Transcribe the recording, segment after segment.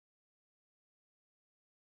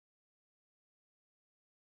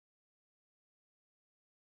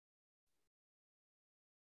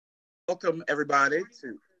Welcome everybody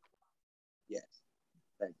to, yes,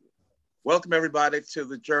 thank you. Welcome everybody to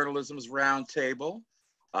the Journalism's Roundtable.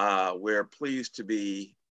 We're pleased to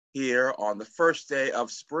be here on the first day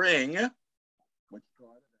of spring, which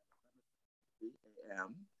started at 3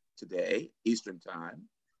 a.m. today, Eastern time.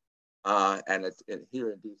 And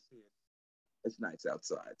here in DC, it's nice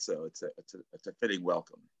outside, so it's a fitting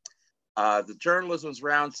welcome. The Journalism's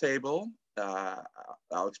Roundtable,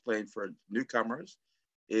 I'll explain for newcomers,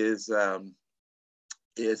 is a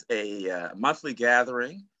monthly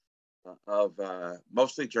gathering of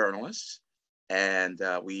mostly journalists, and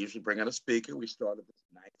we usually bring in a speaker. We started in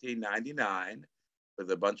 1999 with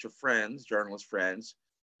a bunch of friends, journalist friends,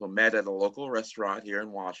 who met at a local restaurant here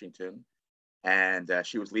in Washington, and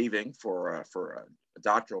she was leaving for a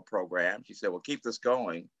doctoral program. She said, "Well, keep this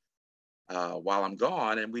going while I'm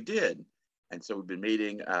gone," and we did. And so we've been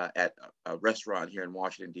meeting at a restaurant here in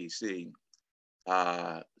Washington, D.C.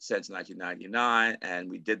 Since 1999, and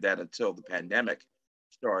we did that until the pandemic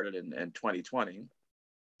started in 2020.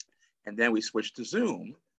 And then we switched to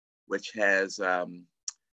Zoom, which has allowed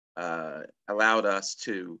us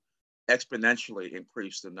to exponentially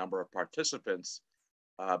increase the number of participants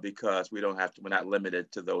because we're not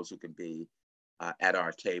limited to those who can be at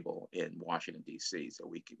our table in Washington, D.C. So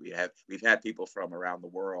we've had people from around the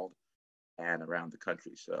world and around the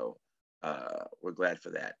country. So we're glad for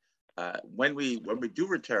that. When we do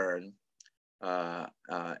return in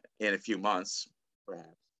a few months,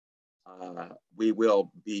 perhaps, we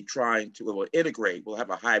will integrate. We'll have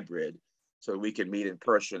a hybrid so we can meet in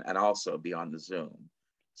person and also be on the Zoom,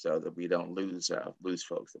 so that we don't lose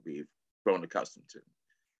folks that we've grown accustomed to.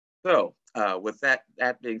 So with that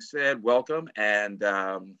being said, welcome, and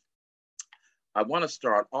I want to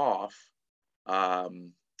start off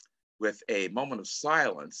with a moment of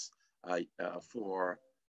silence for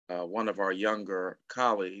one of our younger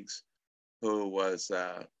colleagues who was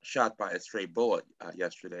shot by a stray bullet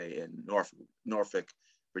yesterday in Norfolk,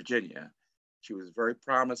 Virginia. She was very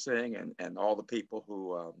promising, and all the people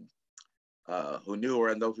who knew her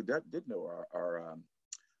and those who did know her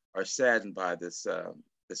are saddened by this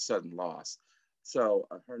sudden loss. So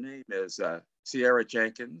her name is Sierra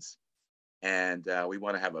Jenkins, and we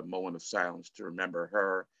want to have a moment of silence to remember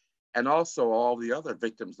her, and also all the other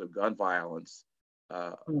victims of gun violence,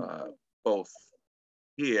 both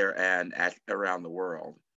here and around the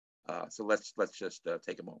world. So let's just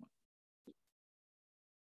take a moment.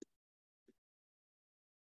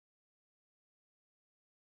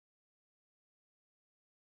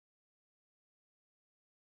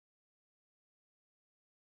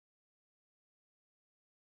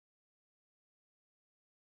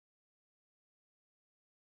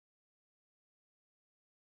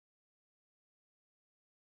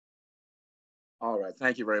 All right,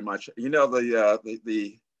 thank you very much. You know,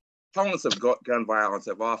 the opponents of gun violence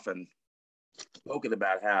have often spoken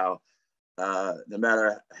about how no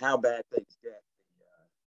matter how bad things get,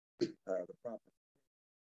 the problem,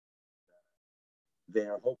 they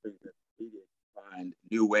are hoping that the media can find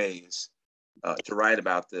new ways to write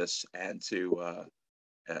about this and to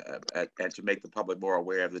make the public more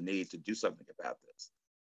aware of the need to do something about this.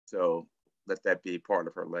 So let that be part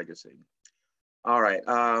of her legacy. All right.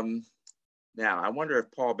 Now, I wonder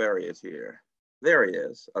if Paul Berry is here. There he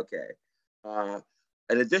is. Okay.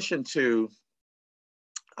 In addition to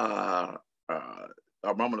our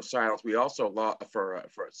moment of silence, we also lost for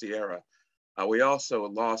Sierra. We also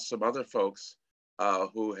lost some other folks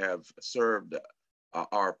who have served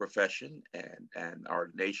our profession and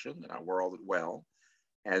our nation and our world as well.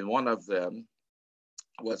 And one of them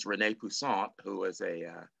was Renee Poussaint, who was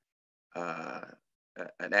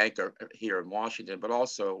an anchor here in Washington, but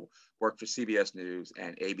also worked for CBS News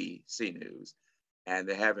and ABC News. And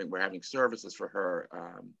we're having services for her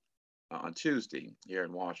on Tuesday here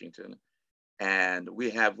in Washington. And we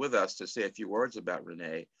have with us to say a few words about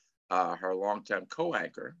Renee, her longtime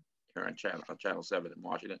co-anchor here on Channel 7 in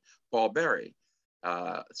Washington, Paul Berry.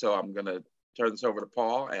 So I'm going to turn this over to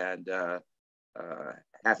Paul and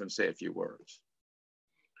have him say a few words.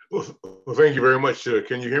 Well, thank you very much.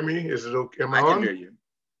 Can you hear me? Is it okay? Am I on? I can hear you.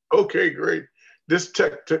 Okay, great. This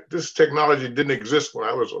technology didn't exist when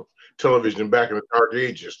I was on television back in the dark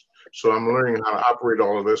ages. So I'm learning how to operate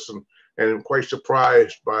all of this, and I'm quite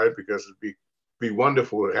surprised by it, because it'd be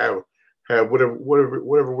wonderful to have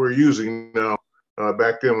whatever we're using now.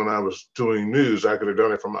 Back then when I was doing news, I could have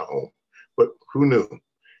done it from my home, but who knew?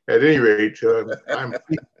 At any rate, I'm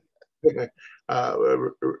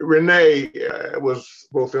Renee was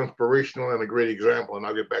both inspirational and a great example, and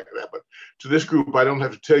I'll get back to that. But to this group, I don't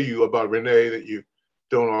have to tell you about Renee that you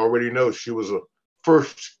don't already know. She was a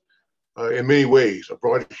first in many ways, a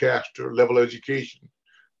broadcaster, level education,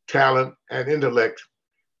 talent, and intellect.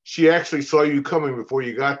 She actually saw you coming before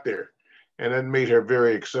you got there, and that made her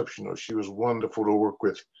very exceptional. She was wonderful to work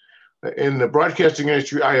with. In the broadcasting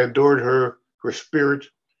industry, I adored her spirit,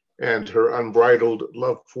 and her unbridled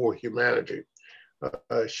love for humanity.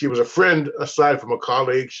 She was a friend aside from a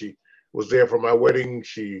colleague. She was there for my wedding.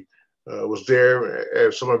 She was there,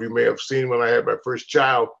 as some of you may have seen, when I had my first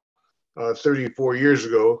child 34 years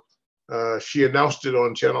ago. She announced it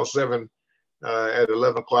on Channel 7 at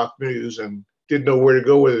 11 o'clock news and didn't know where to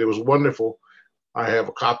go with it. It was wonderful. I have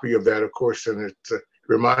a copy of that, of course, and it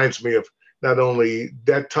reminds me of not only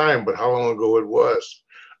that time, but how long ago it was.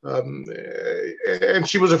 And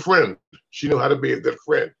she was a friend. She knew how to be a good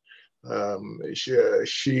friend.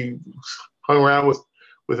 She hung around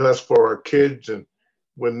with us for our kids, and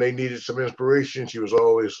when they needed some inspiration, she was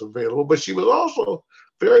always available. But she was also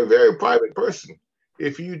a very, very private person.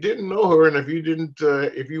 If you didn't know her, and if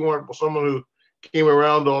you weren't someone who came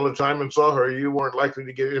around all the time and saw her, you weren't likely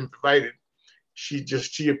to get invited.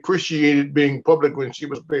 She appreciated being public when she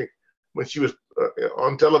was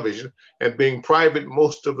on television, and being private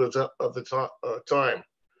most of the time.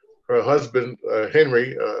 Her husband,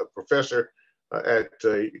 Henry, professor at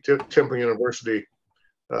Temple University,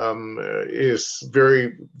 is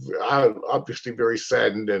very obviously very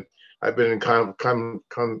saddened, and I've been in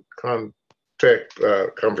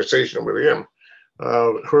conversation with him.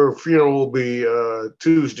 Her funeral will be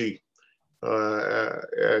Tuesday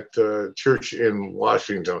at church in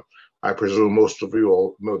Washington. I presume most of you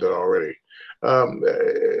all know that already.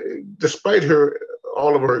 Despite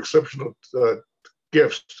all of her exceptional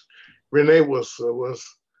gifts, Renee was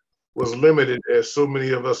limited, as so many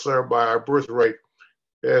of us are, by our birthright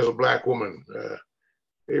as a Black woman.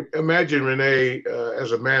 Imagine Renee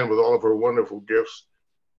as a man with all of her wonderful gifts.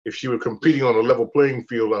 If she were competing on a level playing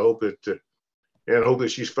field, I hope that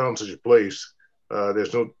she's found such a place.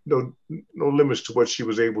 There's no limits to what she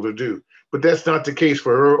was able to do. But that's not the case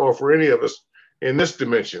for her or for any of us in this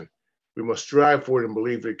dimension. We must strive for it and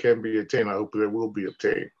believe it can be attained. I hope that it will be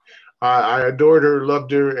obtained. I adored her,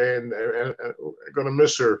 loved her, and going to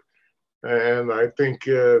miss her. And I think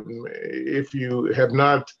if you have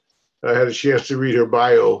not had a chance to read her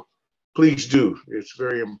bio, please do. It's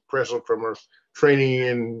very impressive, from her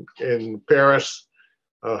training in Paris,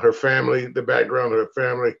 her family, the background of her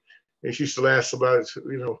family. And she still asks about,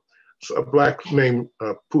 a Black named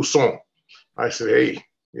Poussin. I said, hey,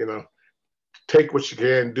 take what you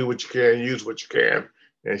can, do what you can, use what you can.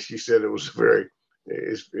 And she said it's very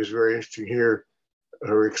interesting to hear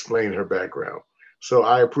her explain her background. So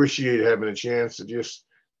I appreciate having a chance to just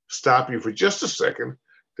stop you for just a second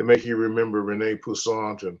to make you remember Renee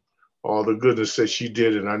Poussin and all the goodness that she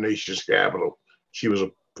did in our nation's capital. She was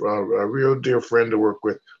a real dear friend to work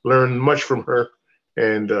with. Learned much from her,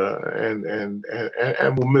 and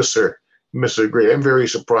we'll miss her. Miss her great. I'm very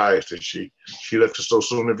surprised that she left us so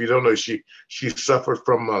soon. If you don't know, she suffered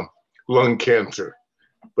from lung cancer,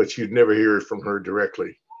 but you'd never hear it from her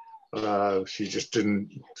directly. She just didn't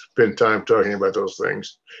spend time talking about those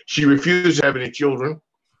things. She refused to have any children,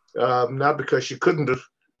 not because she couldn't have,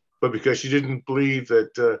 but because she didn't believe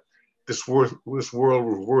that this world was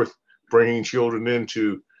worth bringing children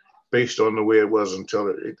into, based on the way it was until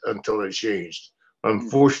it changed.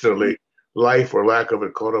 Unfortunately, life or lack of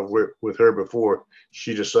it caught up with her before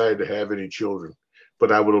she decided to have any children.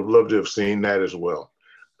 But I would have loved to have seen that as well.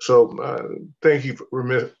 So thank you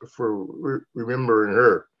for remembering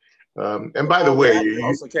her. And by the way, you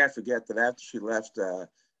also can't forget that after she left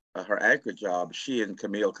her anchor job, she and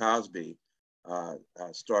Camille Cosby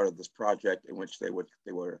started this project in which they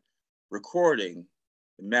were recording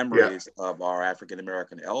the memories of our African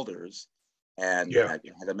American elders, and had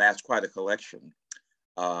amassed quite a collection.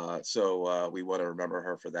 So we want to remember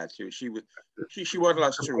her for that too. She wanted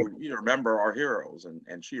us to remember our heroes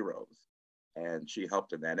and sheroes, and she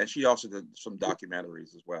helped in that. And she also did some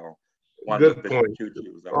documentaries as well. Good point.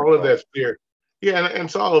 All of that's there. Yeah, and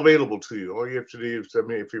it's all available to you. All you have to do is,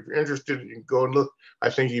 if you're interested, you can go and look. I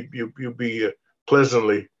think you'll be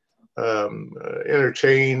pleasantly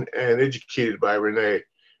entertained and educated by Renee,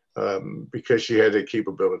 because she had that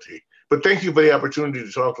capability. But thank you for the opportunity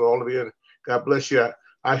to talk to all of you, and God bless you.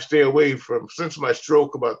 I stay away since my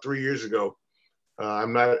stroke about 3 years ago.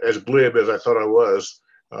 I'm not as glib as I thought I was,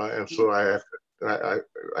 and so I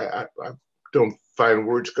don't find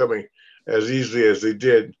words coming as easily as they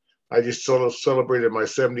did. I just sort of celebrated my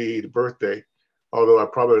 78th birthday, although I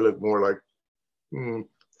probably look more like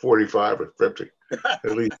 45 or 50.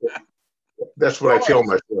 At least that's what I tell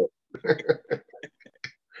myself.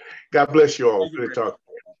 God bless you all. Good talk.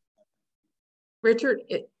 Richard,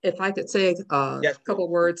 if I could say yes, a couple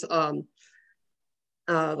words.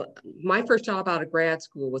 My first job out of grad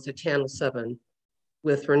school was at Channel 7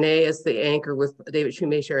 with Renee as the anchor, with David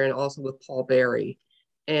Shoemaker, and also with Paul Barry.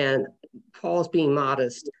 And Paul's being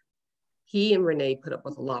modest. He and Renee put up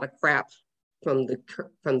with a lot of crap from the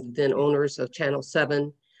then owners of Channel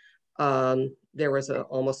 7. There was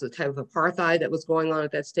almost a type of apartheid that was going on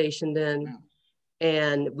at that station then.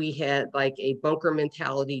 And we had like a bunker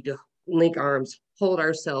mentality to link arms, hold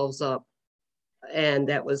ourselves up. And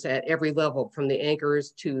that was at every level, from the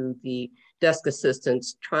anchors to the desk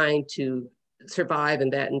assistants, trying to survive in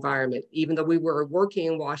that environment. Even though we were working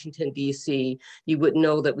in Washington, D.C., you wouldn't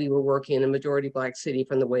know that we were working in a majority Black city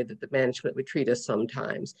from the way that the management would treat us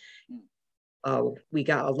sometimes. We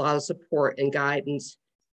got a lot of support and guidance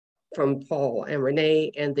from Paul and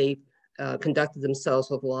Renee, and they conducted themselves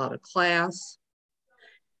with a lot of class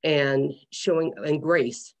and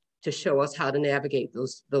grace to show us how to navigate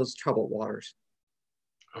those troubled waters.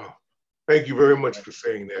 Oh, thank you very much for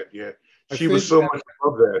saying that. Yeah, she was so much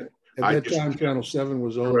above that. At that time, Channel 7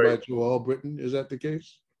 was owned by Joe Albritton. Is that the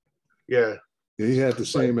case? Yeah. He had the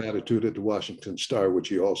same attitude at the Washington Star, which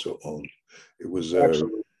he also owned. It was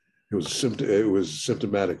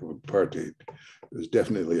symptomatic of apartheid. It was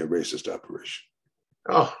definitely a racist operation.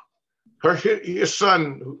 Oh, his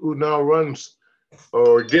son, who now runs,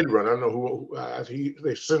 or did run, I don't know who,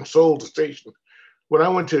 they since sold the station. When I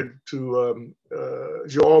went to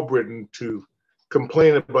Joe Albritton to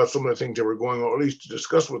complain about some of the things that were going on, or at least to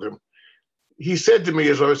discuss with him, he said to me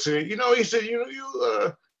as I was saying,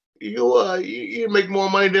 you make more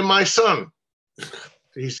money than my son.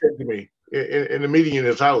 He said to me in a meeting in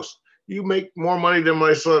his house, you make more money than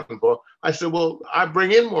my son, Paul. I said, well, I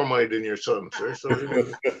bring in more money than your son, sir. So,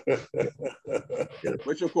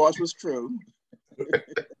 which of course was true.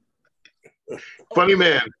 Funny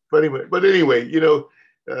man. But anyway,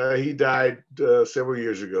 he died several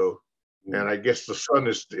years ago, and I guess the son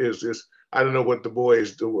is I don't know what the boy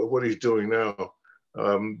is doing, what he's doing now,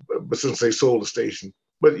 but since they sold the station.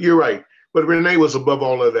 But you're right. But Renee was above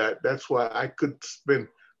all of that. That's why I could spend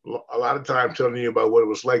a lot of time telling you about what it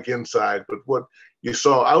was like inside, but what you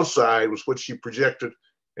saw outside was what she projected,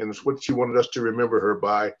 and it's what she wanted us to remember her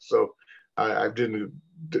by. So I didn't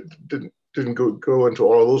go into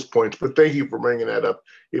all of those points, but thank you for bringing that up.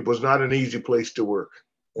 It was not an easy place to work.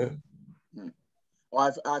 Yeah.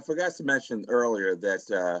 Well, I forgot to mention earlier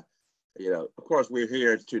that, of course, we're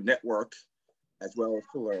here to network as well as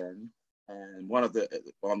to learn. And one of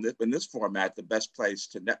in this format, the best place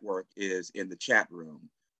to network is in the chat room.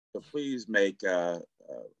 So please make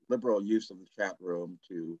liberal use of the chat room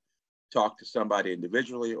to talk to somebody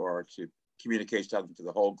individually or to communicate something to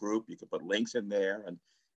the whole group. You can put links in there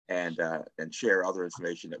and share other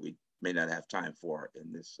information that we may not have time for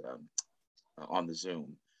in this on the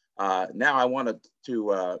Zoom. Now I wanted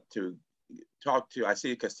to talk to, I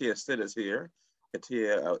see Katia Stitt is here.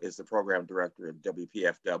 Katia is the program director of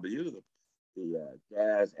WPFW, the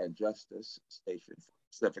Jazz and Justice station for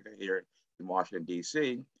Pacifica here in Washington,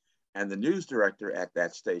 D.C. And the news director at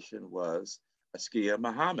that station was Askia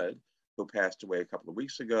Muhammad, who passed away a couple of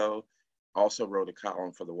weeks ago. Also wrote a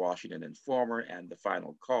column for the Washington Informer and the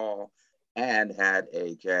Final Call, and had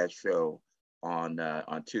a jazz show on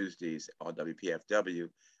Tuesdays on WPFW.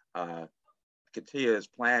 Katia is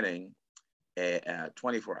planning a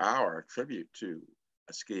 24-hour tribute to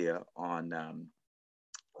Askia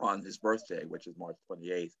on his birthday, which is March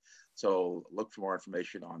 28th. So look for more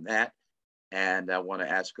information on that. And I want to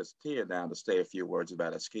ask Katia now to say a few words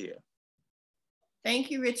about Askia.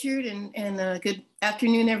 Thank you, Richard, and good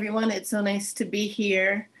afternoon, everyone. It's so nice to be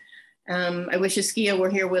here. I wish Askia were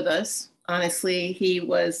here with us. Honestly, he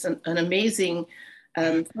was an amazing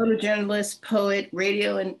photojournalist, poet,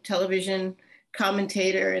 radio and television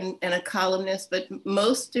commentator, and a columnist. But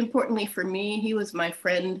most importantly for me, he was my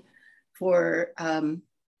friend for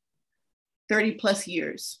 30 plus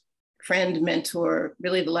years. Friend, mentor,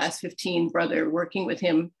 really the last 15, brother, working with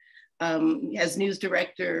him as news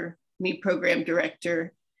director, me program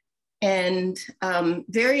director, and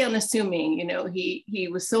very unassuming. He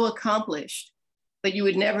was so accomplished, but you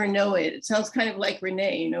would never know it. It sounds kind of like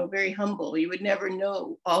Renee, very humble. You would never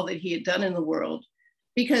know all that he had done in the world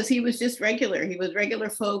because he was just regular. He was regular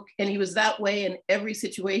folk, and he was that way in every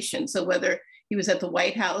situation. So whether he was at the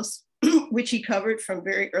White House, which he covered from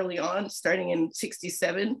very early on, starting in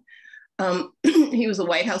 '67, he was a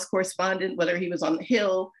White House correspondent, whether he was on the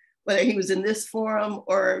Hill, whether he was in this forum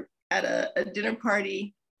or at a dinner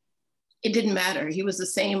party, it didn't matter. He was the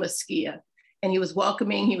same as Askia, and he was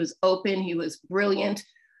welcoming, he was open, he was brilliant.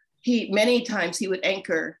 many times he would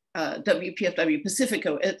anchor WPFW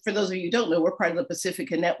Pacifica. For those of you who don't know, we're part of the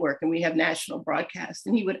Pacifica Network and we have national broadcasts,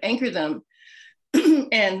 and he would anchor them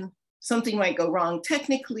and something might go wrong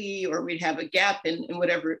technically, or we'd have a gap in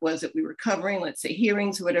whatever it was that we were covering, let's say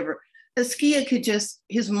hearings or whatever. Askia could just,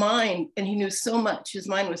 his mind, and he knew so much, his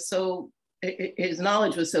mind was so, his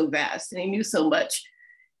knowledge was so vast and he knew so much,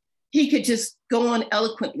 he could just go on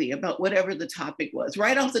eloquently about whatever the topic was,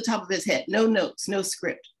 right off the top of his head, no notes, no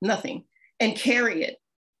script, nothing, and carry it.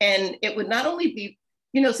 And it would not only be,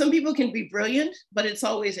 you know, some people can be brilliant, but it's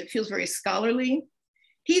always, it feels very scholarly.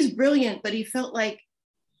 He's brilliant, but he felt like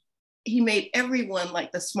he made everyone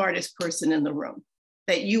like the smartest person in the room,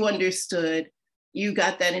 that you understood, you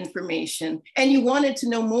got that information, and you wanted to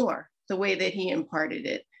know more the way that he imparted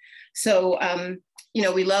it. So, you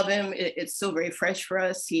know, we love him. It's still very fresh for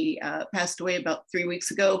us. He passed away about 3 weeks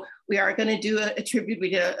ago. We are going to do a tribute. We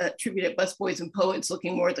did a tribute at Busboys and Poets,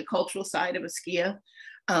 looking more at the cultural side of Askia,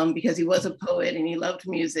 because he was a poet and he loved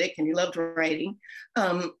music and he loved writing.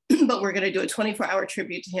 But we're going to do a 24-hour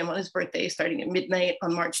tribute to him on his birthday, starting at midnight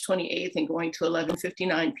on March 28th and going to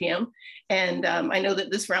 11:59 p.m. And I know that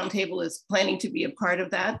this roundtable is planning to be a part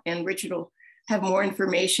of that, and Richard will have more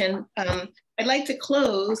information. I'd like to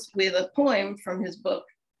close with a poem from his book,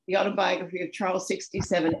 The Autobiography of Charles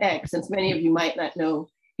 67X, since many of you might not know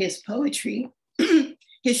his poetry.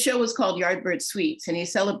 His show was called Yardbird Suites, and he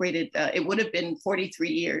celebrated, it would have been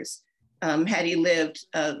 43 years had he lived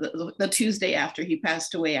the Tuesday after he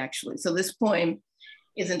passed away, actually. So this poem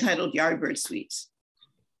is entitled Yardbird Suites.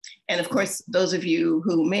 And of course, those of you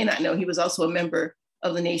who may not know, he was also a member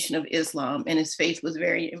of the Nation of Islam, and his faith was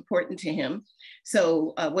very important to him.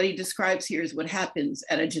 So what he describes here is what happens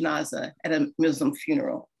at a janaza, at a Muslim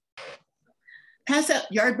funeral. Pass out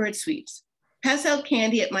Yardbird Sweets. Pass out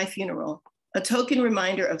candy at my funeral, a token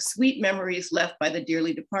reminder of sweet memories left by the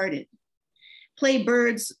dearly departed. Play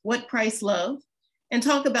birds, what price love, and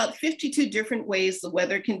talk about 52 different ways the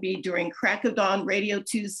weather can be during crack of dawn Radio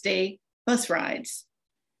Tuesday bus rides.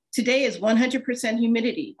 Today is 100%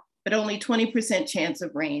 humidity, but only 20% chance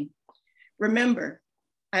of rain. Remember,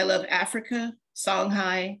 I love Africa,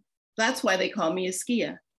 Songhai. That's why they call me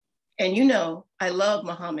Askia. And you know, I love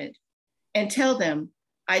Muhammad. And tell them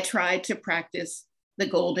I tried to practice the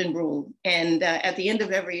golden rule. And at the end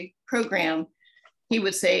of every program, he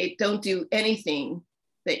would say, don't do anything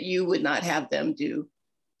that you would not have them do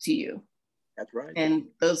to you. That's right. And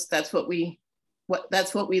that's what we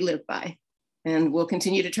live by. And we'll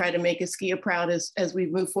continue to try to make Askia proud as we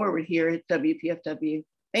move forward here at WPFW.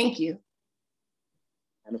 Thank you.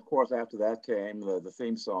 And of course, after that came the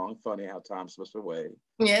theme song, Funny How Time Slips Away.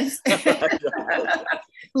 Yes.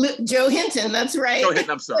 Joe Hinton, that's right. Joe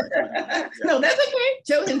Hinton, I'm sorry. Yeah. No, that's okay.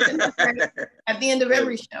 Joe Hinton, that's right. At the end of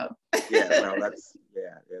every show. That's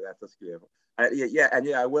Askia.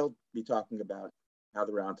 I will be talking about how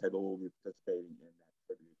the Roundtable will be participating in that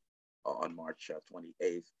tribute on March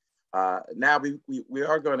 28th. Now we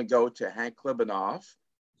are going to go to Hank Klibanoff,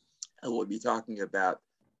 who will be talking about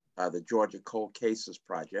the Georgia Cold Cases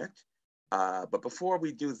Project. But before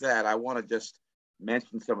we do that, I want to just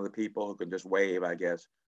mention some of the people who can just wave, I guess,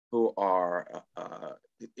 who are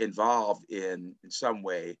involved in some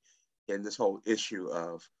way in this whole issue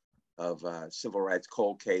of civil rights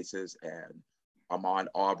cold cases and Ahmaud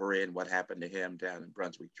Arbery and what happened to him down in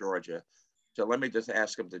Brunswick, Georgia. So let me just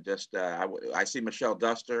ask him to just, I see Michelle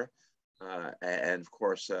Duster, and of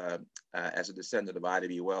course, as a descendant of Ida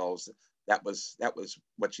B. Wells, that was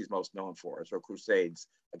what she's most known for, is her crusades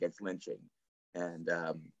against lynching. And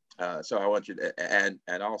so I want you to,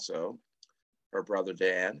 and also her brother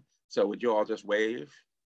Dan. So would you all just wave,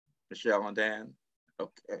 Michelle and Dan?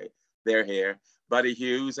 Okay, they're here. Buddy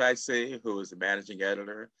Hughes, I see, who is the managing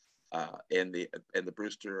editor in the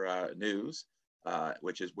Brewster News,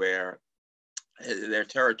 which is where their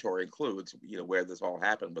territory includes, where this all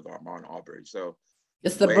happened with Ahmaud Arbery. So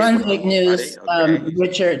it's the Brunswick News, okay.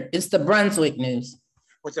 Richard. It's the Brunswick News.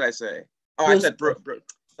 What did I say? Oh, I said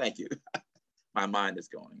thank you. My mind is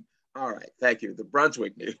going. All right, thank you. The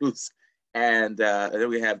Brunswick News. And then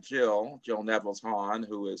we have Jill Nevels Hahn,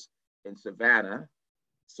 who is in Savannah.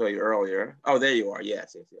 Saw you earlier. Oh, there you are.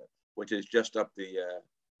 Yes. Which is just up the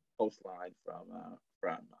coastline from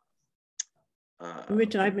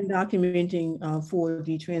Richard, I've been documenting for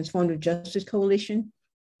the Transformative Justice Coalition.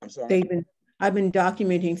 I'm sorry? I've been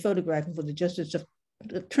documenting, photographing for the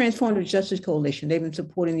Transformative Justice Coalition. They've been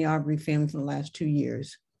supporting the Arbery family for the last 2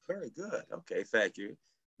 years. Very good. Okay, thank you.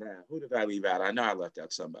 Now, who did I leave out? I know I left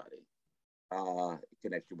out somebody.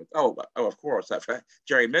 Connection with, of course,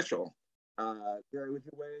 Jerry Mitchell. Jerry, would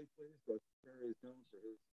you wave, please? Because Jerry is known for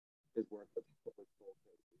his work with public cold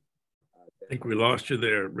cases. think we lost you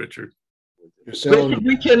there, Richard. Richard,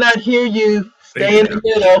 we cannot hear you. Stay in the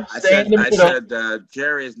middle. I said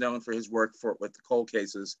Jerry is known for his work with the cold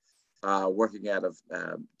cases, working out of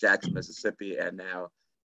Jackson, Mississippi, and now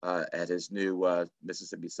at his new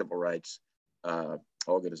Mississippi Civil Rights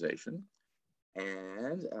organization.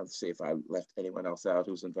 And let's see if I left anyone else out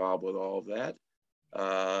who's involved with all of that.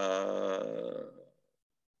 I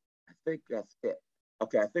think that's it.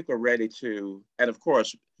 Okay, I think we're ready to, and of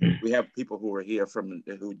course, we have people who are here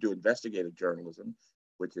who do investigative journalism,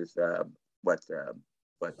 which is what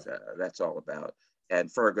that's all about.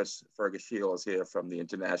 And Fergus Shield is here from the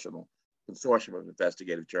International Consortium of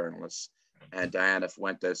Investigative Journalists, and Diana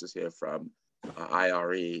Fuentes is here from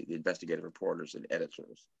IRE, the Investigative Reporters and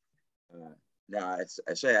Editors. Now,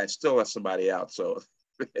 I say I still left somebody out, so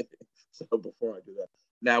so before I do that,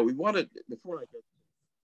 now we want to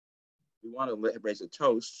raise a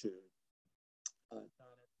toast to John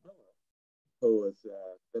Miller, who has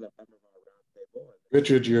been a member of our roundtable.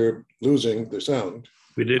 Richard, you're losing the sound.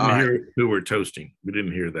 We didn't hear who we're toasting. We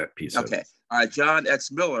didn't hear that piece of it. Okay. All right, John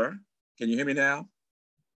X. Miller. Can you hear me now?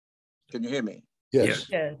 Can you hear me? Yes.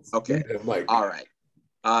 Okay. Mike. All right.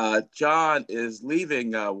 John is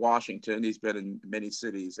leaving Washington. He's been in many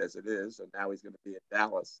cities as it is, and now he's going to be in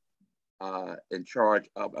Dallas, in charge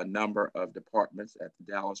of a number of departments at the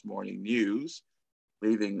Dallas Morning News,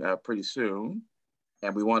 leaving pretty soon.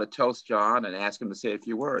 And we want to toast John and ask him to say a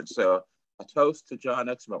few words. So a toast to John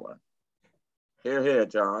X. Miller. Here, here,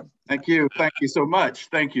 John. Thank you. Thank you so much.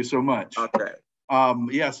 Thank you so much. Okay.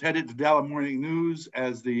 Yes, headed to Dallas Morning News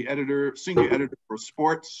as the senior editor for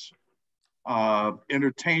sports,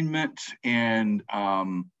 entertainment, and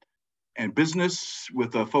business,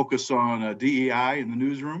 with a focus on DEI in the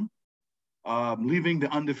newsroom. Leaving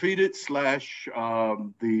the Undefeated /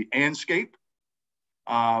 the Anscape.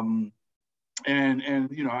 And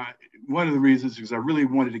you know, one of the reasons is I really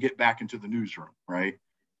wanted to get back into the newsroom, right?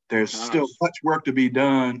 There's still much work to be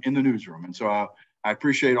done in the newsroom. And so I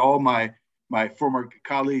appreciate all my former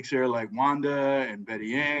colleagues here, like Wanda and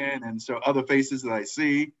Betty Ann, and so other faces that I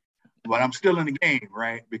see, but I'm still in the game,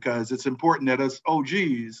 right? Because it's important that us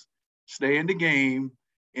OGs stay in the game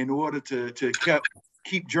in order to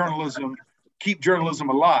keep journalism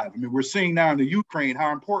alive. I mean, we're seeing now in the Ukraine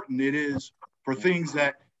how important it is for things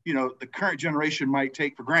that, you know, the current generation might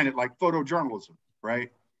take for granted, like photojournalism,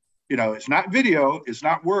 right? You know, it's not video, it's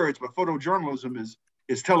not words, but photojournalism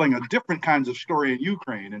is telling a different kinds of story in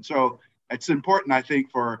Ukraine. And so it's important, I think,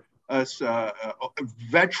 for us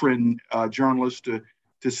veteran journalists to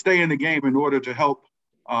stay in the game in order to help,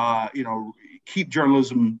 you know, keep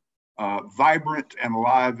journalism vibrant and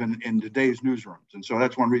alive in today's newsrooms. And so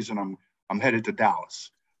that's one reason I'm headed to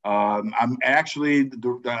Dallas. I'm actually,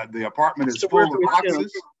 the apartment is full of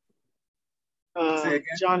boxes.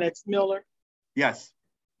 John X. Miller. Yes.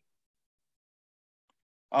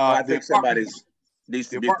 I think somebody's needs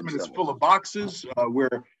to be. The apartment is full of boxes.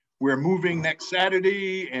 We're moving next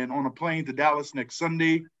Saturday and on a plane to Dallas next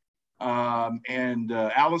Sunday. And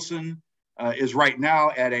Allison is right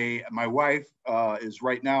now my wife is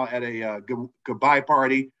right now at a goodbye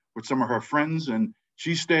party with some of her friends, and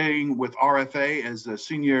she's staying with RFA as a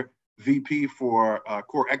senior VP for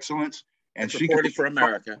Core Excellence. And she reporting for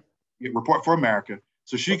America. Report for America.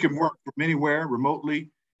 So she can work from anywhere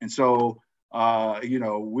remotely. And so, you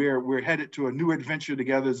know, we're headed to a new adventure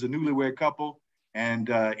together as a newlywed couple. And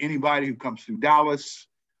anybody who comes through Dallas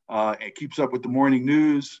and keeps up with the morning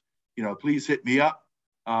news, you know, please hit me up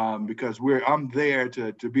because I'm there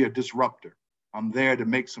to be a disruptor. I'm there to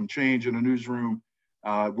make some change in the newsroom,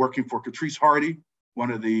 working for Catrice Hardy, one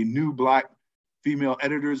of the new Black female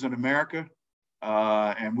editors in America,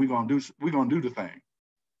 and we're gonna do the thing.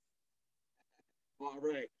 All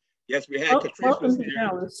right. Yes, we had Catrice was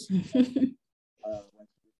here.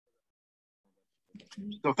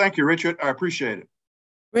 So thank you, Richard. I appreciate it.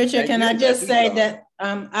 Richard, can I just say that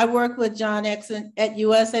I worked with John X at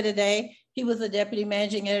USA Today. He was a deputy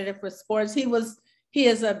managing editor for sports. He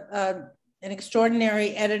is an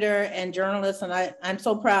extraordinary editor and journalist, and I'm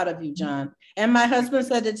so proud of you, John. And my husband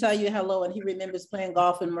said to tell you hello, and he remembers playing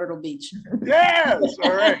golf in Myrtle Beach. Yes,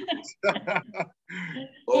 all right.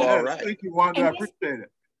 All right. Thank you, Wanda. I appreciate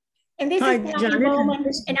it. And this is Bobby Bowman,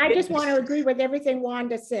 and I just want to agree with everything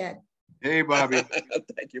Wanda said. Hey, Bobby.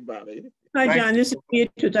 Thank you, Bobby. Hi, John. This is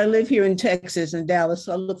Beatrice. I live here in Texas, in Dallas,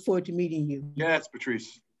 so I look forward to meeting you. Yes,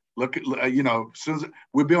 Patrice. Look, you know, soon as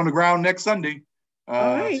we'll be on the ground next Sunday.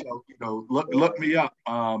 Right. So, you know, look me up.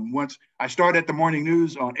 Once I start at the morning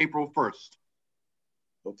news on April 1st.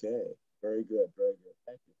 Okay. Very good. Very good.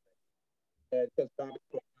 Thank you.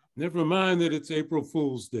 Never mind that it's April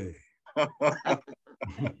Fool's Day.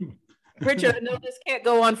 Richard, I know this can't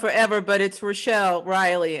go on forever, but it's Rochelle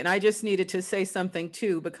Riley, and I just needed to say something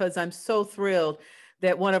too, because I'm so thrilled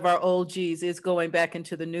that one of our old Gs is going back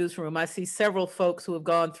into the newsroom. I see several folks who have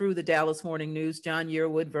gone through the Dallas Morning News, John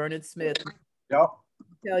Yearwood, Vernon Smith. Yep.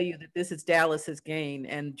 Tell you that this is Dallas's gain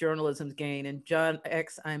and journalism's gain. And John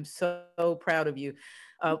X, I'm so proud of you.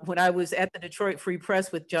 When I was at the Detroit Free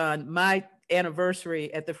Press with John, my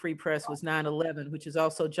anniversary at the Free Press was 9/11, which is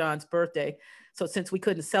also John's birthday. So since we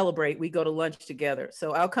couldn't celebrate, we go to lunch together.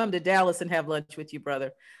 So I'll come to Dallas and have lunch with you,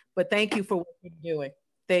 brother. But thank you for what you're doing.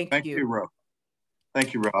 Thank you. Thank you, Ro.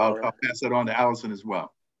 Thank you, Ro. I'll pass that on to Allison as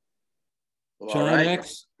well.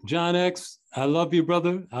 John X, I love you,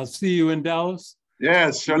 brother. I'll see you in Dallas.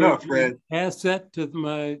 Yes, sure enough, Fred. Asset to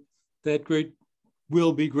that great,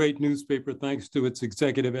 will be great newspaper, thanks to its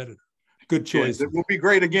executive editor. Good choice. Yes, it will be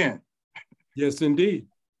great again. Yes, indeed.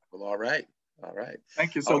 Well, all right. All right.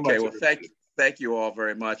 Thank you so much. Okay, well, thank you all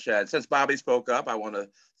very much. And since Bobby spoke up, I want to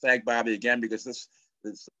thank Bobby again, because the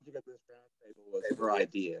subject of this roundtable was her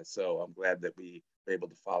idea. So I'm glad that we were able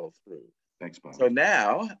to follow through. Thanks, Bobby. So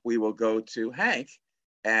now we will go to Hank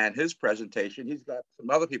and his presentation. He's got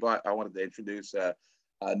some other people I wanted to introduce.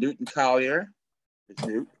 Newton Collier. It's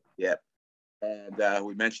Newt. Yep. And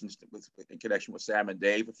we mentioned in connection with Sam and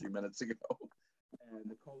Dave a few minutes ago.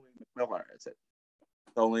 And Colleen McMillan. Is it?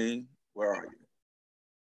 Colleen, where are you?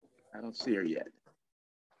 I don't see her yet.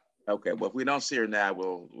 Okay, well, if we don't see her now,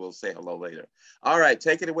 we'll say hello later. All right,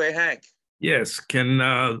 take it away, Hank. Yes,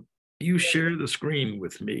 can you share the screen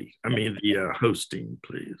with me? I mean, the hosting,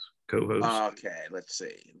 please, co-host. Okay, let's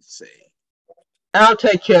see. I'll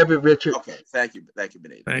take care of it, Richard. Okay, thank you,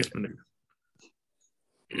 Benita. Thanks, Benita.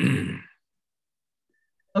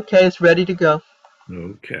 Okay, it's ready to go.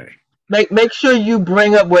 Okay. Make sure you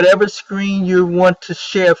bring up whatever screen you want to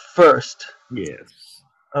share first. Yes.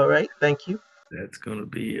 All right, thank you. That's going to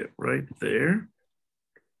be it right there.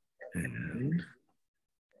 And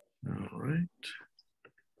all right.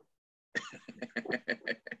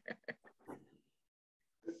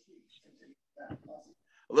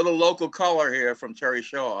 A little local color here from Terry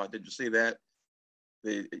Shaw. Did you see that?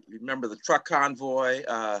 You remember the truck convoy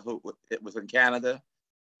who it was in Canada?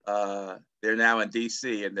 They're now in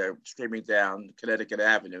DC, and they're streaming down Connecticut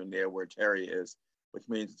Avenue near where Terry is, which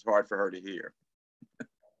means it's hard for her to hear.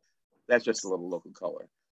 That's just a little local color.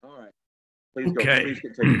 All right. Please go. Okay. Please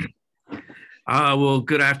continue. Well,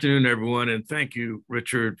 good afternoon, everyone. And thank you,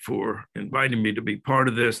 Richard, for inviting me to be part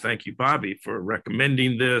of this. Thank you, Bobby, for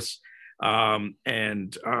recommending this. Like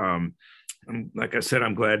I said,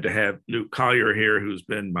 I'm glad to have Newt Collier here, who's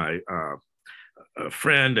been my a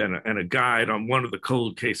friend and a guide on one of the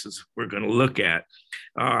cold cases we're going to look at.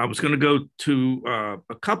 I was going to go to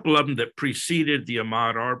a couple of them that preceded the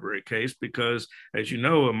Ahmaud Arbery case, because, as you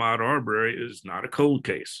know, Ahmaud Arbery is not a cold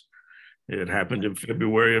case. It happened in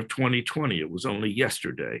February of 2020. It was only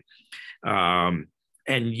yesterday. And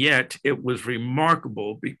yet it was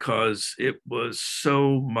remarkable because it was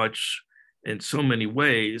so much, in so many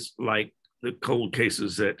ways, like the cold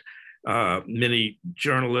cases that many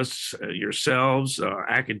journalists, yourselves,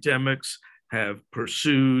 academics have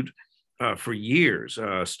pursued for years,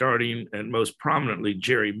 starting and most prominently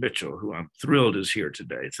Jerry Mitchell, who I'm thrilled is here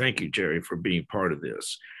today. Thank you, Jerry, for being part of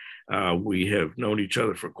this. We have known each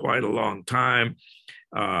other for quite a long time.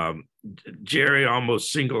 Jerry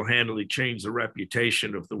almost single-handedly changed the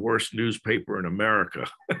reputation of the worst newspaper in America,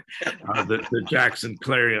 the Jackson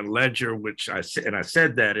Clarion Ledger, which I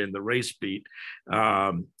said that in the race beat,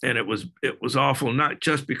 and it was awful, not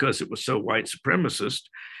just because it was so white supremacist.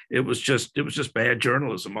 It was just bad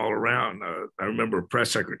journalism all around. I remember a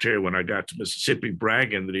press secretary when I got to Mississippi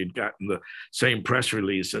bragging that he'd gotten the same press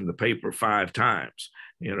release in the paper 5 times.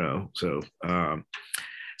 You know, so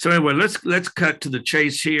anyway, let's cut to the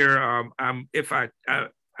chase here. If I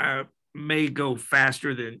may go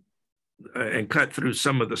faster than and cut through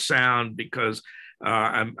some of the sound, because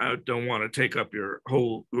I don't want to take up your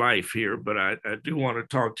whole life here, but I do want to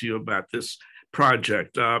talk to you about this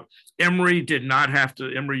project. Emory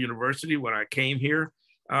University, when I came here,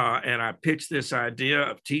 and I pitched this idea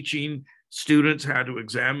of teaching students how to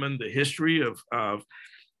examine the history of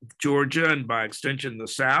Georgia, and by extension the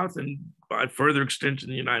South, and by further extension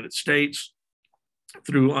the United States,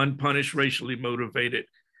 through unpunished, racially motivated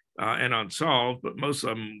and unsolved, but most of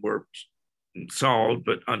them were solved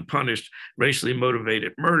but unpunished, racially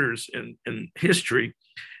motivated murders in history,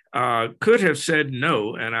 could have said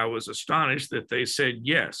no, and I was astonished that they said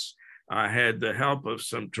yes. I had the help of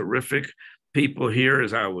some terrific people here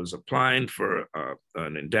as I was applying for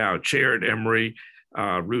an endowed chair at Emory.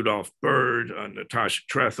 Rudolph Bird, Natasha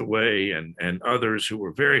Trethewey, and others who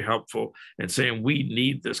were very helpful in saying we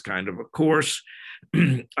need this kind of a course.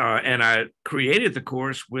 And I created the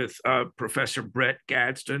course with Professor Brett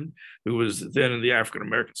Gadsden, who was then in the African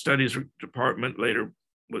American Studies department, later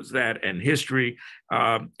was that and history.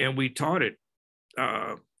 And we taught it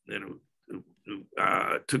to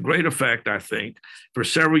great effect, I think, for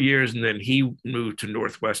several years. And then he moved to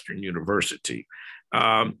Northwestern University.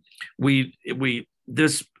 I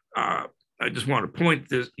just want to point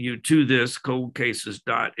you to this,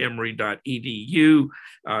 coldcases.emory.edu.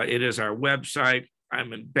 It is our website.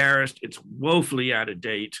 I'm embarrassed. It's woefully out of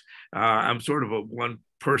date. I'm sort of a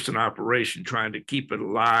one-person operation trying to keep it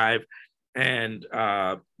alive. And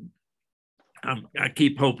I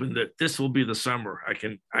keep hoping that this will be the summer I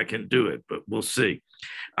can do it, but we'll see.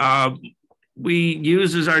 We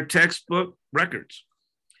use as our textbook records.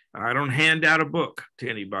 I don't hand out a book to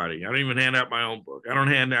anybody. I don't even hand out my own book. I don't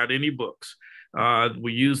hand out any books.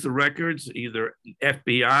 We use the records, either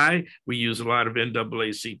FBI, we use a lot of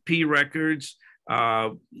NAACP records.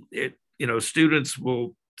 Students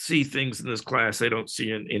will see things in this class they don't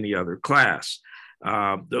see in any other class.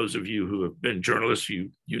 Those of you who have been journalists,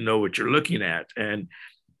 you know what you're looking at. And,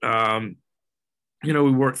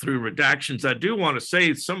 we work through redactions. I do want to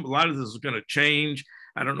say a lot of this is going to change.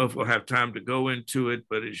 I don't know if we'll have time to go into it,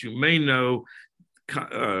 but as you may know,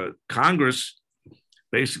 Congress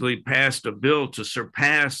basically passed a bill to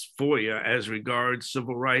surpass FOIA as regards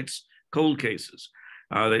civil rights cold cases.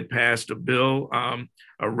 They passed a bill,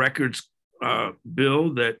 a records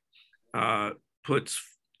bill that puts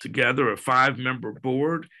together a 5-member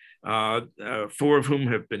board, 4 of whom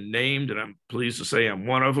have been named, and I'm pleased to say I'm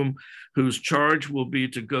one of them, whose charge will be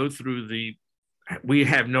to go through we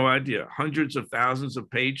have no idea, hundreds of thousands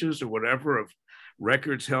of pages or whatever of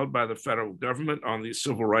records held by the federal government on these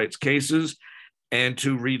civil rights cases, and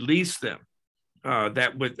to release them,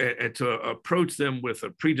 to approach them with a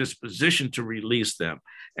predisposition to release them,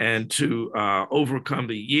 and to overcome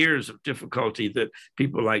the years of difficulty that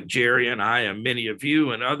people like Jerry and I and many of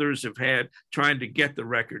you and others have had trying to get the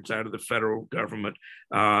records out of the federal government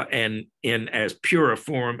and in as pure a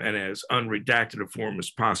form and as unredacted a form as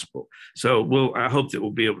possible. So I hope that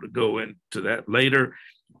we'll be able to go into that later.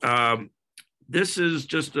 This is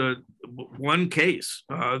just one case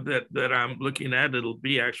that I'm looking at. It'll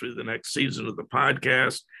be actually the next season of the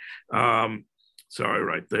podcast. Sorry,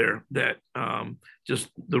 right there. That just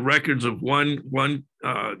the records of one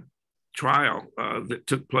trial that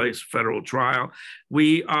took place, federal trial.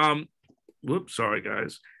 Sorry,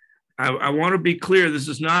 guys. I want to be clear. This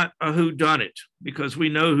is not a whodunit because we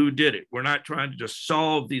know who did it. We're not trying to just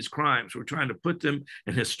solve these crimes. We're trying to put them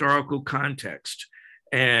in historical context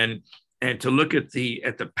and to look at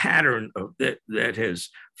the pattern of that has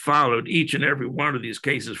followed each and every one of these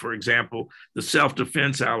cases. For example, the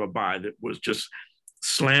self-defense alibi that was just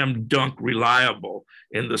slam dunk reliable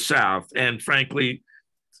in the South, and frankly,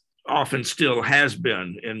 often still has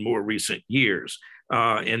been in more recent years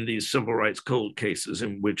in these civil rights cold cases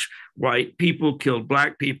in which white people killed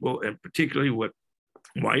Black people, and particularly what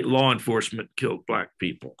white law enforcement killed Black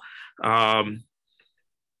people.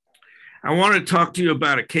 I want to talk to you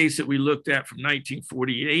about a case that we looked at from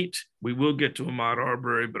 1948. We will get to Ahmaud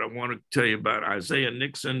Arbery, but I want to tell you about Isaiah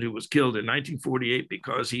Nixon, who was killed in 1948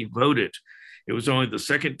 because he voted. It was only the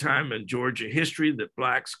second time in Georgia history that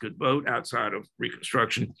Blacks could vote outside of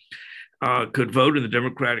Reconstruction, could vote in the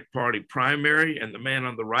Democratic Party primary, and the man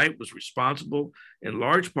on the right was responsible in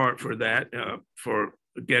large part for that, for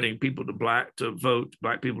getting Black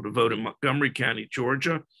people to vote in Montgomery County,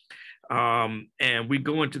 Georgia. And we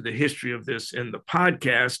go into the history of this in the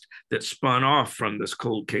podcast that spun off from this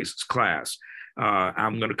cold cases class.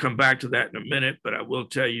 I'm going to come back to that in a minute, but I will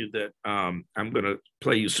tell you that I'm going to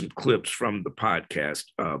play you some clips from the podcast,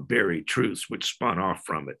 Buried Truths, which spun off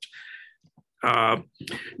from it.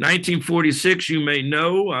 1946, you may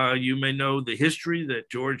know the history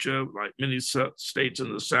that Georgia, like many states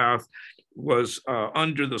in the South, was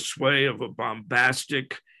under the sway of a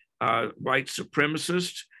bombastic white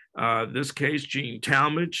supremacist. This case, Gene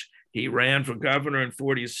Talmadge, he ran for governor in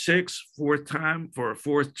 46, fourth time for a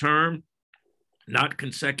fourth term, not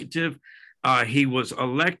consecutive. He was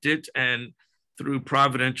elected, and through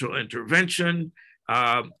providential intervention,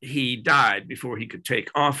 he died before he could take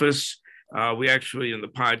office. We actually, in the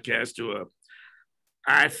podcast, do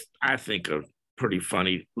I think a pretty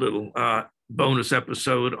funny little bonus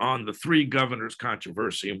episode on the 3 governors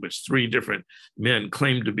controversy, in which 3 different men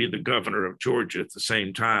claimed to be the governor of Georgia at the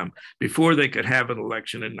same time before they could have an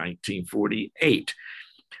election in 1948.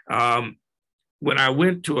 when I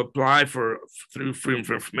went to apply through Freedom of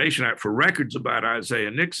Information Act for records about Isaiah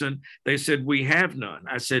Nixon, they said, we have none.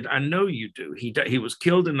 I said, I know you do. He was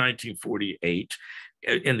killed in 1948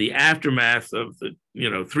 in the aftermath of the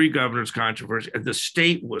three governors controversy. The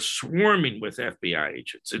state was swarming with FBI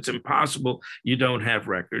agents. It's impossible you don't have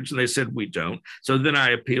records. And they said, we don't. So then I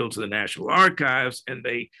appealed to the National Archives, and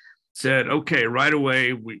they said, okay, right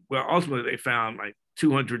away. Ultimately they found like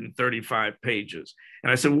 235 pages.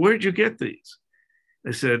 And I said, where'd you get these?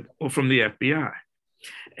 They said, well, from the FBI.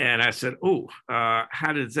 And I said, oh,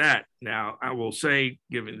 how does that? Now, I will say,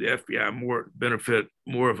 giving the FBI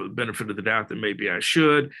more of a benefit of the doubt than maybe I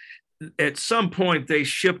should, at some point, they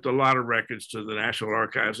shipped a lot of records to the National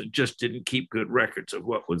Archives and just didn't keep good records of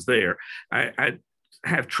what was there. I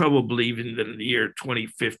have trouble believing that in the year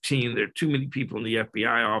 2015, there are too many people in the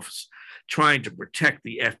FBI office trying to protect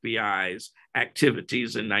the FBI's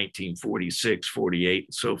activities in 1946, 48,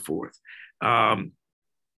 and so forth.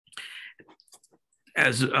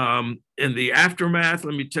 In the aftermath,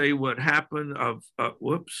 let me tell you what happened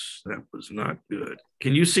whoops, that was not good.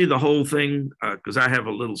 Can you see the whole thing? Because I have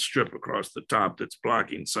a little strip across the top that's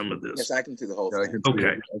blocking some of this. Yes, I can see the whole thing.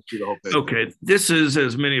 Okay. Okay. This is,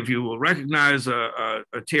 as many of you will recognize, a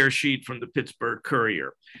tear sheet from the Pittsburgh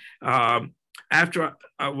Courier. After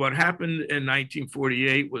what happened in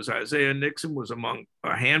 1948 was Isaiah Nixon was among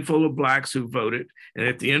a handful of blacks who voted. And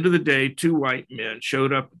at the end of the day, two white men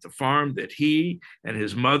showed up at the farm that he and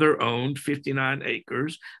his mother owned, 59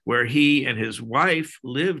 acres, where he and his wife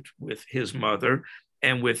lived with his mother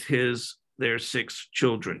and with their 6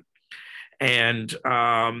 children. And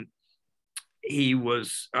he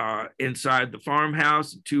was inside the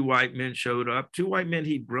farmhouse, and 2 white men showed up, 2 white men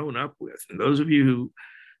he'd grown up with. And those of you who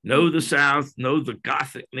know the South, know the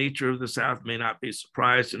Gothic nature of the South, may not be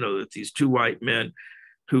surprised to know that these 2 white men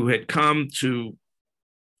who had come to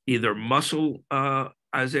either muscle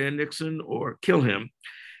Isaiah Nixon or kill him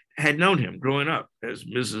had known him growing up. As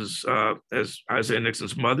Isaiah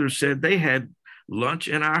Nixon's mother said, they had lunch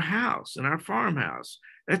in our house, in our farmhouse.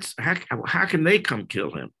 That's how can they come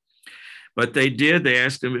kill him? But they did. They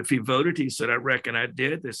asked him if he voted. He said, I reckon I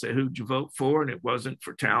did. They said, who'd you vote for? And it wasn't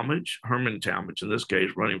for Talmadge, Herman Talmadge, in this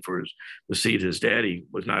case, running for the seat his daddy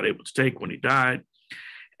was not able to take when he died.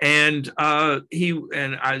 And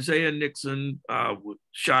Isaiah Nixon was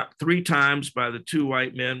shot 3 times by the 2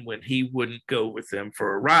 white men when he wouldn't go with them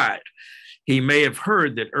for a ride. He may have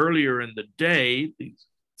heard that earlier in the day, the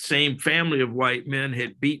same family of white men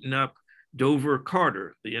had beaten up Dover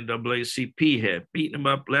Carter, the NAACP had beaten him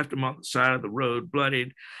up, left him on the side of the road,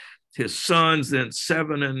 bloodied. His sons, then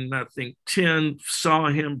 7 and I think 10, saw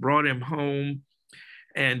him, brought him home.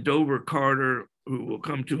 And Dover Carter, who we'll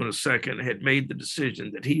come to in a second, had made the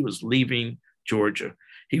decision that he was leaving Georgia.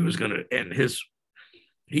 He was going to, and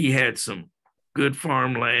he had some good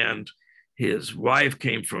farmland. His wife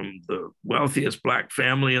came from the wealthiest Black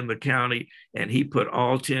family in the county, and he put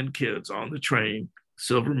all 10 kids on the train,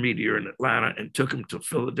 Silver Meteor in Atlanta, and took them to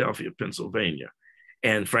Philadelphia, Pennsylvania.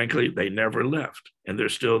 And frankly, they never left, and they're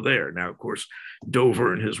still there. Now, of course,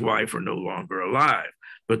 Dover and his wife are no longer alive,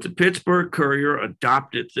 but the Pittsburgh Courier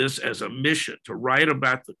adopted this as a mission to write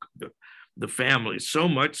about the family, so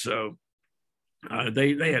much so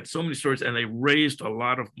they had so many stories, and they raised a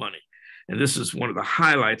lot of money. And this is one of the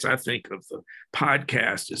highlights, I think, of the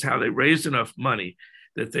podcast, is how they raised enough money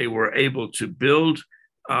that they were able to build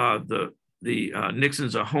the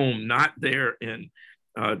Nixon's a home, not there in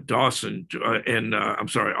Austin,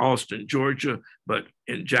 Georgia, but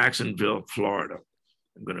in Jacksonville, Florida.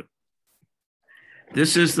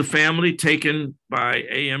 This is the family taken by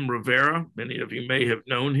A.M. Rivera. Many of you may have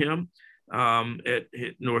known him at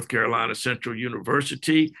North Carolina Central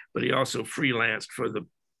University, but he also freelanced for the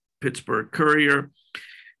Pittsburgh Courier.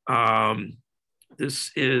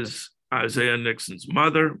 This is Isaiah Nixon's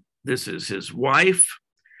mother. This is his wife,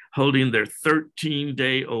 holding their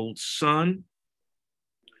 13-day-old son.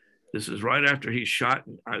 This is right after he's shot.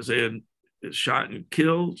 Isaiah is shot and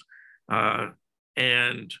killed.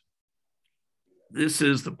 And this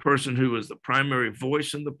is the person who is the primary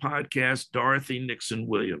voice in the podcast, Dorothy Nixon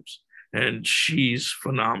Williams. And she's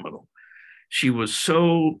phenomenal. She was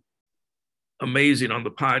so amazing on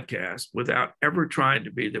the podcast without ever trying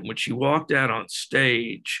to be, that when she walked out on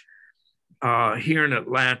stage, here in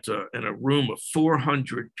Atlanta, in a room of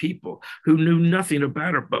 400 people who knew nothing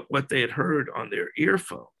about her but what they had heard on their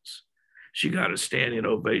earphones, she got a standing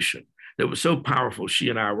ovation. That was so powerful, she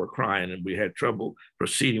and I were crying, and we had trouble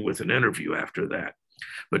proceeding with an interview after that.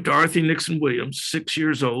 But Dorothy Nixon Williams, 6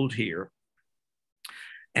 years old here,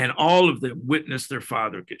 and all of them witnessed their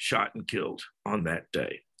father get shot and killed on that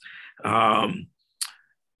day.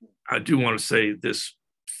 I do want to say this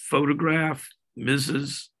photograph,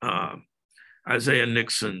 Mrs. Isaiah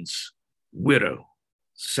Nixon's widow,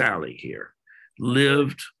 Sally here,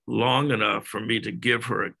 lived long enough for me to give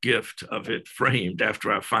her a gift of it framed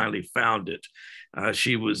after I finally found it.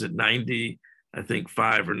 She was at 90, I think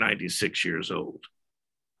 5 or 96 years old.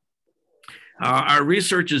 Our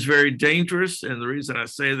research is very dangerous. And the reason I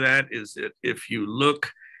say that is that if you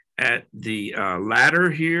look at the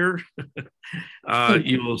ladder here,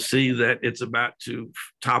 you will see that it's about to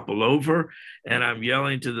topple over. And I'm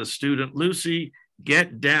yelling to the student, Lucy,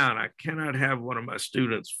 get down. I cannot have one of my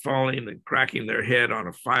students falling and cracking their head on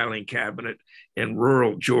a filing cabinet in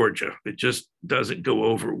rural Georgia. It just doesn't go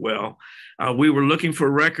over well. We were looking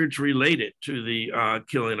for records related to the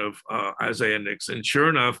killing of Isaiah Nixon. Sure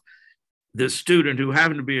enough, this student who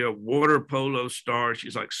happened to be a water polo star,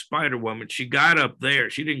 she's like Spider-Woman, she got up there,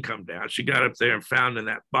 she didn't come down, she got up there and found in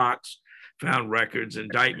that box, found records,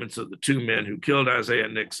 indictments of the 2 men who killed Isaiah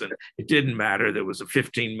Nixon. It didn't matter, there was a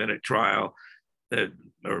 15-minute trial. It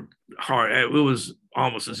was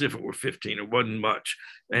almost as if it were 15, it wasn't much,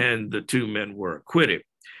 and the 2 men were acquitted.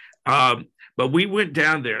 But we went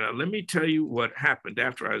down there. Now, let me tell you what happened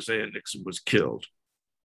after Isaiah Nixon was killed.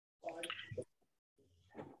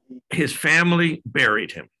 His family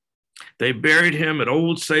buried him. They buried him at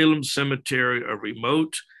Old Salem Cemetery, a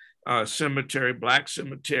remote cemetery, black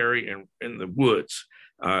cemetery in the woods,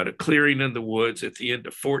 a clearing in the woods at the end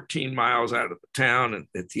of 14 miles out of the town and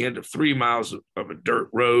at the end of 3 miles of a dirt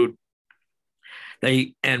road. When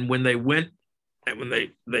they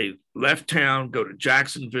left town, go to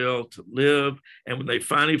Jacksonville to live, and when they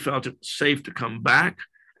finally felt it was safe to come back,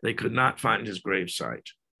 they could not find his gravesite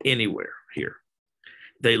anywhere here.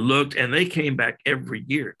 They looked, and they came back every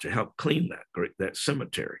year to help clean that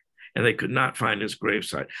cemetery, and they could not find his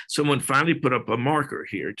gravesite. Someone finally put up a marker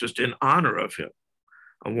here just in honor of him,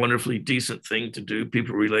 a wonderfully decent thing to do.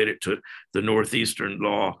 People relate it to the Northeastern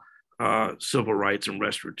Law, Civil Rights and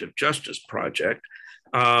Restorative Justice Project,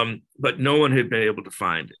 but no one had been able to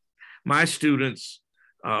find it. My students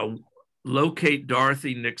locate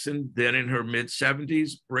Dorothy Nixon, then in her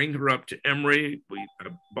mid-70s, bring her up to Emory. We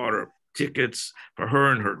bought her tickets for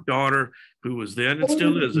her and her daughter, who was then and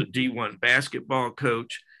still is a D1 basketball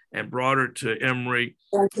coach, and brought her to Emory.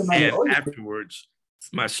 And afterwards,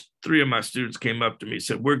 3 of my students came up to me and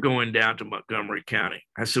said, we're going down to Montgomery County.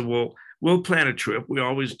 I said, well, we'll plan a trip. We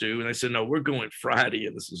always do. And they said, no, we're going Friday,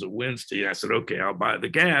 and this is a Wednesday. And I said, okay, I'll buy the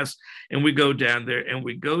gas. And we go down there, and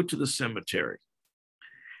we go to the cemetery.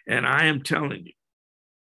 And I am telling you,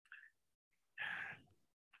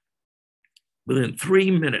 within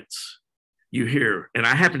 3 minutes, you hear, and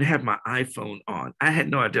I happen to have my iPhone on. I had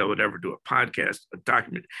no idea I would ever do a podcast, a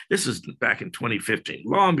document. This is back in 2015,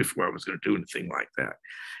 long before I was going to do anything like that.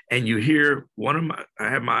 And you hear I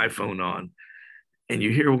have my iPhone on, and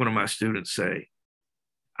you hear one of my students say,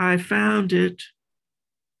 I found it.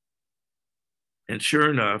 And sure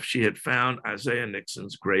enough, she had found Isaiah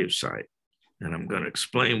Nixon's gravesite. And I'm going to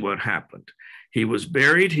explain what happened. He was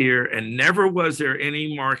buried here, and never was there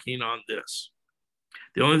any marking on this.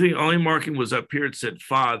 The only marking was up here. It said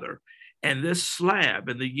father. And this slab,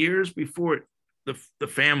 in the years before the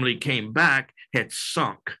family came back, had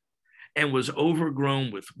sunk and was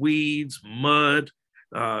overgrown with weeds, mud,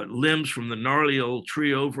 limbs from the gnarly old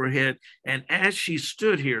tree overhead. And as she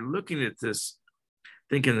stood here looking at this,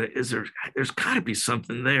 thinking that there's got to be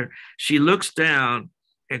something there, she looks down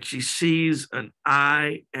and she sees an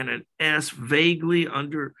I and an S vaguely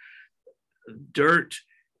under dirt,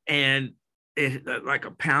 and it, like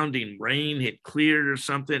a pounding rain had cleared or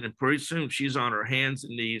something. And pretty soon she's on her hands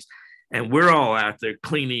and knees, and we're all out there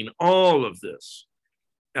cleaning all of this.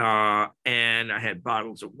 And I had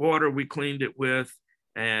bottles of water we cleaned it with,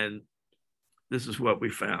 and this is what we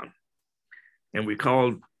found. And we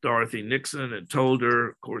called Dorothy Nixon and told her,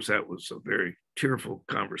 of course, that was a very tearful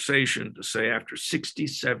conversation to say after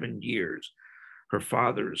 67 years, her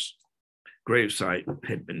father's gravesite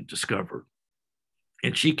had been discovered.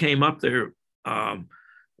 And she came up there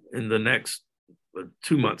in the next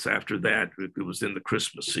 2 months after that, it was in the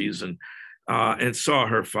Christmas season, and saw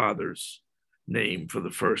her father's name for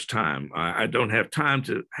the first time. I don't have time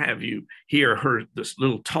to have you hear this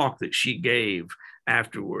little talk that she gave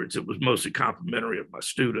afterwards. It was mostly complimentary of my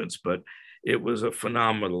students, but it was a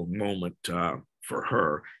phenomenal moment for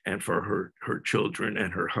her and for her children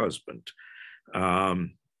and her husband.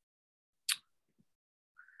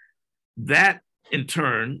 That in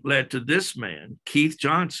turn led to this man, Keith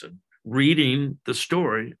Johnson, reading the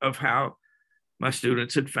story of how my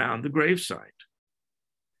students had found the gravesite.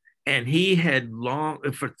 And he had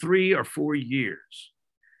for 3 or 4 years,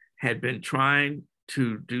 had been trying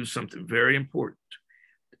to do something very important,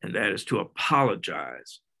 and that is to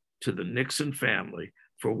apologize to the Nixon family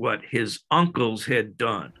for what his uncles had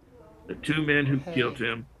done. The two men who killed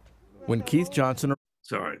him. When Keith Johnson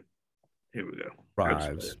Sorry, here we go.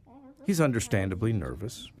 arrives, he's understandably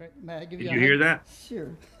nervous. Did you hear that?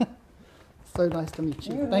 Sure. So nice to meet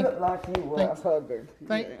you. You look like you were a hugger.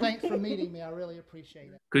 Thanks for meeting me. I really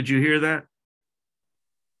appreciate it. Could you hear that?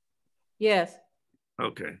 Yes.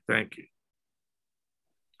 Okay, thank you.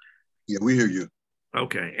 Yeah, we hear you.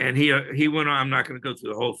 Okay, and he went on. I'm not going to go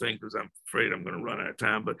through the whole thing because I'm afraid I'm going to run out of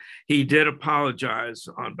time. But he did apologize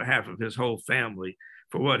on behalf of his whole family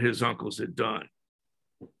for what his uncles had done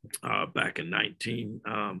back in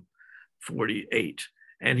 1948,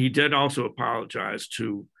 and he did also apologize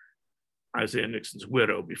to Isaiah Nixon's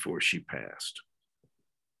widow before she passed.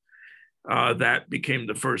 That became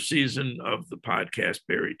the first season of the podcast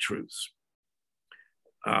Buried Truths.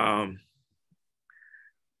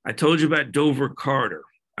 I told you about Dover Carter.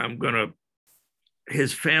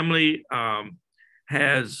 His family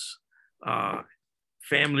has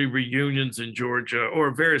family reunions in Georgia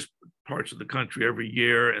or various parts of the country every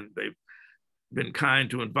year, and they've been kind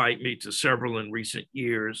to invite me to several in recent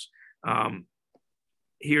years.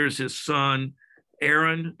 Here's his son,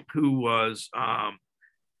 Aaron, who was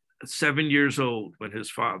 7 years old when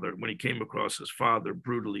he came across his father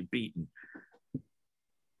brutally beaten.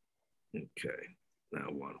 Okay. Now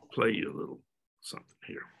I want to play you a little something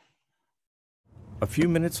here. A few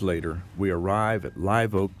minutes later, we arrive at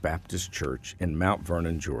Live Oak Baptist Church in Mount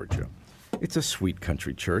Vernon, Georgia. It's a sweet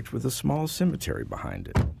country church with a small cemetery behind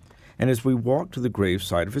it. And as we walk to the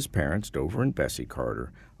gravesite of his parents, Dover and Bessie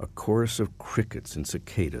Carter, a chorus of crickets and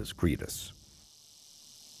cicadas greet us.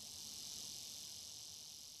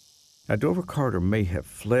 Now, Dover Carter may have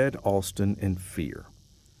fled Alston in fear,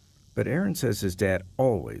 but Aaron says his dad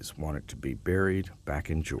always wanted to be buried back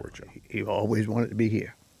in Georgia. He always wanted to be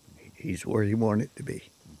here. He's where he wanted to be.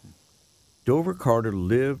 Dover Carter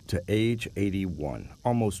lived to age 81,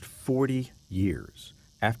 almost 40 years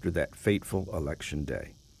after that fateful election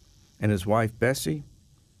day. And his wife, Bessie,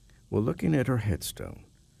 well, looking at her headstone,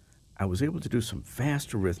 I was able to do some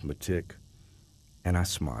fast arithmetic, and I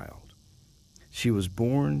smiled. She was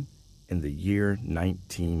born in the year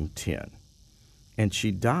 1910. And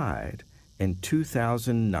she died in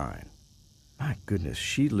 2009. My goodness,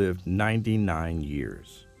 she lived 99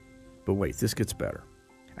 years. But wait, this gets better.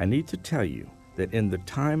 I need to tell you that in the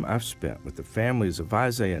time I've spent with the families of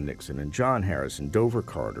Isaiah Nixon and John Harris and Dover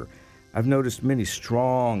Carter, I've noticed many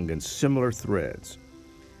strong and similar threads.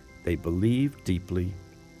 They believe deeply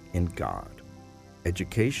in God.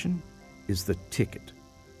 Education is the ticket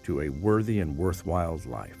to a worthy and worthwhile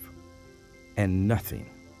life. And nothing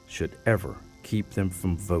should ever keep them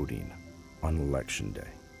from voting on Election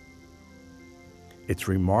Day. It's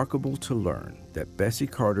remarkable to learn that Bessie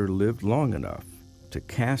Carter lived long enough to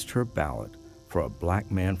cast her ballot for a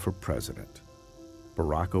black man for president,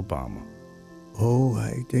 Barack Obama. Oh,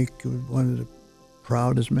 I think it was one of the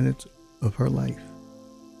proudest minutes of her life.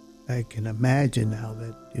 I can imagine now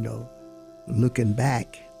that, looking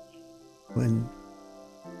back when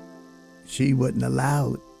she wasn't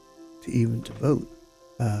allowed to vote.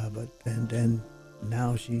 But then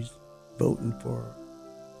now she's voting for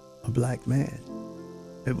a black man.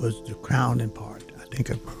 It was the crowning part, I think,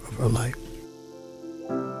 of her life.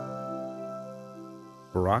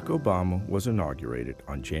 Barack Obama was inaugurated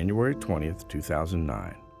on January 20th,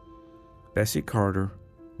 2009. Bessie Carter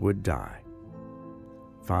would die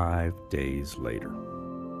 5 days later.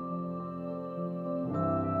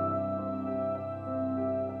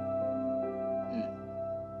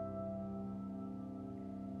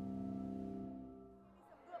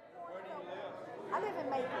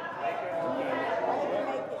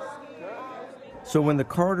 So when the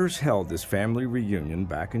Carters held this family reunion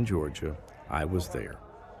back in Georgia, I was there.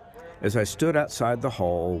 As I stood outside the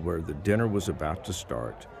hall where the dinner was about to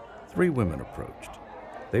start, 3 women approached.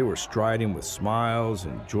 They were striding with smiles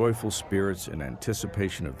and joyful spirits in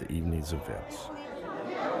anticipation of the evening's events.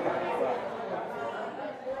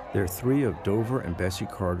 They're 3 of Dover and Bessie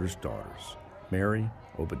Carter's daughters, Mary,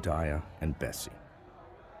 Obadiah, and Bessie.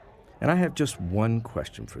 And I have just one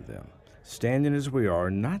question for them. Standing as we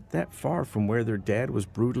are, not that far from where their dad was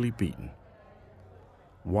brutally beaten.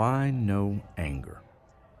 Why no anger?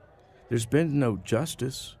 There's been no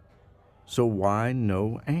justice, so why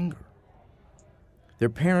no anger?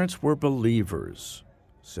 Their parents were believers,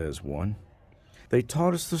 says one. They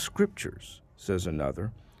taught us the scriptures, says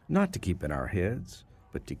another, not to keep in our heads,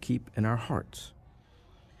 but to keep in our hearts.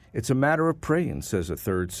 It's a matter of praying, says a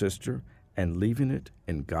third sister, and leaving it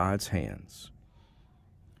in God's hands.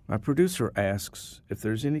 My producer asks if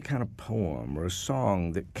there's any kind of poem or a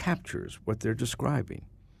song that captures what they're describing.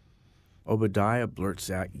 Obadiah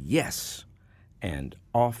blurts out, yes, and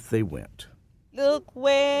off they went. Look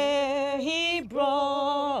where he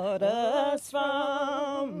brought us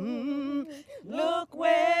from. Look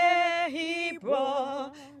where he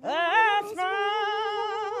brought us from.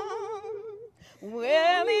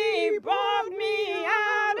 Well, he brought me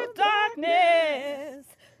out of darkness,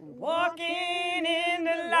 walking in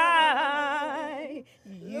the light.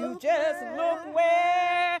 You just look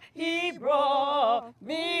where he brought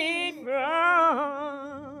me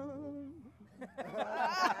from.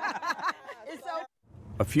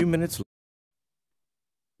 A few minutes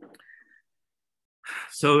later.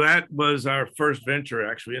 So that was our first venture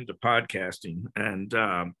actually into podcasting. And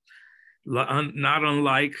not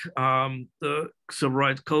unlike the Civil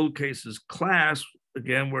Rights Cold Cases class,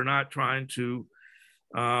 again, we're not trying to,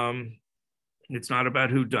 it's not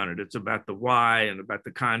about who done it. It's about the why and about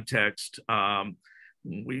the context.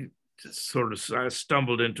 We just sort of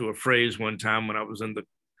stumbled into a phrase one time when I was in the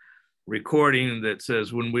recording that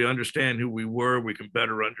says, when we understand who we were, we can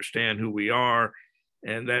better understand who we are.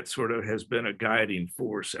 And that sort of has been a guiding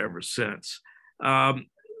force ever since. The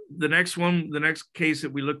next case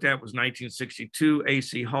that we looked at was 1962,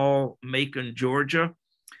 A.C. Hall, Macon, Georgia.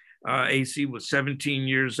 A.C. was 17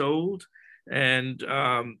 years old and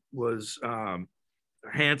was a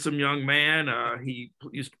handsome young man. He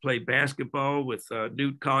used to play basketball with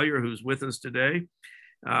Newt Collier, who's with us today.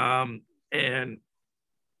 And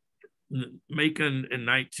Macon in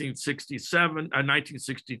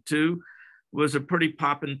 1962 was a pretty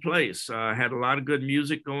poppin' place. Had a lot of good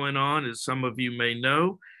music going on, as some of you may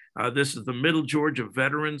know. This is the Middle Georgia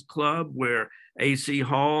Veterans Club, where A.C.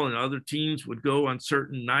 Hall and other teams would go on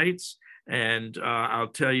certain nights. And I'll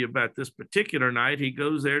tell you about this particular night. He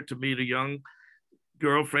goes there to meet a young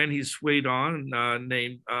girlfriend he's sweet on,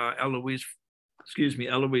 named Eloise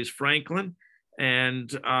Franklin.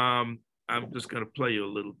 And I'm just going to play you a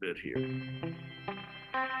little bit here.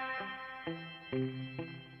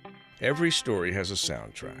 Every story has a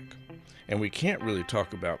soundtrack, and we can't really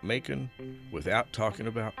talk about Macon without talking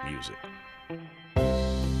about music.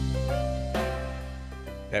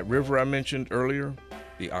 That river I mentioned earlier,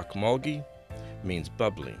 the Ocmulgee, means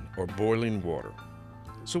bubbling or boiling water.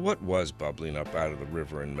 So what was bubbling up out of the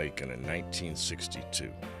river in Macon in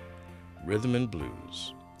 1962? Rhythm and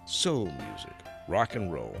blues, soul music, rock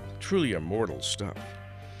and roll, truly immortal stuff.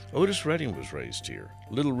 Otis Redding was raised here.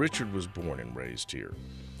 Little Richard was born and raised here.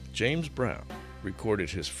 James Brown recorded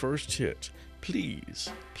his first hit,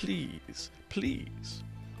 Please, Please, Please,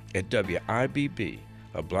 at WIBB,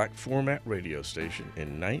 a black format radio station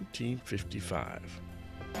in 1955.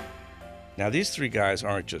 Now, these three guys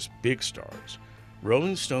aren't just big stars.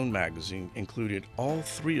 Rolling Stone magazine included all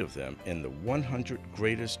three of them in the 100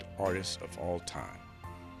 greatest artists of all time.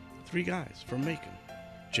 Three guys from Macon.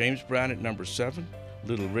 James Brown at number 7,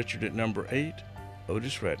 Little Richard at number 8,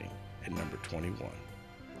 Otis Redding at number 21.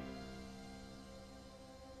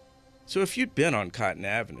 So if you'd been on Cotton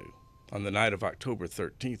Avenue on the night of October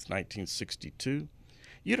 13th, 1962,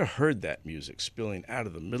 you'd have heard that music spilling out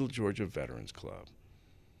of the Middle Georgia Veterans Club.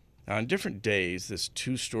 Now, on different days, this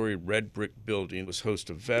 2-story red brick building was host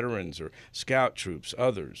of veterans or scout troops,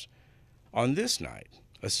 others. On this night,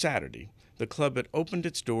 a Saturday, the club had opened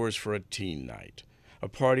its doors for a teen night, a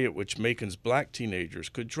party at which Macon's black teenagers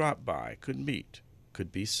could drop by, could meet,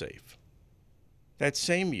 could be safe. That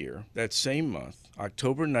same year, that same month,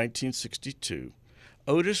 October 1962,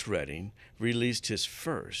 Otis Redding released his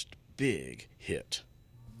first big hit.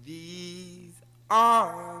 These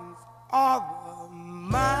arms are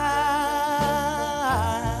mine.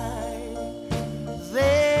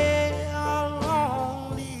 They are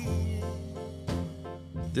lonely.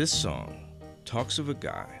 This song talks of a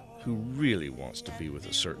guy who really wants to be with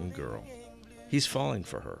a certain girl. He's falling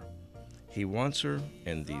for her. He wants her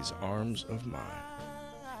in these arms of mine.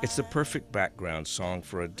 It's the perfect background song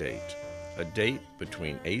for a date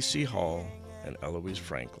between A.C. Hall and Eloise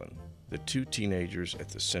Franklin, the two teenagers at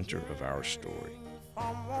the center of our story.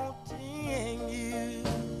 I'm wanting you,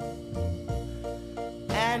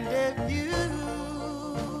 and if you.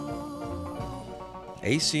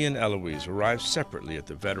 A.C. and Eloise arrived separately at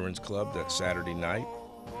the Veterans Club that Saturday night.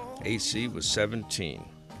 A.C. was 17,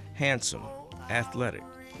 handsome, athletic,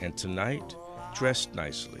 and tonight dressed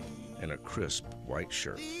nicely in a crisp white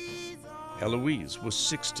shirt. Eloise was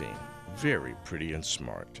 16, very pretty and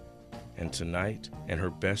smart, and tonight in her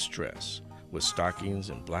best dress with stockings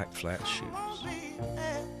and black flat shoes.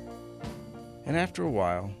 And after a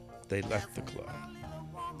while, they left the club.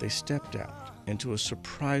 They stepped out into a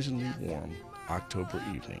surprisingly warm October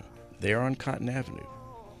evening there on Cotton Avenue,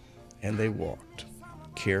 and they walked,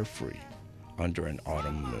 carefree, under an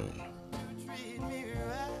autumn moon.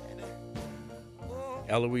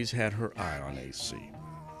 Eloise had her eye on AC.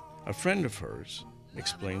 A friend of hers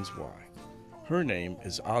explains why. Her name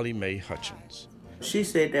is Ollie Mae Hutchins. She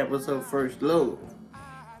said that was her first love.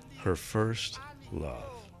 Her first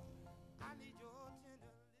love.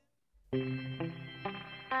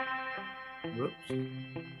 Whoops.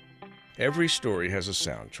 Every story has a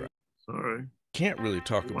soundtrack. Sorry. Can't really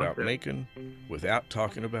talk about Macon without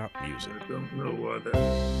talking about music. I don't know why that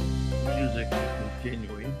music is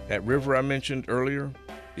continuing. That river I mentioned earlier,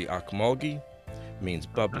 the Ocmulgee, means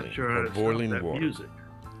bubbling or boiling water. Music.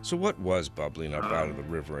 So what was bubbling up out of the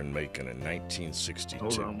river in Macon in 1962?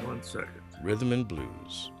 Hold on 1 second. Rhythm and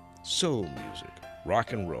blues, soul music,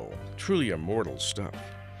 rock and roll, truly immortal stuff.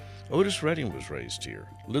 Otis Redding was raised here.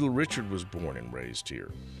 Little Richard was born and raised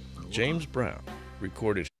here. James Brown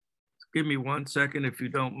recorded. Give me 1 second if you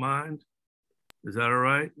don't mind. Is that all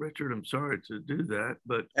right, Richard? I'm sorry to do that,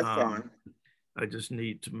 but that's fine. I just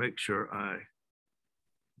need to make sure I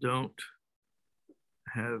don't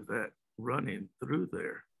have that running through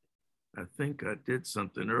there. I think I did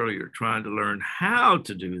something earlier trying to learn how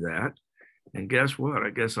to do that. And guess what?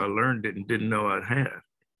 I guess I learned it and didn't know I had.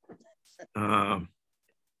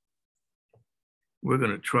 We're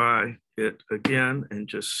going to try it again and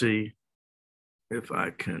just see if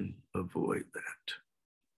I can avoid that.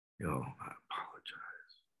 Yo, I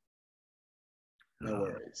apologize. No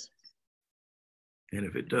worries. And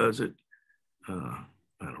if it does it, I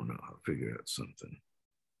don't know, I'll figure out something.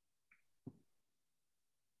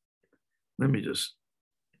 Let me just.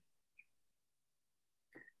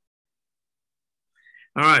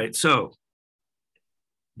 All right, so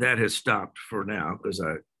that has stopped for now because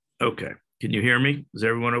okay. Can you hear me? Is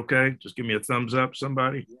everyone okay? Just give me a thumbs up,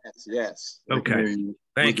 somebody. Yes, yes. Okay,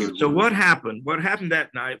 thank you. So what happened that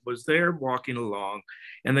night was they're walking along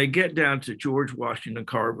and they get down to George Washington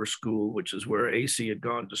Carver School, which is where AC had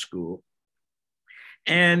gone to school.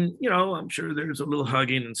 And, you know, I'm sure there's a little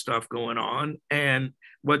hugging and stuff going on. And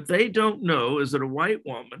what they don't know is that a white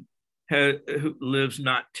woman who lives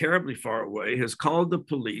not terribly far away has called the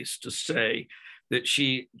police to say that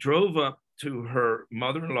she drove up to her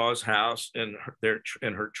mother-in-law's house in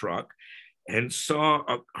her truck and saw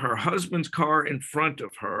her husband's car in front of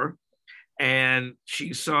her. And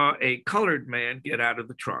she saw a colored man get out of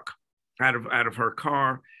the truck, out of her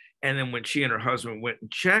car. And then when she and her husband went and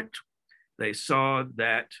checked, they saw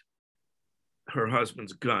that her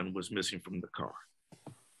husband's gun was missing from the car.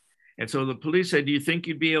 And so the police said, do you think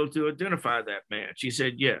you'd be able to identify that man? She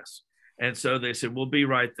said, yes. And so they said, we'll be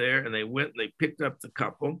right there. And they went and they picked up the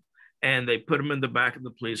couple and they put them in the back of the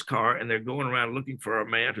police car and they're going around looking for a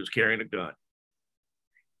man who's carrying a gun.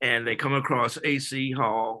 And they come across AC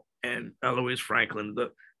Hall and Eloise Franklin. The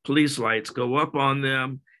police lights go up on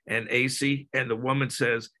them and AC, and the woman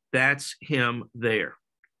says, that's him there.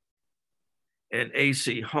 And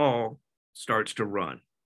AC Hall starts to run.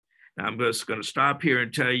 Now, I'm just going to stop here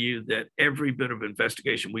and tell you that every bit of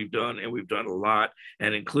investigation we've done, and we've done a lot,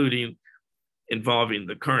 and including involving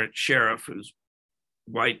the current sheriff, who's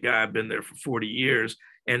white guy, been there for 40 years,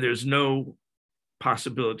 and there's no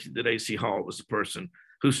possibility that AC Hall was the person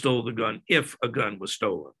who stole the gun if a gun was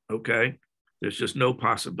stolen, okay? There's just no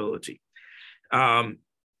possibility. As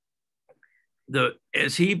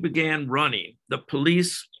he began running, the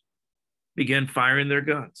police began firing their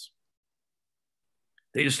guns.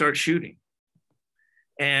 They just start shooting.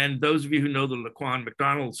 And those of you who know the Laquan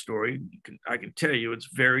McDonald story, I can tell you it's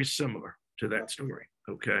very similar to that story,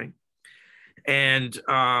 okay? And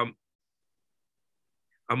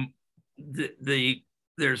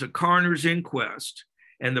there's a coroner's inquest,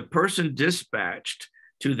 and the person dispatched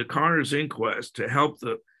to the coroner's inquest to help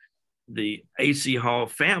the AC Hall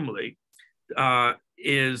family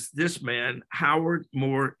is this man, Howard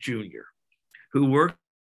Moore Jr., who worked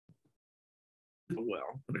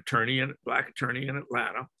an attorney, black attorney in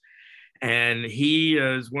Atlanta. And he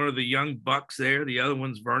is one of the young bucks there. The other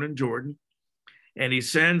one's Vernon Jordan. And he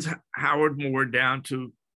sends Howard Moore down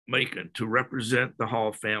to Macon to represent the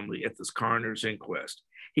Hall family at this coroner's inquest.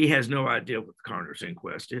 He has no idea what the coroner's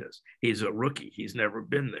inquest is. He's a rookie. He's never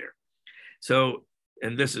been there. So,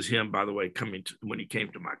 and this is him, by the way, when he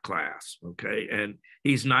came to my class, okay? And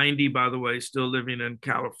he's 90, by the way, still living in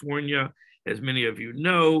California. As many of you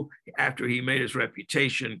know, after he made his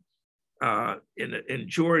reputation in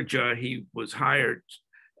Georgia, he was hired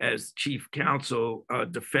as chief counsel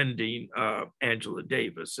defending Angela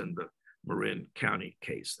Davis in the Marin County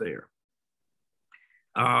case there.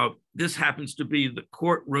 This happens to be the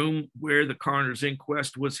courtroom where the coroner's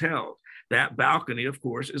inquest was held. that balcony, of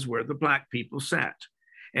course, is where the Black people sat.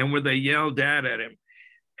 And where they yelled out at him,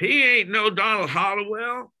 "He ain't no Donald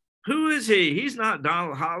Hollowell. Who is he? He's not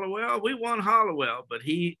Donald Hollowell. We want Hollowell." But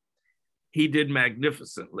he did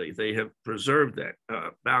magnificently. They have preserved that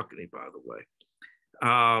balcony, by the way.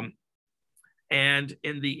 And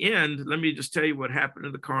in the end, let me just tell you what happened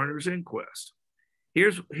in the coroner's inquest.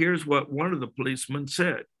 Here's what one of the policemen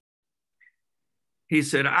said. He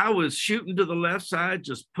said, "I was shooting to the left side,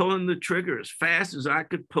 just pulling the trigger as fast as I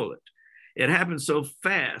could pull it. It happened so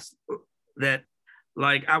fast that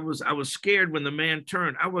like I was scared when the man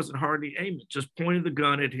turned. I wasn't hardly aiming, just pointing the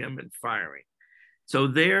gun at him and firing." So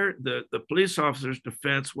there, the police officer's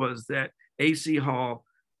defense was that A.C. Hall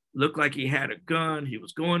looked like he had a gun. He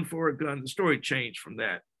was going for a gun. The story changed from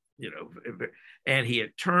that, and he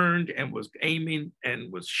had turned and was aiming and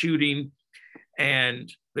was shooting. And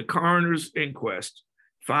the coroner's inquest,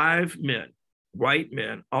 5 men, white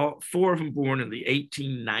men, all 4 of them born in the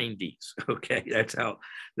 1890s. Okay, that's how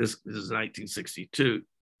this is 1962.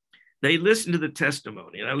 They listened to the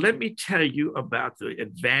testimony. Now, let me tell you about the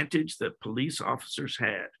advantage that police officers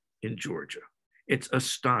had in Georgia. It's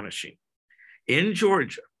astonishing. In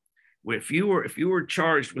Georgia, if you were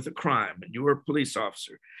charged with a crime and you were a police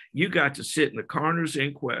officer, you got to sit in the coroner's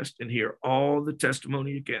inquest and hear all the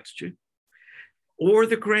testimony against you, or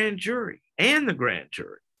the grand jury and the grand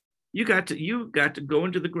jury. You got to go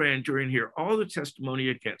into the grand jury and hear all the testimony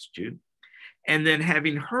against you. And then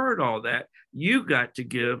having heard all that, you got to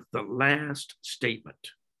give the last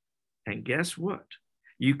statement. And guess what?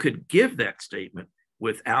 You could give that statement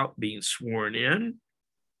without being sworn in,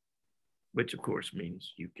 which of course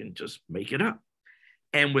means you can just make it up,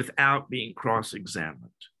 and without being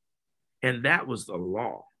cross-examined. And that was the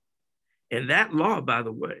law. And that law, by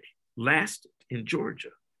the way, lasted in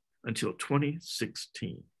Georgia until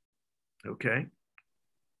 2016. Okay.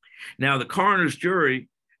 Now, the coroner's jury,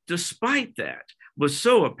 despite that, was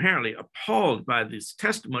so apparently appalled by this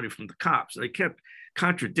testimony from the cops. They kept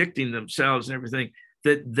contradicting themselves and everything,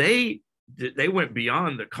 that they went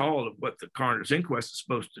beyond the call of what the coroner's inquest is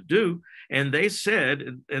supposed to do. And they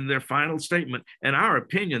said in their final statement, in our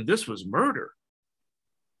opinion, this was murder.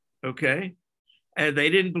 Okay. And they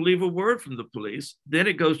didn't believe a word from the police. Then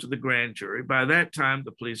it goes to the grand jury. By that time,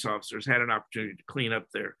 the police officers had an opportunity to clean up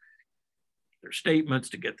their statements,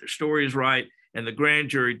 to get their stories right. And the grand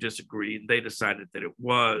jury disagreed. They decided that it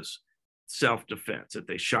was self-defense, that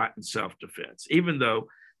they shot in self-defense, even though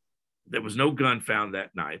there was no gun found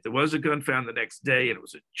that night. There was a gun found the next day, and it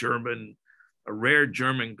was a rare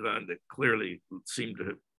German gun that clearly seemed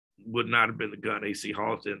to would not have been the gun A.C.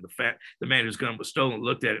 Hall did. The man whose gun was stolen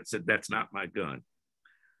looked at it and said, "That's not my gun."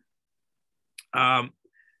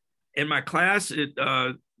 In my class,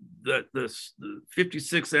 the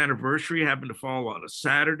 56th anniversary happened to fall on a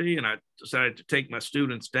Saturday, and I decided to take my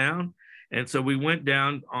students down. And so we went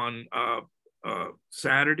down on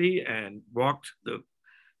Saturday and walked the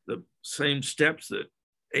same steps that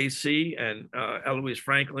AC and Eloise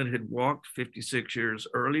Franklin had walked 56 years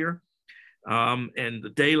earlier, and the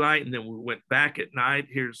daylight. And then we went back at night.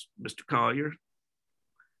 Here's Mr. Collier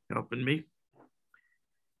helping me.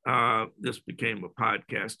 This became a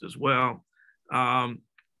podcast as well. And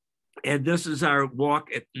this is our walk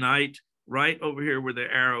at night, right over here where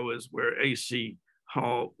the arrow is, where A.C.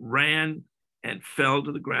 Hall ran and fell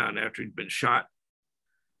to the ground after he'd been shot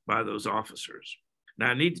by those officers. Now,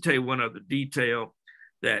 I need to tell you one other detail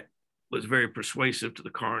that was very persuasive to the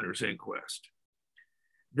coroner's inquest.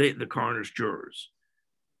 The coroner's jurors.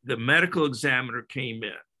 The medical examiner came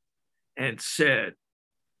in and said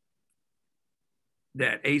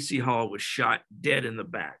that A.C. Hall was shot dead in the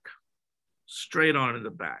back, straight on in the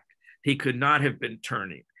back. He could not have been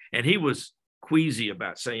turning. And he was queasy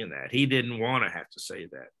about saying that. He didn't want to have to say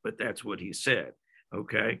that, but that's what he said,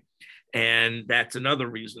 okay? And that's another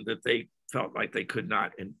reason that they felt like they could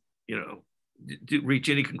not, reach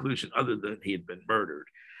any conclusion other than he had been murdered.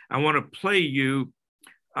 I want to play you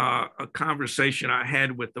a conversation I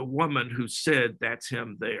had with the woman who said that's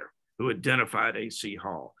him there, who identified A.C.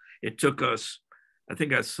 Hall. It took us, I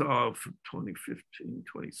think I saw from 2015,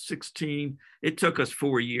 2016, it took us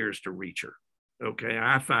 4 years to reach her, okay?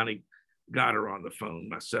 I finally got her on the phone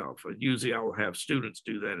myself. Usually I will have students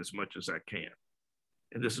do that as much as I can.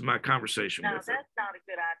 And this is my conversation with her. No, that's not a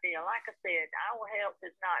good idea. Like I said, our health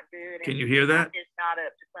is not good. Can you hear that? I'm just not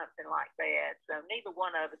up to something like that. So neither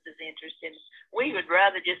one of us is interested. We would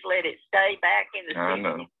rather just let it stay back in the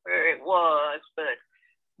 60s where it was, but...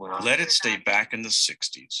 Let it stay back in the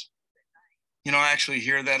 60s. I actually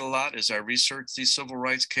hear that a lot as I research these civil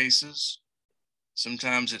rights cases.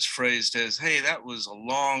 Sometimes it's phrased as, hey, that was a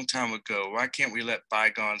long time ago. Why can't we let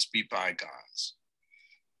bygones be bygones?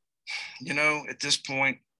 You know, at this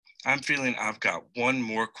point, I'm feeling I've got one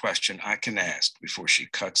more question I can ask before she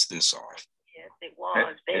cuts this off. Yes, it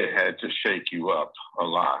was. It had to shake you up a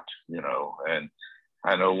lot, you know, and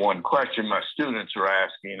I know one question my students are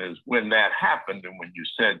asking is, when that happened and when you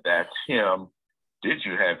said that's him, did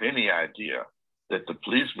you have any idea that the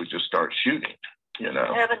police would just start shooting, you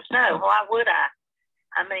know? Heavens no, why would I?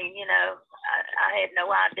 I mean, you know, I had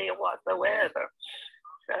no idea whatsoever.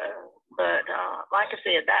 So, but like I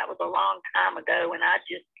said, that was a long time ago, and I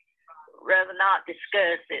just rather not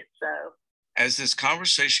discuss it. So, as this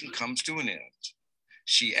conversation comes to an end,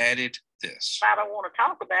 she added this. I don't want to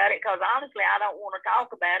talk about it because honestly, I don't want to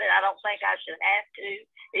talk about it. I don't think I should have to.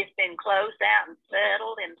 It's been closed out and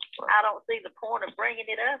settled, and I don't see the point of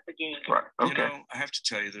bringing it up again. Right. Okay. You know, I have to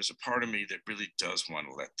tell you, there's a part of me that really does want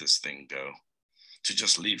to let this thing go, to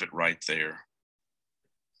just leave it right there.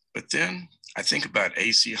 But then I think about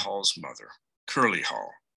A.C. Hall's mother, Curly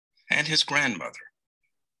Hall, and his grandmother,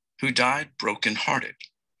 who died brokenhearted,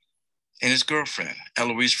 and his girlfriend,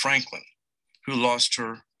 Eloise Franklin, who lost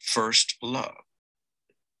her first love.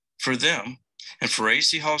 For them, and for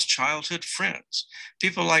A.C. Hall's childhood friends,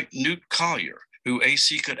 people like Newt Collier, who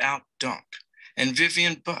A.C. could out-dunk, and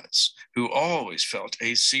Vivian Butts, who always felt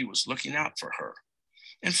A.C. was looking out for her.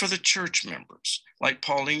 And for the church members, like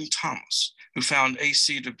Pauline Thomas, who found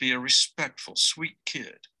A.C. to be a respectful, sweet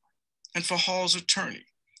kid. And for Hall's attorney,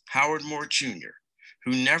 Howard Moore Jr.,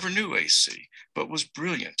 who never knew A.C., but was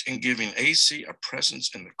brilliant in giving A.C. a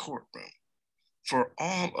presence in the courtroom. For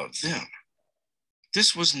all of them,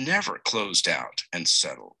 this was never closed out and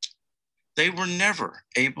settled. They were never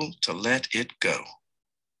able to let it go.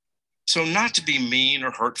 So not to be mean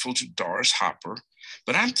or hurtful to Doris Hopper,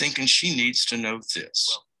 but I'm thinking she needs to know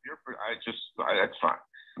this. Well, that's fine.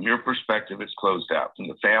 From your perspective, it's closed out. From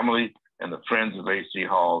the family and the friends of A.C.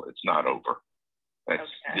 Hall, it's not over. That's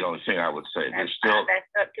the only thing I would say. That's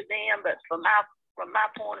up to them, but from my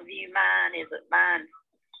point of view, mine's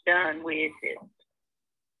done with it.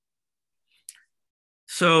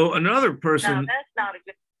 So another person no, that's not a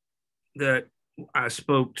good that I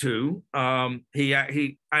spoke to, I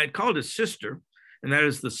had called his sister, and that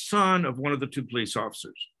is the son of one of the two police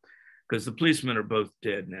officers, because the policemen are both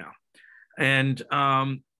dead now. And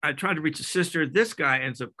I tried to reach the sister. This guy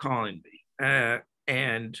ends up calling me,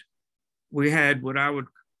 and we had what I would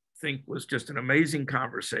think was just an amazing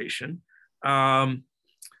conversation. And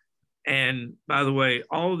by the way,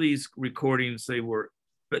 all these recordings, they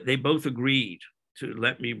both agreed to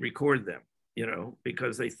let me record them, you know,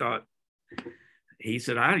 because they thought, he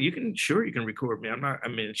said, you can record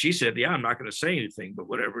me. She said, yeah, I'm not going to say anything, but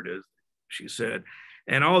whatever it is, she said.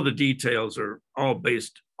 And all the details are all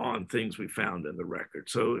based on things we found in the record.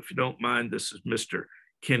 So if you don't mind, this is Mr.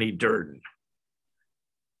 Kenny Durden.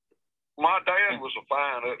 My dad was a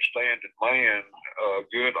fine, upstanding man, a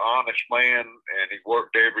good, honest man, and he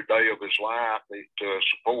worked every day of his life to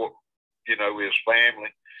support, you know, his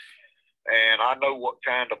family. And I know what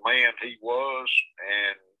kind of man he was,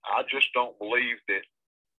 and I just don't believe he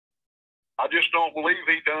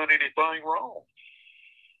done anything wrong.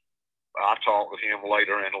 I talked with him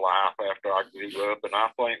later in life after I grew up, and I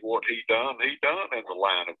think what he done in the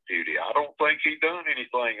line of duty. I don't think he done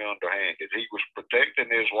anything underhanded. He was protecting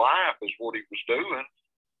his life is what he was doing.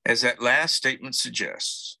 As that last statement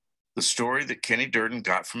suggests, the story that Kenny Durden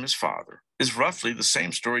got from his father is roughly the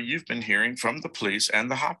same story you've been hearing from the police and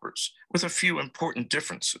the Hoppers, with a few important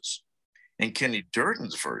differences. In Kenny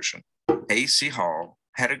Durden's version, A.C. Hall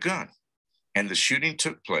had a gun, and the shooting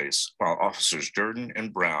took place while officers Durden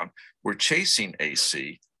and Brown were chasing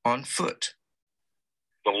A.C. on foot.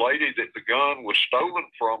 The lady that the gun was stolen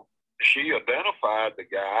from, she identified the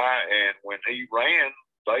guy, and when he ran,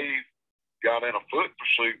 they got in a foot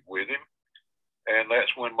pursuit with him, and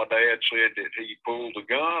that's when my dad said that he pulled the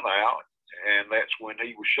gun out, and that's when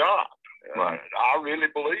he was shot. Right. I really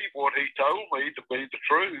believe what he told me to be the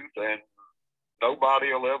truth, and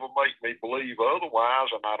nobody will ever make me believe otherwise,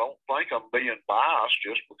 and I don't think I'm being biased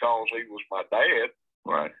just because he was my dad.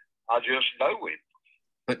 Right. I just know him.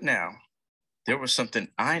 But now, there was something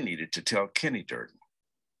I needed to tell Kenny Durden,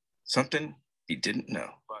 something he didn't know,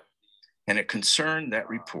 and it concerned that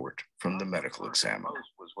report from the medical examiner.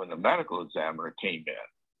 Was when the medical examiner came in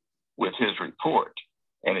with his report,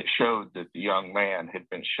 and it showed that the young man had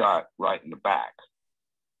been shot right in the back.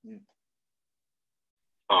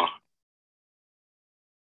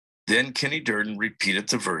 Then Kenny Durden repeated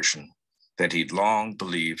the version that he'd long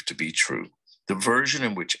believed to be true, the version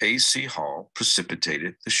in which A.C. Hall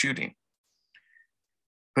precipitated the shooting.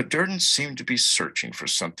 But Durden seemed to be searching for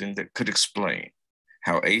something that could explain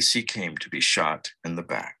how AC came to be shot in the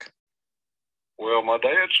back. Well, my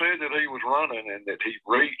dad said that he was running and that he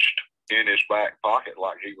reached in his back pocket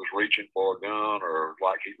like he was reaching for a gun or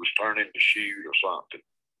like he was turning to shoot or something.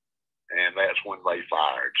 And that's when they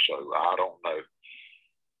fired. So I don't know.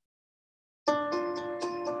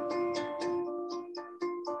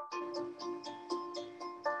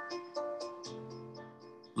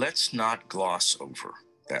 Let's not gloss over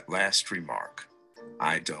that last remark.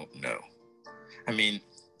 I don't know. I mean,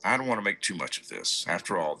 I don't want to make too much of this.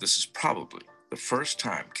 After all, this is probably the first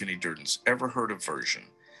time Kenny Durden's ever heard a version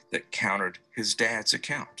that countered his dad's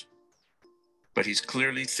account. But he's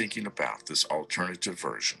clearly thinking about this alternative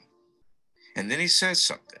version. And then he says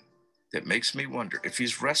something that makes me wonder if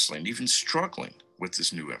he's wrestling, even struggling with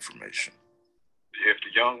this new information. If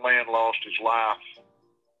the young man lost his life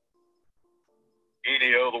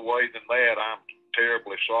any other way than that, I'm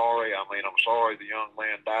terribly sorry. I mean, I'm sorry the young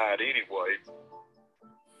man died anyway.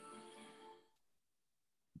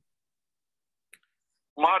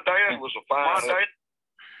 My dad was a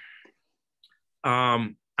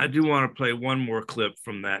fine. I do want to play one more clip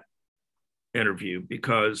from that interview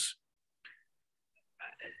because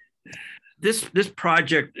this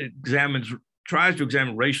project tries to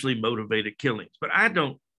examine racially motivated killings, but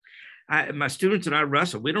my students and I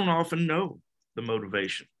wrestle. We don't often know the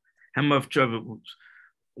motivation, how much of it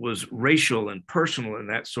was racial and personal in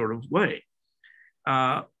that sort of way.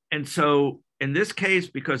 And so in this case,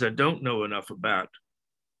 because I don't know enough about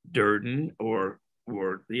Durden or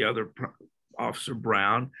the other Officer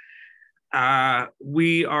Brown,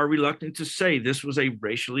 we are reluctant to say this was a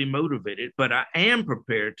racially motivated, but I am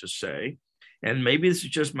prepared to say, and maybe this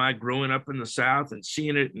is just my growing up in the South and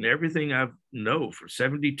seeing it in everything I know for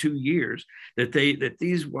 72 years, that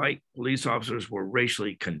these white police officers were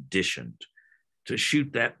racially conditioned to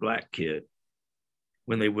shoot that black kid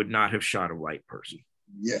when they would not have shot a white person.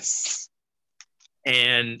 Yes.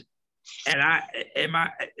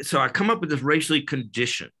 So I come up with this racially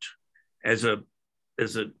conditioned as an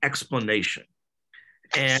explanation.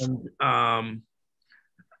 And, but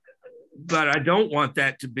I don't want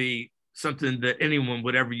that to be something that anyone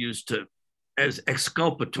would ever use as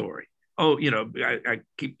exculpatory. Oh, I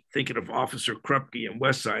keep thinking of Officer Krupke and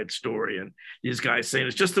West Side Story, and these guys saying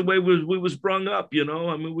it's just the way we was brung up, I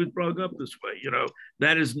mean, we was brung up this way,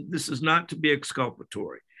 this is not to be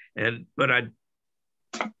exculpatory. But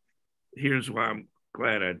here's why I'm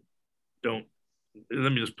glad I don't.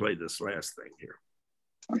 Let me just play this last thing here.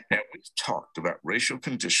 Now, we've talked about racial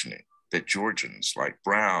conditioning that Georgians like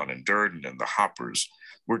Brown and Durden and the Hoppers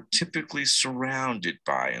were typically surrounded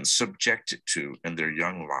by and subjected to in their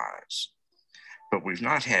young lives. But we've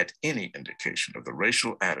not had any indication of the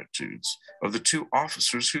racial attitudes of the two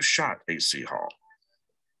officers who shot A.C. Hall.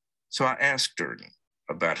 So I asked Durden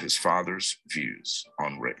about his father's views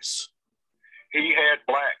on race. He had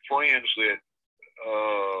black friends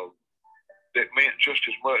that meant just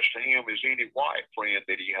as much to him as any white friend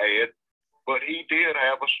that he had, but he did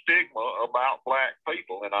have a stigma about black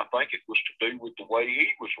people, and I think it was to do with the way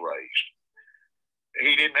he was raised.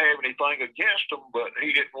 He didn't have anything against them, but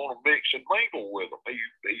he didn't want to mix and mingle with them. He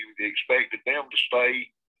expected them to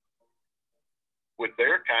stay with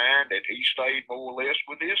their kind, and he stayed more or less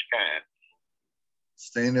with his kind.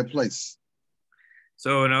 Stay in their place.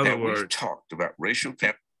 So in other words, we've talked about racial.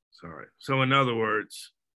 Sorry. So in other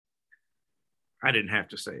words, I didn't have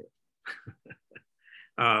to say it.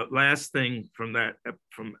 Last thing from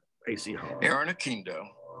A.C. Hall. Aaron Akindo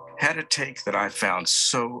had a take that I found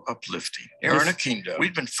so uplifting. Aaron Akindo,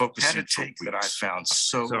 we've been focusing had a take that I found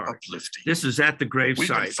so uplifting. This is at the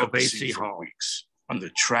gravesite of A.C. Hall. Weeks on the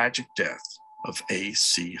tragic death of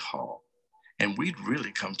A.C. Hall. And we'd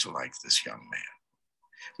really come to like this young man.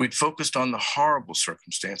 We'd focused on the horrible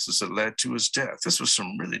circumstances that led to his death. This was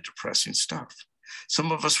some really depressing stuff.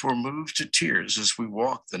 Some of us were moved to tears as we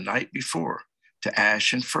walked the night before to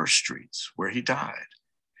Ash and First Streets, where he died.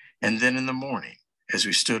 And then in the morning, as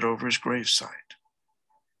we stood over his gravesite,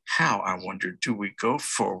 how, I wondered, do we go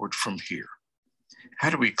forward from here? How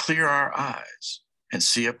do we clear our eyes and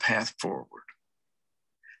see a path forward?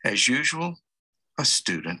 As usual, a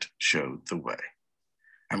student showed the way.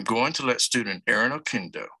 I'm going to let student Aaron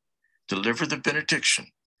Akindo deliver the benediction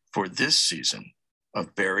for this season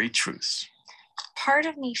of Buried Truths. Part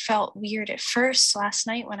of me felt weird at first last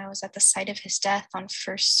night when I was at the site of his death on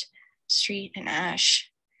First Street in Ash,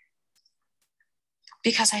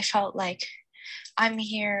 because I felt like I'm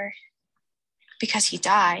here because he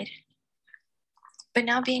died. But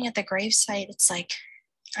now being at the gravesite, it's like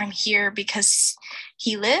I'm here because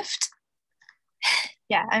he lived.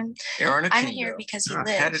 yeah, I'm here Kingo, because he I've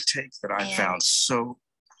lived. had a take that I found so.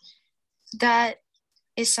 That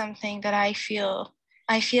is something that I feel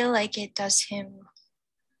like it does him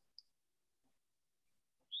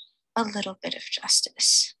a little bit of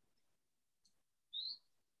justice.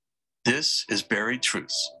 This is Buried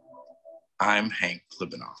Truths. I'm Hank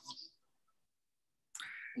Klibanoff.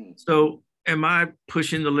 So am I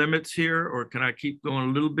pushing the limits here, or can I keep going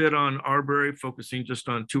a little bit on Arbery, focusing just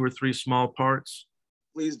on 2 or 3 small parts?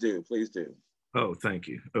 Please do, please do. Oh, thank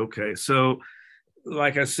you. Okay, so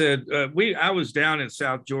like I said, I was down in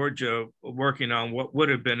South Georgia working on what would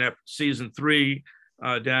have been season 3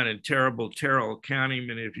 down in terrible Terrell County.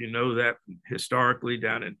 Many of you know that historically,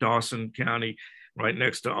 down in Dawson County, right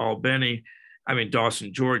next to Albany. I mean,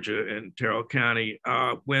 Dawson, Georgia, and Terrell County.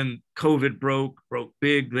 When COVID broke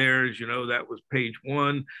big there, as you know, that was page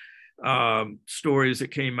 1. Stories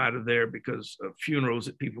that came out of there because of funerals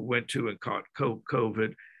that people went to and caught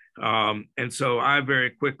COVID. And so I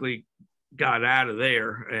very quickly got out of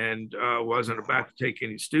there and wasn't about to take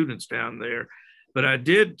any students down there. But I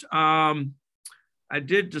did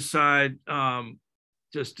decide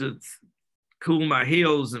just to cool my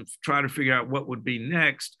heels and try to figure out what would be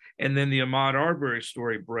next. And then the Ahmaud Arbery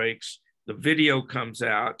story breaks, the video comes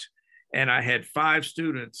out, and I had 5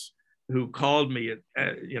 students who called me,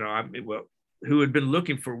 who had been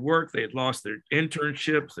looking for work. They had lost their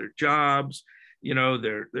internships, their jobs,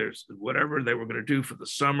 there's whatever they were going to do for the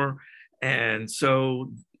summer. And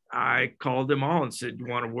so I called them all and said, "You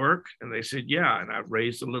want to work?" And they said, "Yeah." And I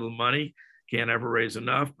raised a little money, can't ever raise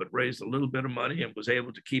enough, but raised a little bit of money and was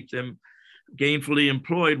able to keep them gainfully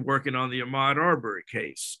employed working on the Ahmaud Arbery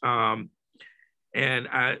case. And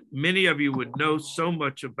many of you would know so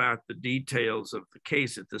much about the details of the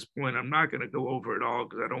case at this point. I'm not going to go over it all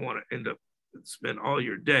because I don't want to end up spend all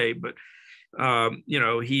your day, but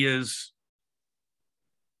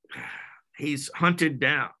he's hunted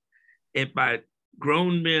down by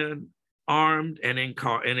grown men, armed and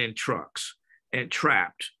in trucks and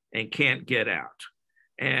trapped and can't get out.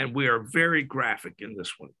 And we are very graphic in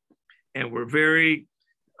this one. And we're very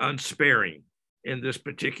unsparing in this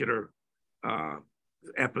particular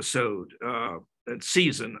episode and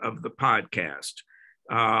season of the podcast.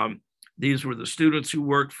 These were the students who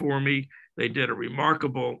worked for me. They did a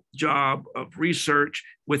remarkable job of research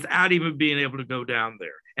without even being able to go down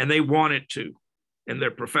there. And they wanted to, and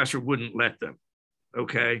their professor wouldn't let them,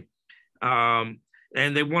 okay? And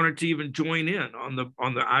they wanted to even join in on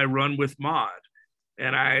the I Run with Maud.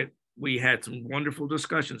 And we had some wonderful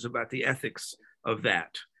discussions about the ethics of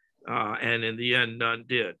that. And in the end, none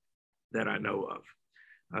did that I know of.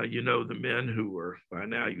 The men who were, by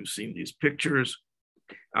now you've seen these pictures.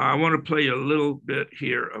 I want to play a little bit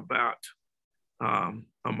here about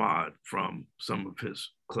Ahmaud from some of his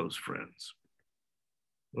close friends.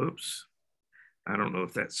 Whoops. I don't know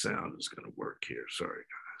if that sound is going to work here. Sorry,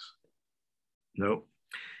 guys. Nope.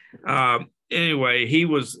 Anyway, he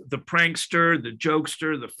was the prankster, the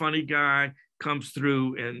jokester, the funny guy, comes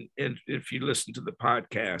through, and if you listen to the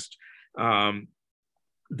podcast,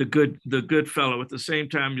 the good fellow. At the same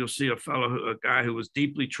time, you'll see a guy who was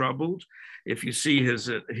deeply troubled. If you see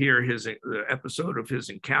the episode of his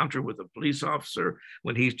encounter with a police officer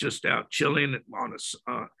when he's just out chilling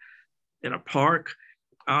in a park,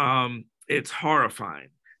 it's horrifying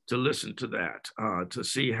to listen to that, to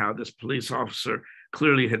see how this police officer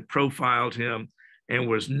clearly had profiled him and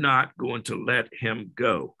was not going to let him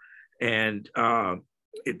go. And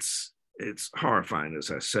it's horrifying, as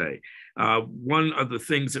I say. One of the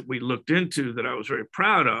things that we looked into that I was very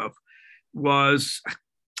proud of was,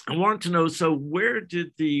 I wanted to know, so where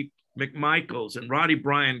did the McMichaels and Roddy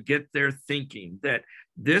Bryan get their thinking that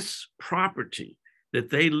this property that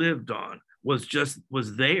they lived on was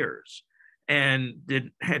theirs and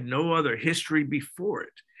had no other history before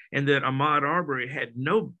it, and that Ahmaud Arbery had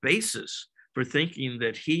no basis for thinking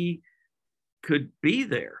that he could be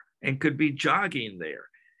there and could be jogging there.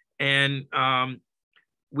 And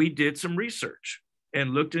we did some research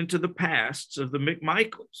and looked into the pasts of the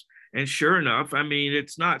McMichaels. And sure enough, I mean,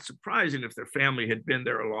 it's not surprising if their family had been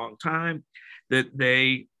there a long time, that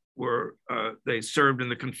they served in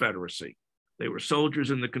the Confederacy. They were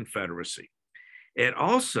soldiers in the Confederacy. It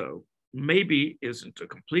also maybe isn't a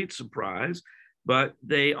complete surprise, but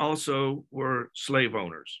they also were slave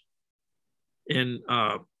owners in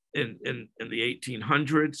the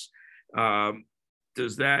 1800s.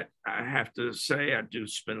 Does that, I have to say, I do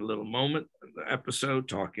spend a little moment in the episode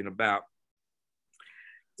talking about,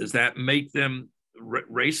 does that make them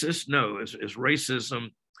racist? No. Is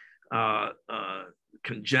racism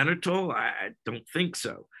congenital? I don't think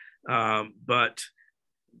so. But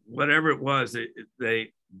whatever it was,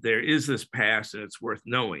 there is this past and it's worth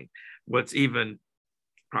knowing. What's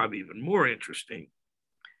probably even more interesting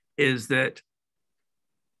is that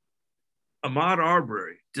Ahmaud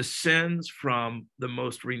Arbery descends from the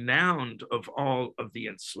most renowned of all of the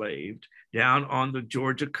enslaved down on the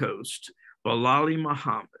Georgia coast, Bilali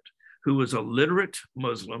Muhammad, who was a literate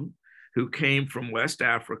Muslim who came from West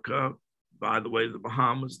Africa, by the way, the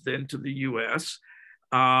Bahamas, then to the US.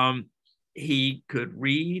 He could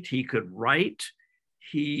read, he could write.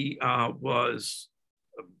 He was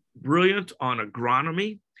brilliant on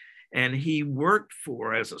agronomy, and he worked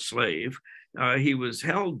as a slave, he was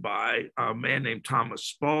held by a man named Thomas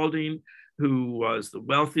Spalding, who was the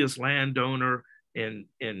wealthiest landowner on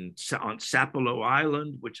Sapelo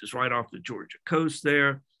Island, which is right off the Georgia coast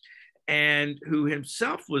there, and who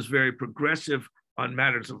himself was very progressive on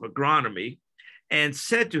matters of agronomy and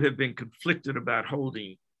said to have been conflicted about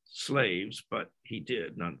holding slaves, but he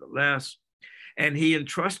did nonetheless. And he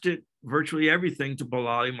entrusted virtually everything to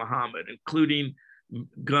Bilali Muhammad, including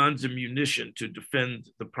guns and munition to defend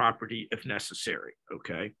the property if necessary,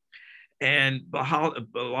 okay? And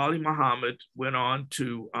Bilali Muhammad went on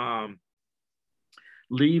to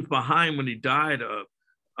leave behind, when he died,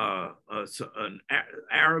 an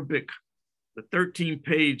Arabic, the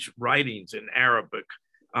 13-page writings in Arabic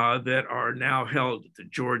that are now held at the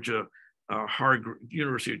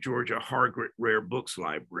University of Georgia Hargreaves Rare Books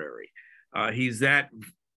Library. He's that,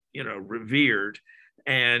 revered,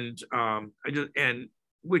 and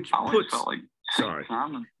which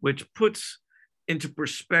puts into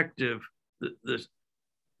perspective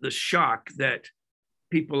the shock that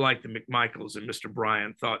people like the McMichaels and Mr.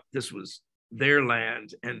 Bryan thought this was their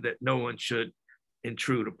land and that no one should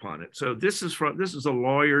intrude upon it. So this is a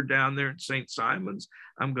lawyer down there in St. Simons.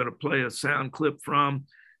 I'm going to play a sound clip from.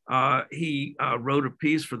 He wrote a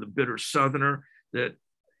piece for the Bitter Southerner that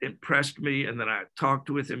impressed me, and then I talked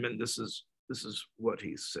with him, and this is what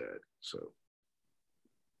he said. So.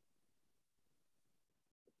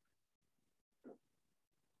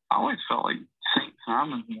 I always felt like St.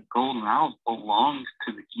 Simons and the Golden Isles belongs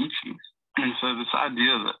to the Geechees. And so this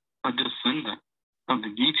idea that a descendant of the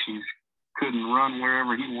Geechees couldn't run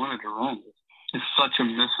wherever he wanted to run is such a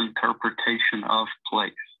misinterpretation of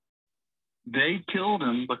place. They killed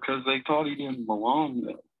him because they thought he didn't belong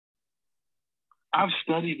there. I've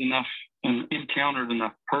studied enough and encountered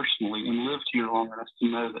enough personally and lived here long enough to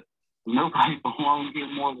know that nobody belonged here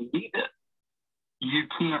more than he did. You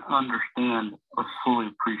can't understand or fully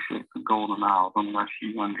appreciate the Golden Isles unless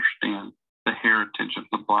you understand the heritage of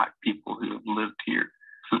the Black people who have lived here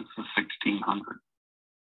since the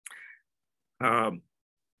 1600s.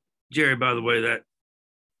 Jerry, by the way, that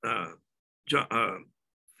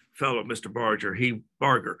fellow, Mr.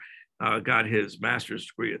 Barger, got his master's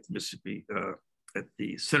degree at the Mississippi, at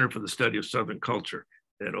the Center for the Study of Southern Culture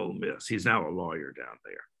at Ole Miss. He's now a lawyer down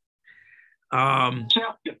there.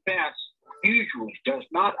 Self-defense usually does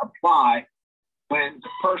not apply when the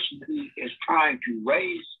person who is trying to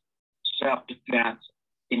raise self-defense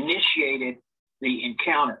initiated the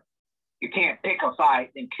encounter. You can't pick a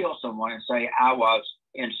fight and kill someone and say, I was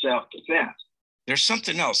in self-defense. There's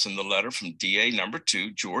something else in the letter from DA number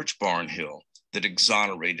 2, George Barnhill, that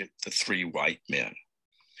exonerated the 3 white men.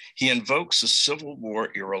 He invokes a Civil War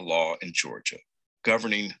era law in Georgia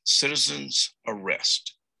governing citizens'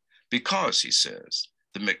 arrest because, he says,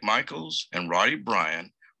 the McMichaels and Roddy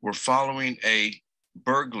Bryan were following a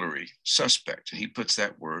burglary suspect, and he puts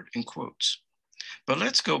that word in quotes. But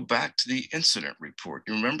let's go back to the incident report.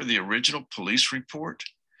 You remember the original police report?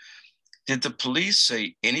 Did the police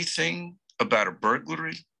say anything about a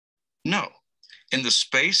burglary? No. In the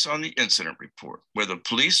space on the incident report where the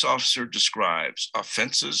police officer describes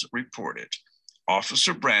offenses reported,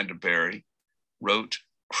 Officer Brandenberry wrote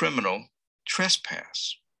criminal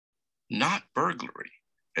trespass, not burglary,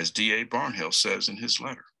 as DA Barnhill says in his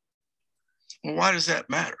letter. Well, why does that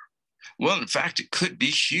matter? Well, in fact, it could be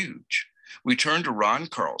huge. We turn to Ron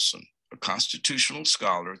Carlson, a constitutional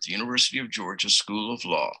scholar at the University of Georgia School of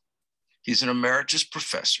Law. He's an emeritus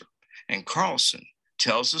professor, and Carlson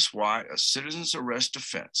tells us why a citizen's arrest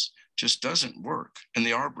offense just doesn't work in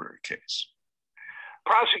the Arbery case.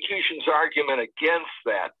 Prosecution's argument against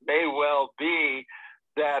that may well be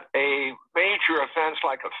that a major offense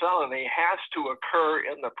like a felony has to occur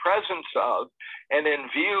in the presence of and in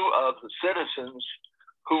view of the citizens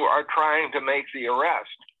who are trying to make the arrest.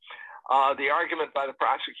 The argument by the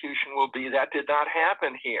prosecution will be that did not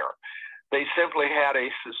happen here. They simply had a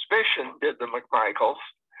suspicion, did the McMichaels,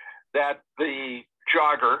 that the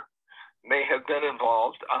jogger may have been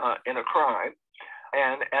involved in a crime,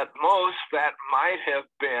 And at most, that might have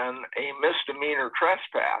been a misdemeanor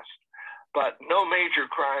trespass, but no major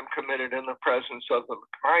crime committed in the presence of the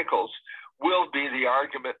McMichaels will be the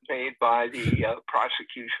argument made by the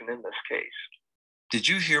prosecution in this case. Did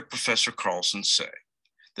you hear Professor Carlson say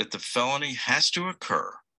that the felony has to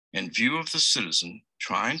occur in view of the citizen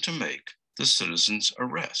trying to make the citizen's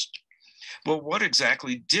arrest? Well, what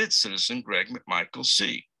exactly did Citizen Greg McMichael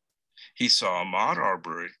see? He saw Ahmaud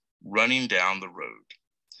Arbery running down the road.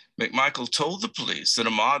 McMichael told the police that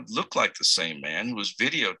Ahmaud looked like the same man who was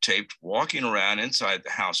videotaped walking around inside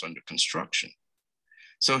the house under construction.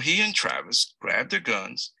 So he and Travis grabbed their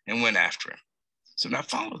guns and went after him. So now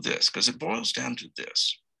follow this, because it boils down to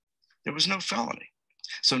this. There was no felony.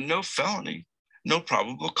 So no felony, no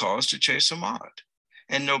probable cause to chase Ahmaud.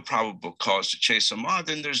 And no probable cause to chase Ahmaud,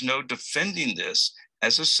 then there's no defending this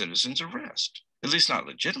as a citizen's arrest, at least not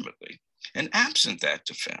legitimately. And absent that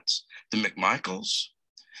defense, the McMichaels,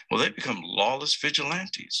 well, they become lawless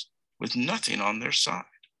vigilantes with nothing on their side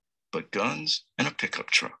but guns and a pickup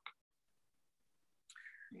truck.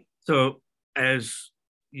 So as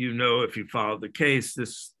you know, if you follow the case,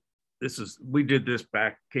 we did this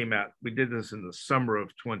in the summer of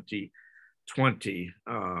 2020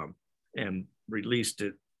 and released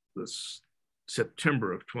it this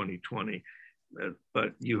September of 2020.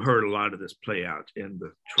 But you heard a lot of this play out in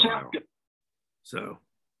the trial. So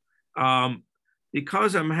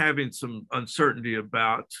because I'm having some uncertainty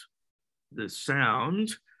about the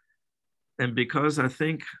sound, and because I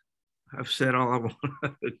think I've said all I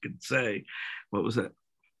can say, what was that?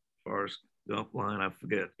 Forrest Gump line, I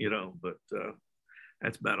forget, but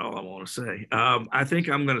that's about all I want to say. I think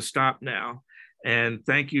I'm going to stop now, and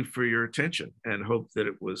thank you for your attention, and hope that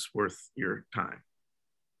it was worth your time.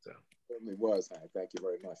 So it certainly was. Thank you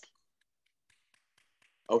very much.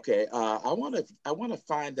 Okay, I want to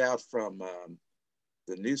find out from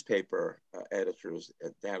the newspaper editors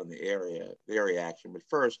down in the area their reaction. But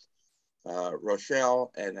first,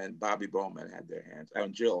 Rochelle and then Bobby Bowman had their hands.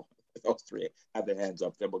 And Jill, those three had their hands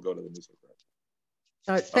up. Then we'll go to the newspaper.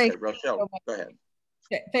 Thank you, Rochelle, so go ahead.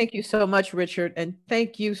 Thank you so much, Richard. And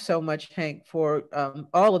thank you so much, Hank, for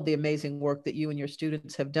all of the amazing work that you and your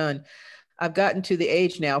students have done. I've gotten to the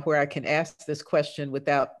age now where I can ask this question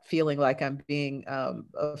without feeling like I'm being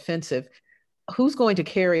offensive. Who's going to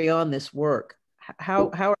carry on this work? How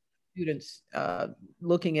are students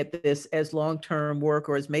looking at this as long-term work,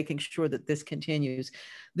 or as making sure that this continues?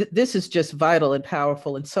 This is just vital and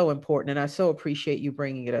powerful and so important. And I so appreciate you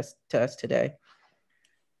bringing it to us today.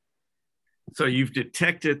 So you've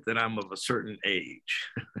detected that I'm of a certain age.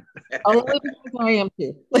 Oh, I am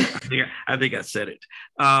too. I think I said it.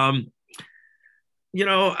 I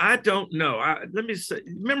don't know. Let me say,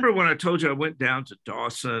 remember when I told you I went down to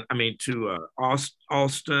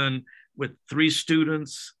Austin with 3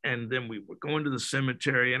 students, and then we were going to the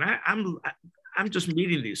cemetery, and I'm just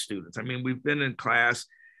meeting these students. I mean, we've been in class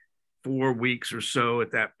 4 weeks or so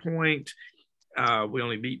at that point. We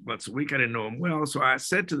only meet once a week. I didn't know them well. So I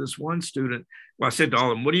said to this one student, I said to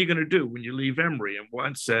all of them, what are you going to do when you leave Emory? And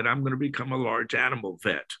one said, I'm going to become a large animal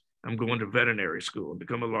vet. I'm going to veterinary school and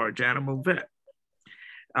become a large animal vet.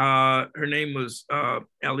 Her name was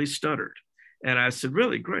Ellie Studdard. And I said,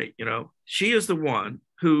 really great. She is the one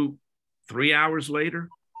who 3 hours later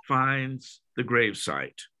finds the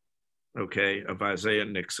gravesite, of Isaiah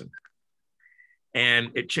Nixon.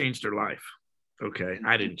 And it changed her life. Okay,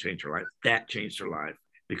 I didn't change her life. That changed her life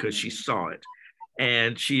because she saw it.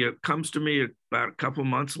 And she comes to me about a couple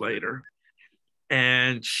months later,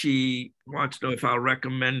 and she wants to know if I'll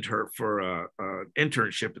recommend her for an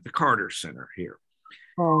internship at the Carter Center here.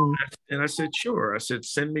 Oh. And I said, sure. I said,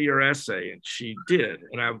 send me your essay. And she did.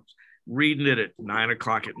 And I was reading it at 9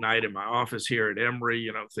 o'clock at night in my office here at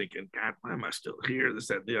Emory, thinking, God, why am I still here? This,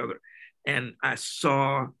 that, and the other. And I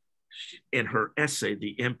saw in her essay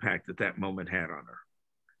the impact that moment had on her,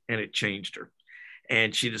 and it changed her.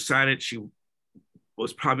 And she decided she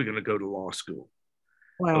was probably going to go to law school.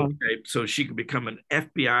 Wow. Okay, so she could become an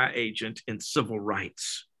FBI agent in civil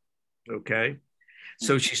rights. Okay,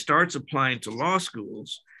 so she starts applying to law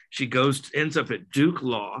schools. She ends up at Duke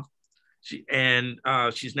Law. She's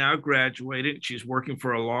now graduated. She's working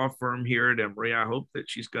for a law firm here at Emory. I hope that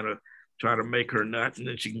she's going to try to make her nut, and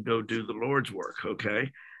then she can go do the Lord's work. Okay.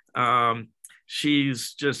 Not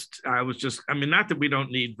that we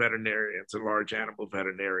don't need veterinarians and large animal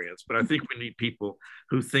veterinarians, but I think we need people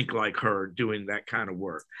who think like her doing that kind of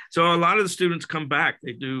work. So a lot of the students come back.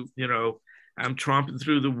 They do, I'm tromping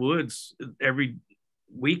through the woods every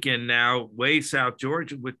weekend now, way South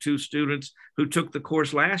Georgia, with 2 students who took the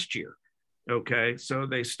course last year. Okay, so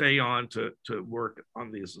they stay on to work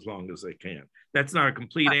on these as long as they can. That's not a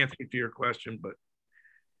complete answer to your question, but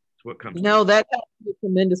it's what comes. No, that helped me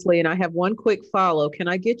tremendously. And I have one quick follow. Can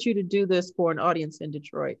I get you to do this for an audience in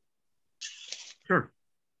Detroit? Sure.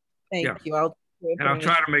 Thank you. I'll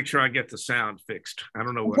try to make sure I get the sound fixed. I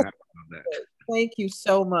don't know what happened on that. Thank you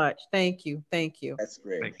so much. Thank you. Thank you. That's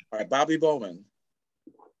great. All right, Bobby Bowman.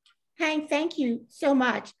 Hank, thank you so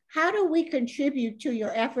much. How do we contribute to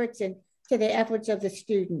your efforts and to the efforts of the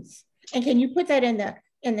students? And can you put that in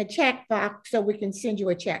the chat box so we can send you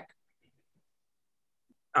a check?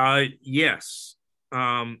 Yes.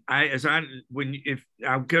 I'm going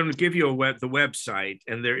to give you the website,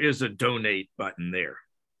 and there is a donate button there.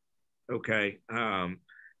 Okay,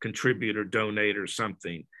 contribute or donate or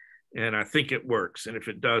something, and I think it works. And if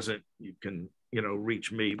it doesn't, you can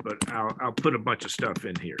reach me. But I'll put a bunch of stuff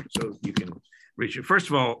in here so you can reach it. First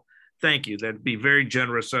of all, thank you. That'd be very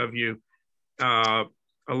generous of you. A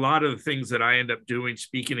lot of the things that I end up doing,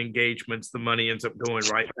 speaking engagements, the money ends up going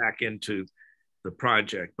right back into the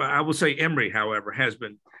project. But I will say Emory, however, has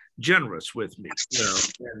been generous with me.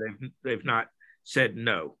 And they've not said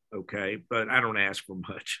no, okay? But I don't ask for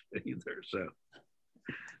much either, so.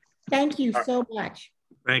 Thank you so much.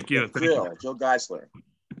 Thank you. Jill Geisler.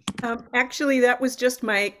 Actually, that was just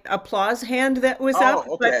my applause hand that was up.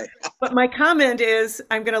 Okay. But my comment is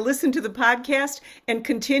I'm going to listen to the podcast and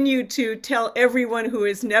continue to tell everyone who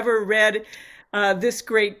has never read this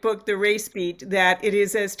great book, The Race Beat, that it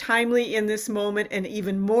is as timely in this moment and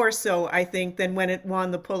even more so, I think, than when it won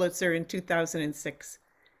the Pulitzer in 2006.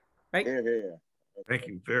 Right? Yeah. Thank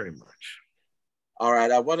you very much. All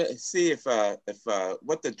right, I want to see if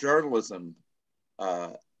what the journalism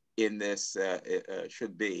in this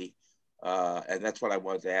should be, and that's what I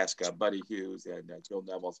wanted to ask Buddy Hughes and Jill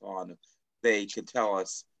Neville-Hahn. They could tell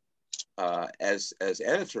us as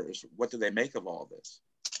editors, what do they make of all this?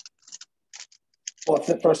 Well,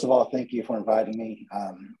 first of all, thank you for inviting me.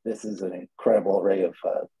 This is an incredible array of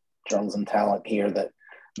journalism talent here that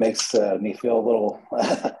makes me feel a little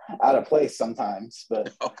out of place sometimes.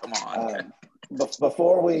 But come on.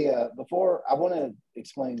 Before I want to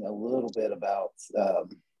explain a little bit about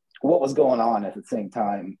what was going on at the same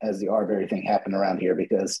time as the Arbery thing happened around here,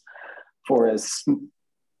 because for as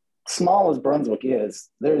small as Brunswick is,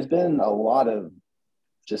 there's been a lot of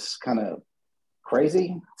just kind of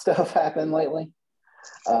crazy stuff happen lately.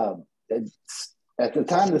 At the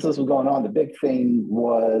time this was going on, the big thing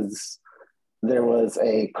was there was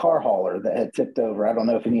a car hauler that had tipped over. I don't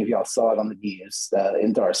know if any of y'all saw it on the news,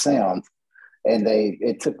 into our sound. And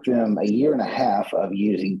it took them a year and a half of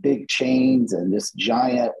using big chains and this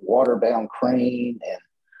giant water-bound crane.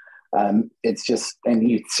 And it's just, and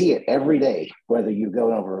you see it every day, whether you're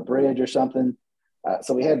going over a bridge or something.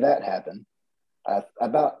 So we had that happen.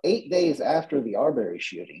 About 8 days after the Arbery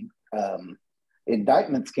shooting,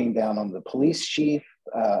 indictments came down on the police chief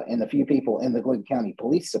and a few people in the Glenn County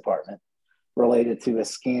Police Department related to a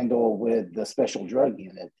scandal with the Special Drug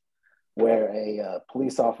Unit, where a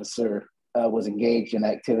police officer was engaged in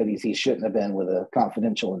activities he shouldn't have been with a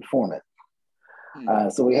confidential informant.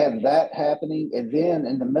 So we had that happening. And then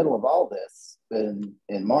in the middle of all this,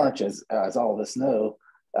 in March, as all of us know,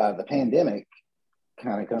 the pandemic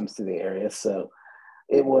kind of comes to the area. So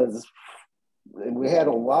we had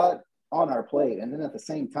a lot on our plate. And then at the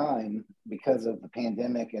same time, because of the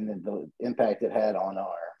pandemic and then the impact it had on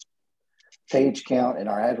our page count and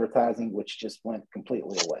our advertising, which just went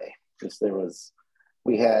completely away.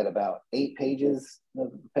 We had about 8 pages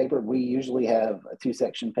of paper. We usually have a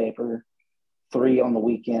 2-section paper, 3 on the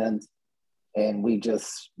weekend, and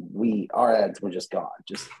our ads were just gone,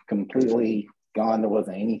 just completely gone. There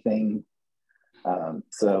wasn't anything.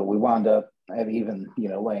 So we wound up even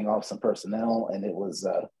laying off some personnel, and it was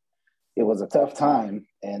a tough time.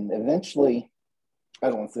 And eventually, I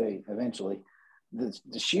don't want to say eventually,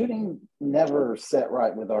 the shooting never set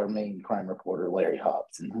right with our main crime reporter, Larry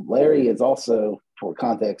Hobbs. And Larry is also, for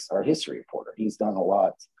context, our history reporter. He's done a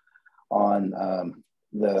lot on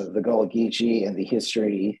the Gullah Geechee and the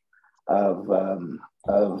history of the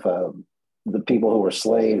people who were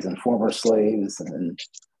slaves and former slaves, and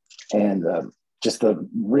just the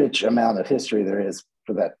rich amount of history there is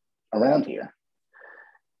for that around here.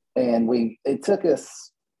 And it took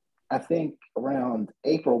us, I think, around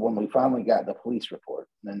April when we finally got the police report.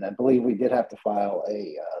 And I believe we did have to file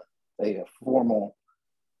a formal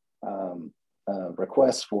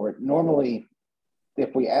request for it. Normally,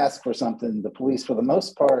 if we ask for something, the police, for the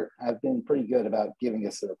most part, have been pretty good about giving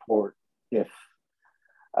us a report if,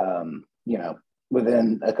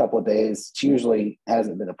 within a couple of days. It usually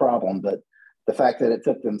hasn't been a problem, but the fact that it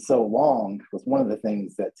took them so long was one of the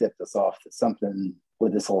things that tipped us off that something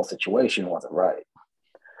with this whole situation wasn't right.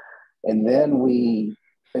 And then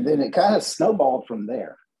it kind of snowballed from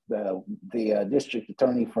there. The district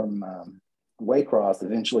attorney from Waycross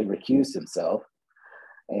eventually recused himself,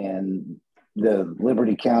 and the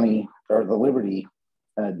Liberty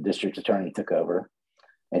district attorney took over,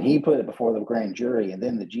 and he put it before the grand jury. And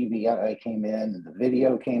then the GBI came in, and the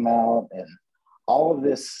video came out, and all of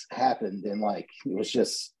this happened. And like, it was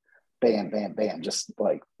just bam, bam, bam. Just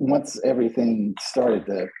like once everything started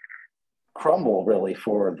to crumble, really,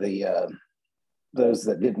 for the those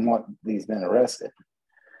that didn't want these men arrested.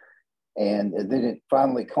 And then it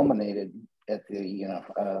finally culminated at the,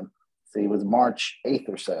 it was March 8th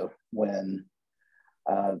or so when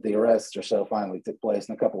the arrest or so finally took place.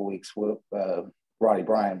 In a couple of weeks, Roddy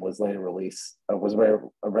Bryant was later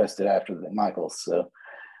arrested after the Michaels. So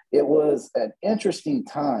it was an interesting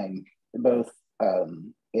time, both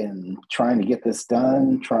in trying to get this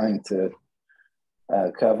done, trying to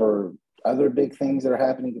cover other big things that are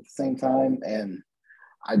happening at the same time. And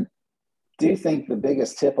I do think the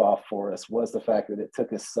biggest tip-off for us was the fact that it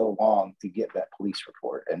took us so long to get that police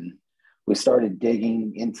report. And we started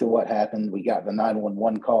digging into what happened. We got the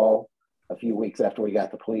 911 call a few weeks after we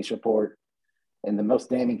got the police report. And the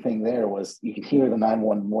most damning thing there was you could hear the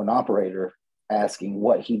 911 operator asking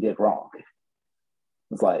what he did wrong.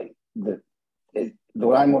 It's like the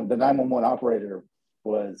 911 operator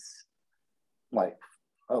was like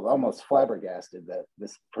almost flabbergasted that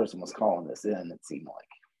this person was calling this in, it seemed like.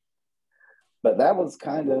 But that was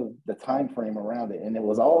kind of the time frame around it. And it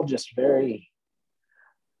was all just a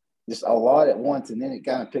lot at once. And then it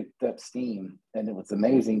kind of picked up steam. And it was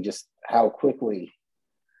amazing just how quickly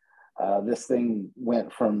this thing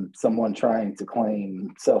went from someone trying to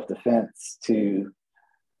claim self-defense to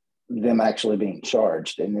them actually being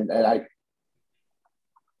charged. And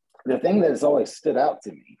the thing that has always stood out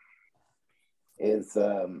to me is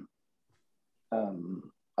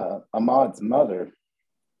Ahmaud's mother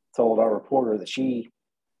told our reporter that she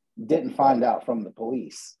didn't find out from the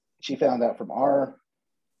police. She found out from our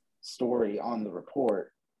story on the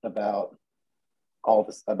report about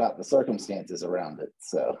about the circumstances around it.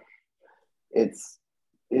 So it's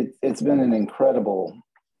been an incredible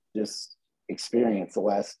just experience the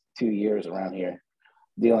last 2 years around here,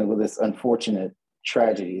 dealing with this unfortunate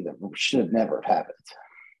tragedy that should never have happened.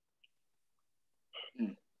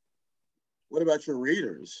 What about your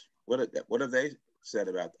readers? What have they said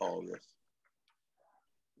about all of this?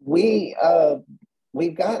 We've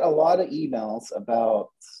got a lot of emails about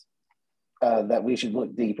that we should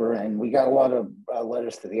look deeper, and we got a lot of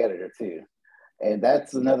letters to the editor too. And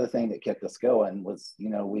that's another thing that kept us going was,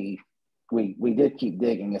 we did keep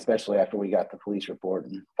digging, especially after we got the police report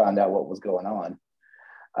and found out what was going on.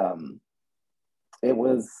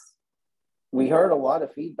 We heard a lot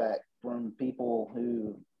of feedback from people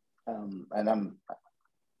who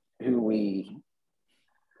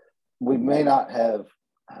we may not have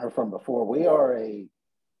heard from before. We are a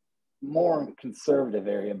more conservative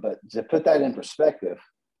area, but to put that in perspective,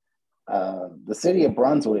 the city of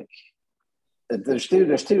Brunswick, there's two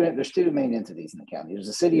main entities in the county. There's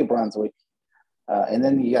the city of Brunswick, and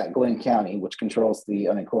then you got Glenn County, which controls the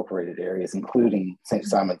unincorporated areas, including St.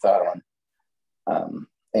 Simon's Island.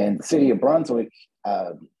 And the city of Brunswick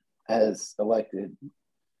has elected,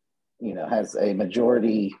 has a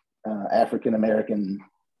majority African-American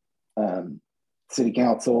city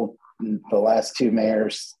council. The last two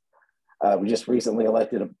mayors, we just recently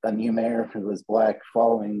elected a new mayor who was Black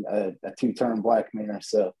following a two-term Black mayor.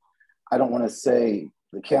 So I don't want to say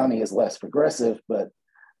the county is less progressive, but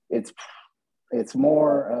it's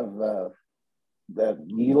more of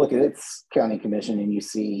you look at its county commission and you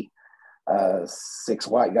see 6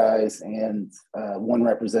 white guys and one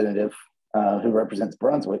representative who represents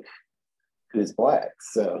Brunswick, who's Black.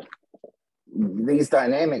 So these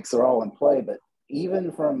dynamics are all in play, but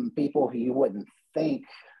even from people who you wouldn't think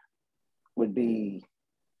would be,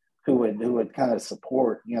 who would kind of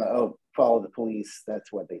support, follow the police,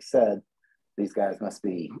 that's what they said, these guys must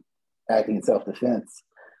be acting in self-defense.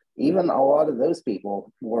 Even a lot of those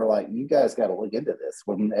people were like, you guys got to look into this.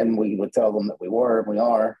 And we would tell them that we were, and we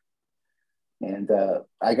are. And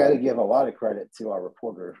I got to give a lot of credit to our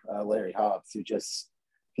reporter, Larry Hobbs,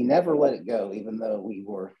 he never let it go, even though we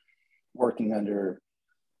were working under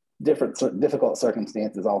difficult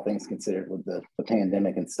circumstances, all things considered, with the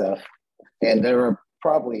pandemic and stuff. And there are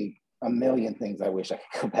probably a million things I wish I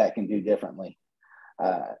could go back and do differently.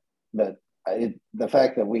 But the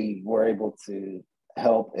fact that we were able to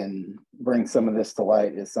help and bring some of this to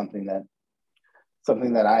light is something that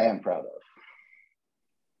I am proud of.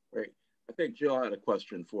 Great. I think Jill had a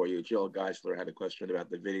question for you. Jill Geisler had a question about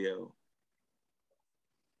the video.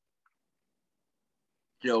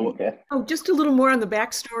 Jill. Okay. Oh, just a little more on the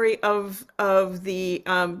backstory of the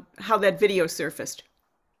how that video surfaced.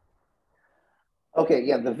 Okay,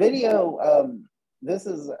 yeah, the video, this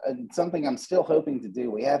is something I'm still hoping to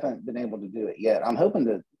do. We haven't been able to do it yet. I'm hoping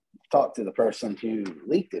to talk to the person who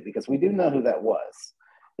leaked it, because we do know who that was.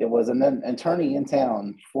 It was an attorney in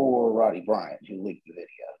town for Roddy Bryant who leaked the video.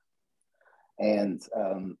 And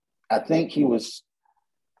I think he was,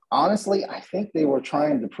 honestly, I think they were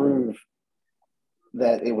trying to prove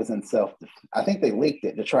that it was in I think they leaked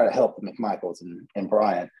it to try to help McMichaels and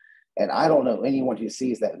Bryant. And I don't know anyone who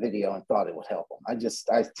sees that video and thought it would help them.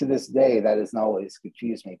 To this day, that has always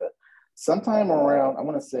confused me. But sometime around, I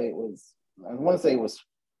want to say it was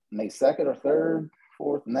May 2nd or 3rd,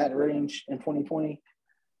 4th, in that range in 2020.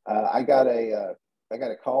 I got a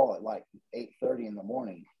call at like 8:30 in the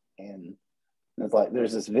morning, and it's like,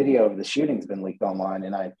 there's this video of the shooting's been leaked online,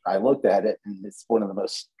 and I looked at it, and it's one of the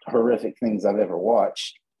most horrific things I've ever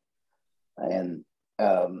watched. And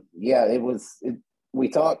yeah, we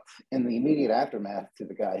talked in the immediate aftermath to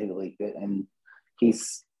the guy who leaked it, and he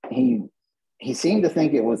seemed to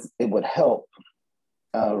think it would help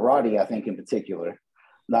Roddy, I think in particular.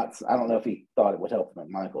 I don't know if he thought it would help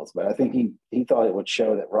McMichaels, but I think he thought it would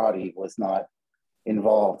show that Roddy was not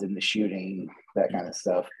involved in the shooting, that kind of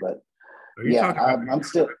stuff. But yeah, I'm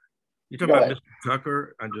still. You talking about Mr.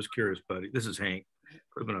 Tucker? I'm just curious, buddy. This is Hank.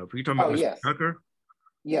 Are you talking about Mr. Tucker?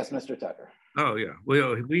 Yes, Mr. Tucker. Oh yeah.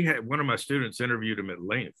 Well, we had one of my students interviewed him at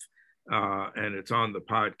length, and it's on the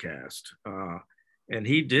podcast. And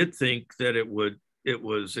he did think that it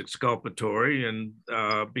was exculpatory, and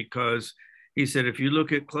because he said, if you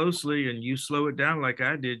look at closely and you slow it down like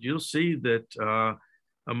I did, you'll see that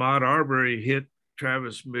Ahmaud Arbery hit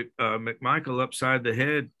Travis McMichael upside the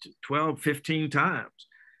head 12, 15 times.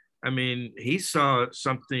 I mean, he saw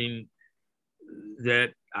something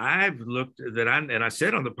that I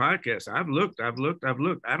said on the podcast, I've looked.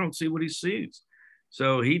 I don't see what he sees.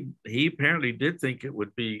 So he apparently did think it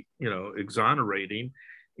would be, exonerating.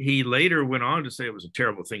 He later went on to say it was a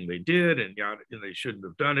terrible thing they did, and they shouldn't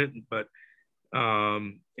have done it. But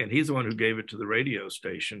and he's the one who gave it to the radio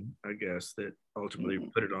station, I guess, that ultimately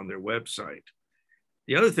put it on their website.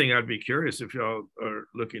 The other thing I'd be curious if y'all are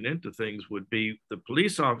looking into things would be the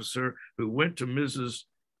police officer who went to Mrs.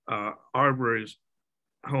 Arbery's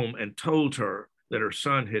home and told her that her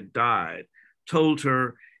son had died, told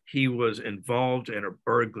her he was involved in a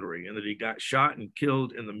burglary and that he got shot and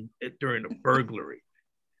killed during a burglary.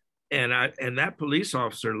 And that police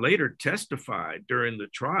officer later testified during the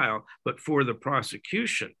trial, but for the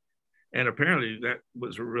prosecution. And apparently that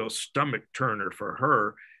was a real stomach turner for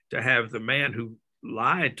her to have the man who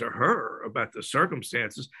lied to her about the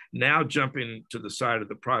circumstances now jumping to the side of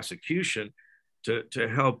the prosecution to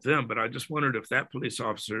help them. But I just wondered if that police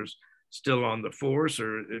officer's still on the force,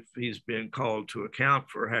 or if he's been called to account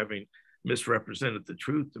for having misrepresented the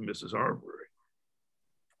truth to Mrs. Arbery.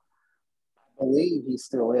 I believe he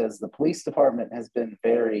still is. The police department has been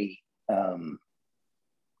very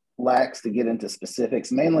lax to get into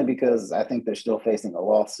specifics, mainly because I think they're still facing a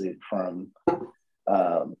lawsuit from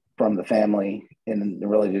the family, and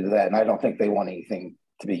really due to that. And I don't think they want anything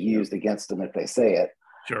to be used against them if they say it.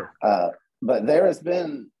 Sure. But there's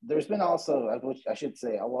been also, I should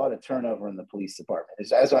say, a lot of turnover in the police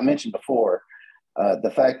department. As I mentioned before,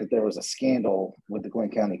 the fact that there was a scandal with the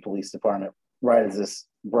Glenn County Police Department right as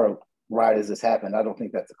this happened, I don't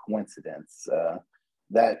think that's a coincidence.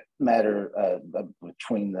 That matter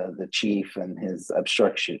between the chief and his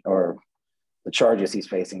obstruction, or the charges he's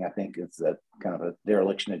facing, I think it's a kind of a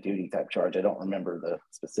dereliction of duty type charge. I don't remember the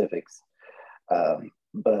specifics,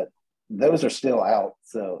 but those are still out.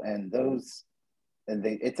 So,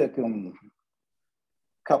 it took them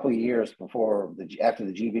a couple of years after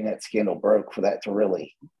the GBNet scandal broke for that to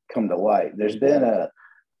really come to light. There's been a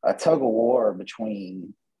tug of war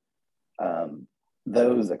between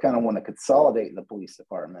those that kind of want to consolidate the police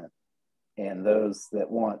department and those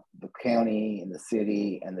that want the county and the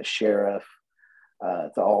city and the sheriff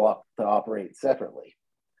to operate separately.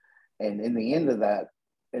 And in the end of that,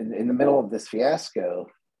 in the middle of this fiasco,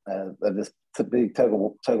 of this big tug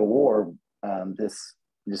of war, this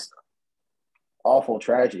just awful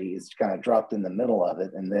tragedy is kind of dropped in the middle of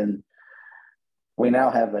it. And then we now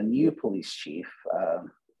have a new police chief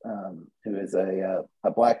who is a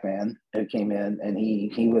Black man who came in, and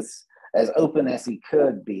he was as open as he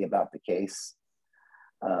could be about the case.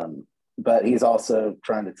 But he's also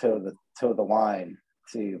trying to toe the line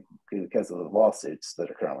because of the lawsuits that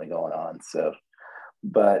are currently going on. So,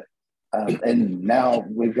 but and now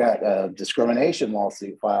we've got a discrimination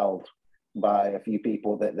lawsuit filed by a few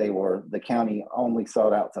people that the county only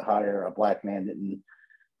sought out to hire a Black man,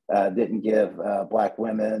 didn't give Black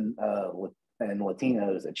women and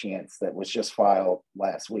Latinos a chance that was just filed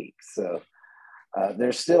last week. So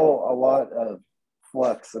there's still a lot of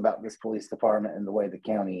flux about this police department and the way the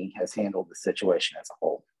county has handled the situation as a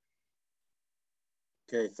whole.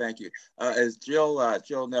 Okay, thank you. As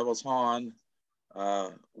Jill Nevels-Hahn,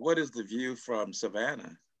 what is the view from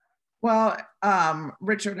Savannah? Well,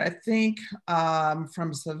 Richard, I think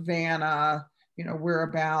from Savannah, we're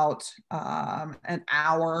about an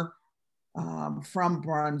hour from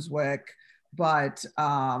Brunswick, but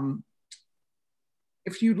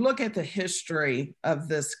if you look at the history of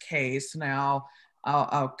this case now,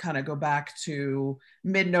 I'll kind of go back to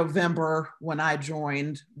mid-November when I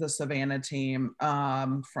joined the Savannah team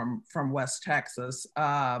from West Texas.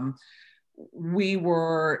 We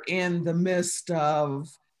were in the midst of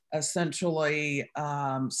essentially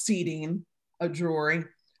seating a jury,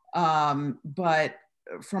 but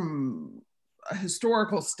from a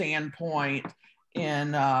historical standpoint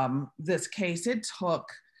in this case, it took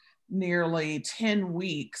nearly 10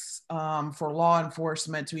 weeks for law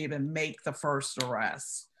enforcement to even make the first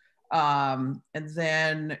arrest. And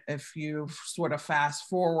then if you sort of fast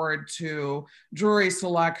forward to jury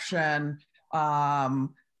selection,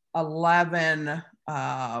 11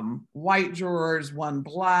 white jurors, 1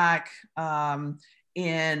 Black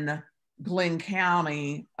in Glenn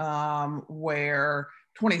County, where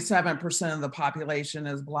 27% of the population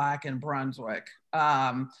is Black in Brunswick.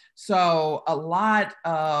 So a lot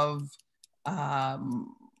of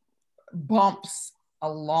bumps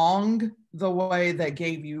along the way that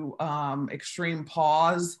gave you extreme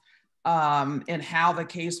pause in how the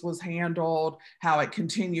case was handled, how it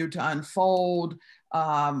continued to unfold.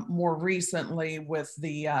 More recently with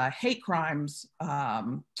the hate crimes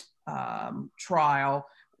trial,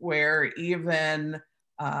 where even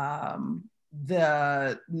none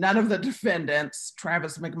of the defendants,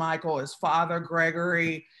 Travis McMichael, his father,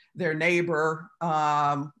 Gregory, their neighbor,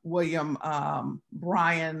 William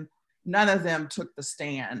Bryan, none of them took the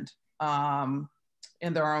stand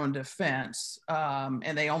in their own defense.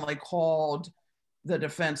 And they only called, the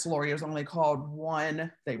defense lawyers only called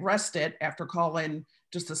one. They rested after calling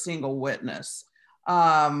just a single witness.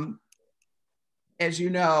 As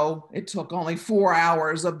you know, it took only 4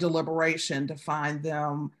 hours of deliberation to find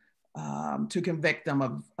them, to convict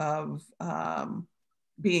them of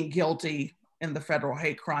being guilty in the federal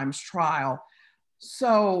hate crimes trial.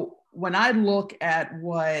 So when I look at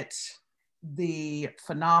what the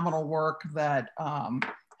phenomenal work that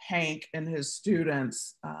Hank and his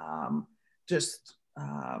students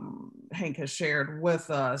Hank has shared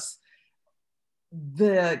with us,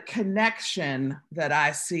 the connection that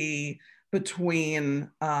I see between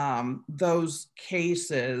those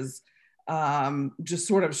cases just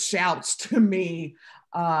sort of shouts to me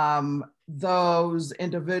those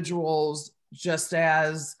individuals, just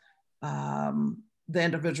as the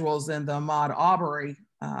individuals in the Ahmaud Arbery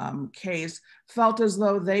case felt as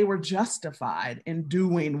though they were justified in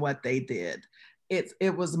doing what they did.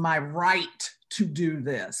 It was my right to do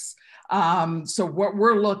this. So what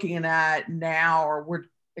we're looking at now, or we're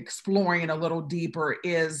exploring a little deeper,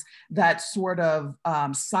 is that sort of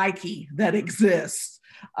psyche that exists.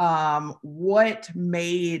 What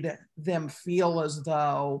made them feel as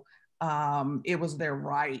though it was their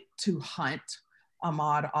right to hunt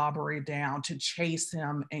Ahmaud Arbery down, to chase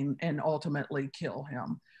him and ultimately kill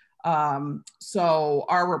him. So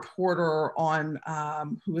our reporter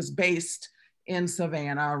who is based in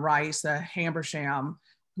Savannah, Raisa Hambersham,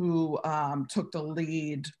 who took the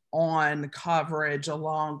lead on coverage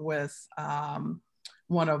along with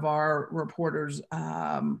one of our reporters,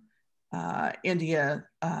 India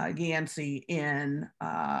Yancey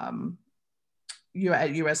at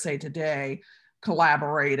USA Today,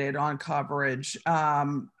 collaborated on coverage.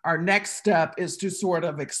 Our next step is to sort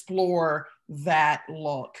of explore that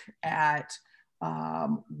look at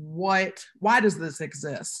why does this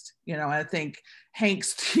exist? I think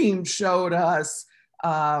Hank's team showed us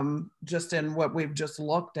just in what we've just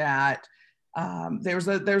looked at,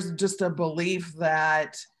 there's just a belief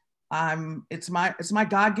that it's my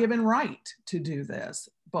God-given right to do this,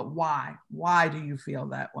 but why? Why do you feel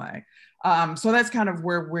that way? So that's kind of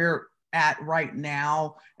where we're at right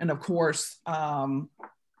now. And of course,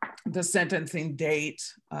 the sentencing date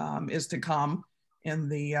is to come in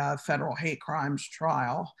the federal hate crimes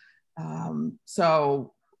trial.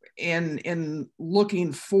 So in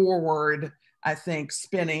looking forward, I think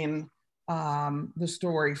spinning the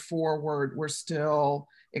story forward, we're still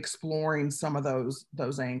exploring some of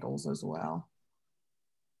those angles as well.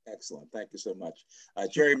 Excellent, thank you so much.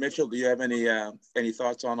 Jerry Mitchell, do you have any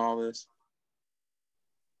thoughts on all this?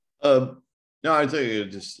 No, I think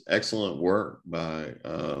it's just excellent work by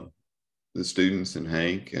the students and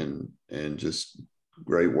Hank, and just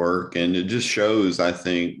great work. And it just shows, I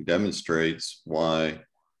think, demonstrates why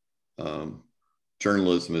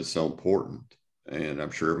journalism is so important. And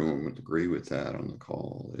I'm sure everyone would agree with that on the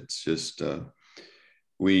call. It's just,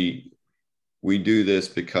 we do this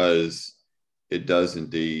because it does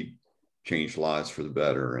indeed change lives for the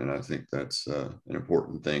better. And I think that's an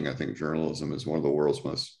important thing. I think journalism is one of the world's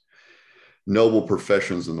most noble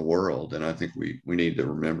professions in the world. And I think we need to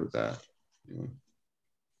remember that.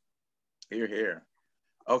 Hear, hear.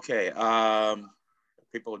 Okay,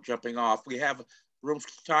 people are jumping off. We have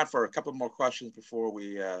time for a couple more questions before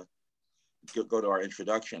we go to our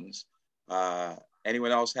introductions.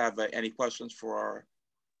 Anyone else have any questions for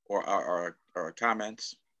our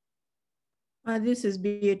comments? This is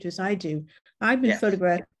Beatrice. I do. I've been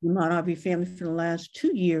photographing the Ahmaud Arbery family for the last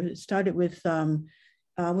 2 years. It started with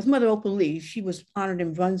Mother Opal Lee. She was honored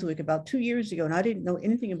in Brunswick about 2 years ago, and I didn't know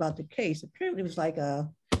anything about the case. Apparently, it was like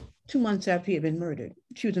 2 months after he had been murdered.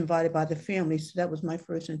 She was invited by the family, so that was my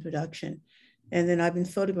first introduction. And then I've been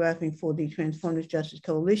photographing for the Transformative Justice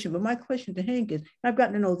Coalition. But my question to Hank is, I've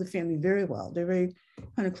gotten to know the family very well. They're very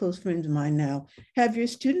kind of close friends of mine now. Have your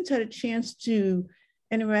students had a chance to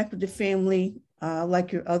interact with the family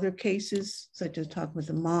like your other cases, such as talking with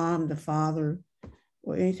the mom, the father,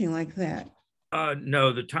 or anything like that?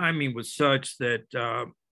 No, the timing was such that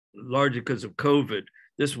largely because of COVID,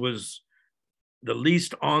 this was the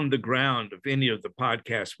least on the ground of any of the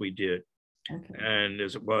podcasts we did. Okay. And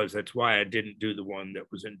as it was, that's why I didn't do the one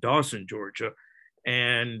that was in Dawson, Georgia.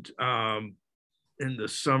 And in the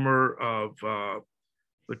summer of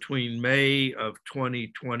between May of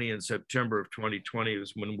 2020 and September of 2020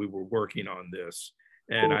 was when we were working on this.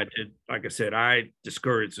 And I did, like I said, I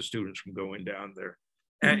discouraged the students from going down there.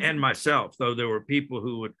 And myself, though there were people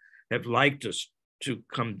who would have liked us to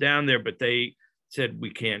come down there, but they said, we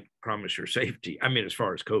can't promise your safety. I mean, as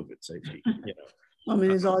far as COVID safety, you know. I mean,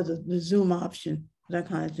 there's always the Zoom option, that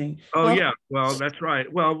kind of thing. Oh, well, yeah, well, that's right.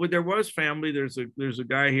 Well, there was family. There's a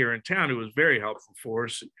guy here in town who was very helpful for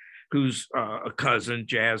us, who's a cousin,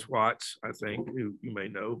 Jazz Watts, I think, who you may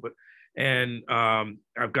know. And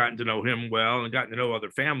I've gotten to know him well and gotten to know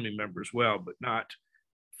other family members well, but not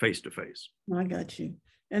face to face. I got you.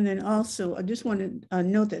 And then also, I just want to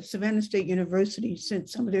note that Savannah State University sent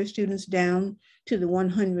some of their students down to the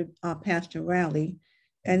 100 Pastor Rally,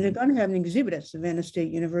 and they're going to have an exhibit at Savannah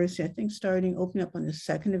State University, I think starting opening up on the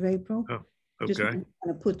 2nd of April. Oh, okay. Just want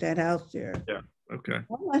to put that out there. Yeah, okay.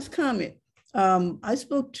 One last comment. I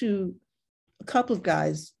spoke to a couple of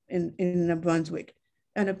guys in Brunswick,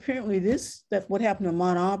 and apparently what happened to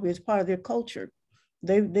Ahmaud Arbery is part of their culture.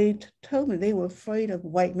 They told me they were afraid of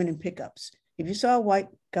white men in pickups. If you saw white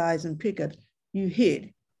guys in pickups, you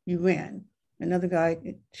hid, you ran. Another guy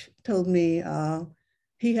told me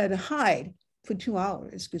he had to hide for 2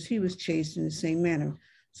 hours because he was chased in the same manner.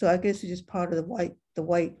 So I guess it's just part of the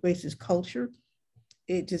white racist culture.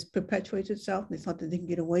 It just perpetuates itself, and it's not that they can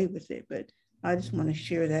get away with it. But I just want to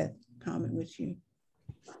share that comment with you.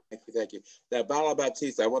 Thank you. Now, Bala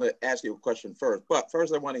Batista, I want to ask you a question first. But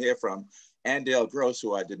first, I want to hear from Andale Gross,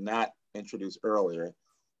 who I did not introduce earlier,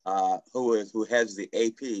 who heads the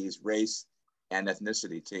AP's Race and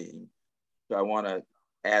Ethnicity team. So I want to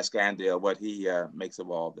ask Andale what he makes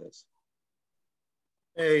of all this.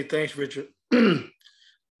 Hey, thanks, Richard.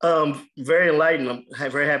 Very enlightening.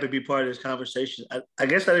 I'm very happy to be part of this conversation. I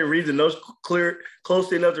guess I didn't read the notes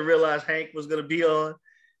closely enough to realize Hank was going to be on.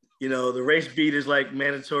 You know, the race beat is like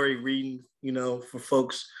mandatory reading, you know, for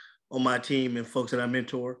folks on my team and folks that I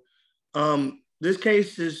mentor. This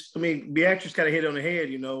case is, I mean, Beatrice kind of hit on the head,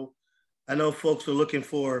 you know. I know folks are looking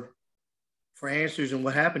for answers and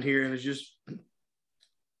what happened here, and it was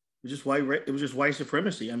just white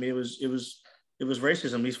supremacy. I mean, it was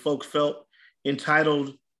racism. These folks felt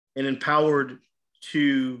entitled and empowered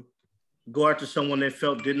to go after someone they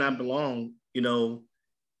felt did not belong, you know,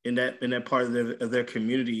 in that part of their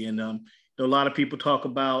community. And a lot of people talk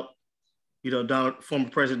about, you know, former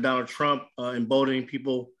President Donald Trump emboldening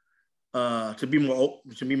people to be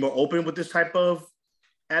more open with this type of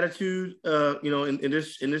attitude, you know, in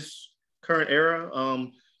this current era.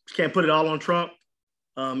 Can't put it all on Trump.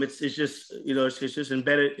 It's just, you know, it's just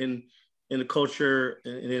embedded in the culture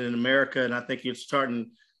and in America, and I think it's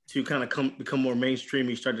starting to kind of become more mainstream.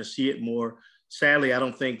 You start to see it more. Sadly, I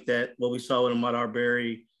don't think that what we saw with Ahmaud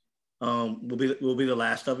Arbery will be the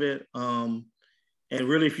last of it. And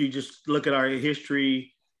really, if you just look at our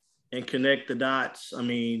history and connect the dots, I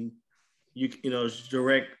mean, you know, it's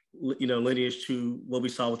direct, you know, lineage to what we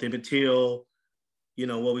saw with Emmett Till, you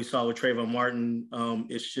know, what we saw with Trayvon Martin.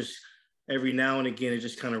 It's just, every now and again, it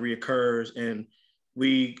just kind of reoccurs, and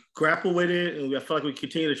we grapple with it. And I feel like we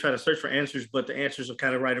continue to try to search for answers, but the answers are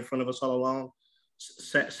kind of right in front of us all along,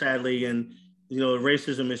 sadly. And, you know,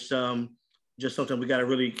 racism is just something we got to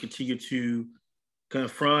really continue to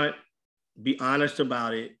confront, be honest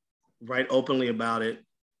about it, write openly about it,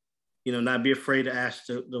 you know, not be afraid to ask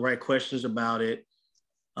the right questions about it,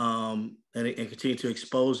 and continue to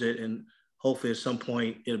expose it. And hopefully at some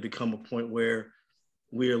point it'll become a point where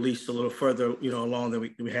we're at least a little further, you know, along than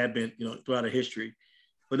we have been, you know, throughout our history.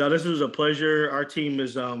 But no, this was a pleasure. Our team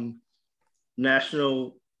is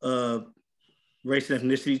National Race and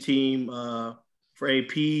Ethnicity Team for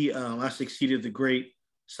AP. I succeeded the great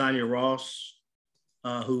Sonia Ross,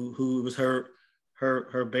 who was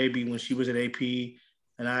her baby when she was at AP.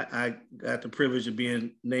 And I got the privilege of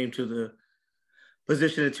being named to the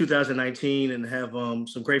position in 2019 and have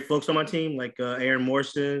some great folks on my team, like Aaron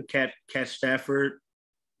Morrison, Kat Stafford,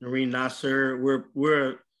 Noreen Nasser.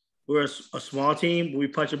 We're a small team, but we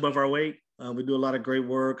punch above our weight. We do a lot of great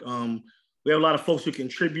work. We have a lot of folks who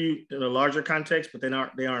contribute in a larger context, but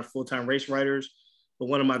they aren't full-time race writers. But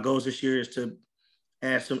one of my goals this year is to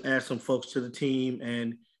add some folks to the team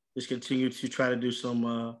and just continue to try to do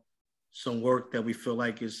some work that we feel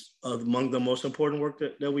like is among the most important work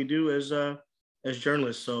that we do as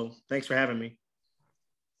journalists. So thanks for having me.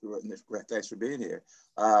 Thanks for being here.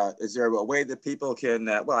 Is there a way that people can,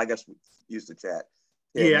 well, I guess we use the chat.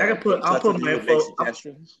 Yeah, I'll put my info.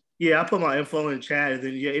 I'll put my info in the chat. And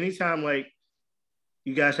then, yeah, anytime like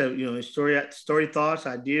you guys have, you know, story thoughts,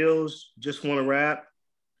 ideals, just want to rap,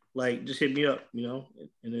 like just hit me up, you know,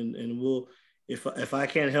 and we'll, if I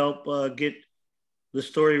can't help get the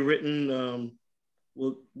story written,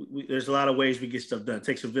 there's a lot of ways we get stuff done. It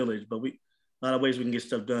takes a village, but a lot of ways we can get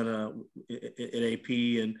stuff done at AP.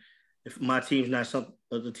 And if my team's not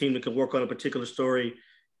the team that can work on a particular story,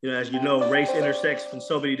 you know, as you know, race intersects in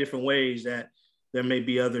so many different ways that there may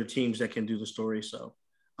be other teams that can do the story. So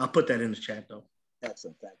I'll put that in the chat though.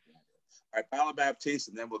 Excellent, thank you. All right, Paolo Baptiste,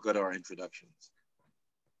 and then we'll go to our introductions.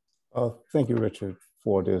 Thank you, Richard,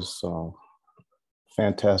 for this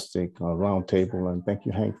fantastic roundtable, and thank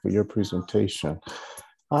you, Hank, for your presentation.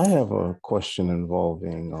 I have a question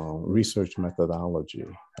involving research methodology.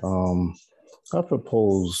 I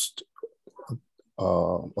proposed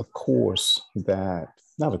a course that,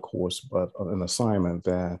 not a course, but an assignment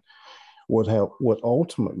that would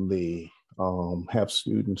ultimately have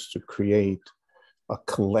students to create a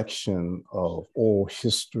collection of oral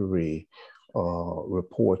history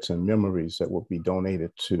reports and memories that will be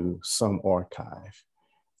donated to some archive.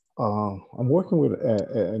 I'm working with,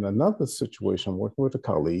 in another situation, I'm working with a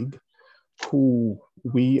colleague who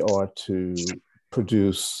we are to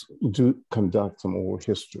conduct some oral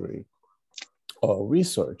history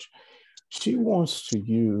research. She wants to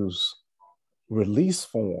use release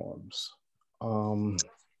forms.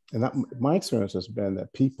 My experience has been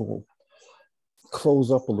that people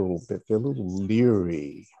close up a little bit. They're a little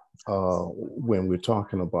leery when we're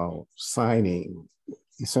talking about signing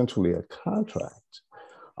essentially a contract.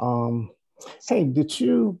 Hey, did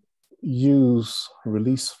you use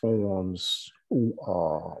release forms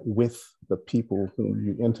with the people whom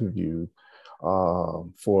you interviewed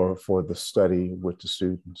for the study with the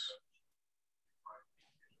students?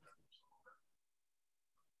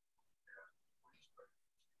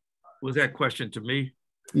 Was that question to me?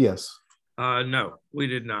 Yes. No, we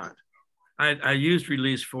did not. I used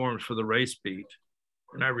release forms for the race beat,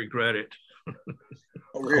 and I regret it.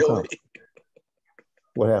 Oh, really?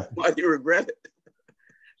 What happened? Why do you regret it?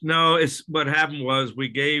 No, what happened was we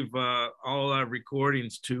gave all our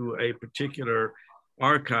recordings to a particular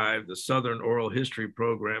archive, the Southern Oral History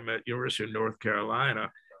Program at University of North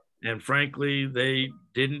Carolina. And frankly, they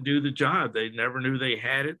didn't do the job. They never knew they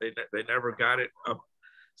had it. They never got it up.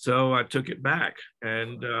 So I took it back,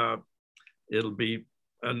 and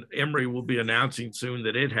Emory will be announcing soon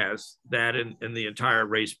that it has that in the entire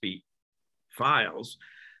race beat files.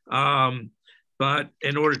 But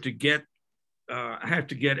in order to get, I have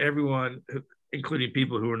to get everyone, including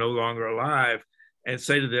people who are no longer alive, and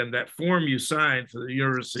say to them, that form you signed for the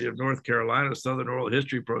University of North Carolina Southern Oral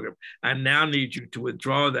History Program, I now need you to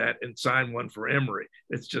withdraw that and sign one for Emory.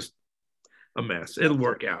 It's just a mess. It'll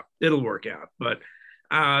work out. It'll work out. But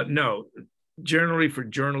no, generally for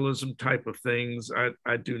journalism type of things,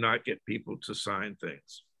 I do not get people to sign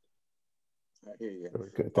things. I hear you.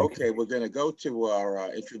 Okay, we're going to go to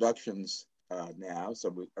our introductions now,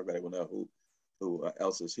 so everybody will know who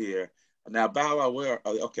else is here. Now, Bawa,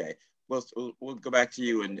 okay, we'll go back to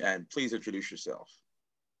you and please introduce yourself.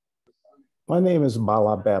 My name is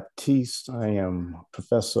Bala Baptiste. I am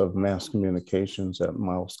professor of mass communications at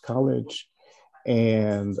Miles College,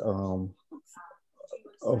 and I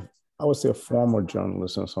would say a former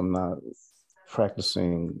journalist, since I'm not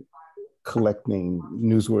practicing collecting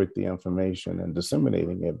newsworthy information and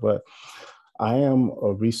disseminating it, but I am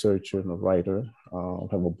a researcher and a writer. I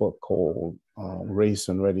have a book called Race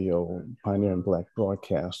and Radio, Pioneering Black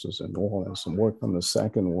Broadcasters in New Orleans, and worked on the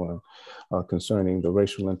second one concerning the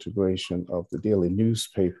racial integration of the daily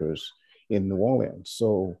newspapers in New Orleans.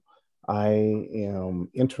 So I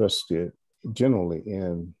am interested generally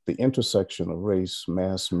in the intersection of race,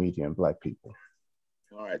 mass media, and Black people.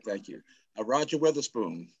 All right, thank you. Roger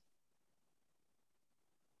Witherspoon.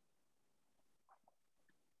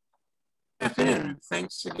 Afternoon.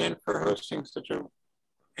 Thanks again for hosting such an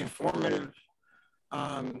informative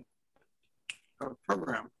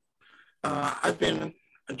program. I've been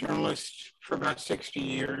a journalist for about 60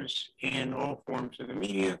 years in all forms of the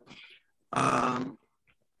media. Thanks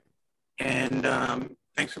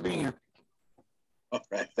for being here. All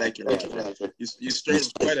right, thank you, Roger. You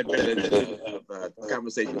strayed quite a bit of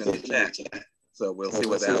conversation in the chat, so we'll see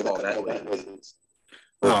what all that leads.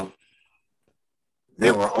 Well,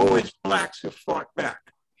 there were always Blacks who fought back.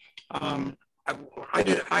 I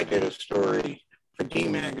did a story for D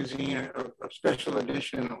Magazine, a special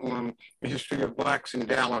edition on the history of Blacks in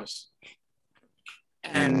Dallas,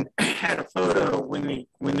 and had a photo when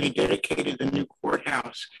they dedicated the new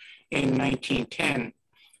courthouse in 1910.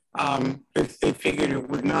 They figured it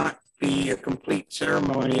would not be a complete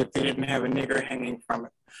ceremony if they didn't have a nigger hanging from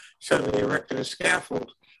it. So they erected a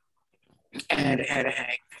scaffold and had a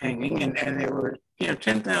hanging, and there were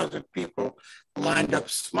 10,000 people lined up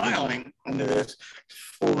smiling under this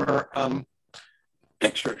for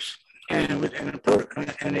pictures, and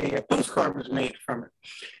a postcard was made from it.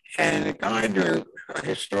 And a guy a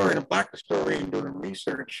Black historian doing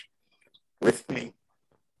research with me,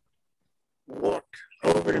 walked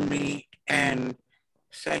over to me and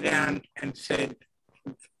sat down and said,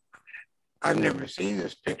 "I've never seen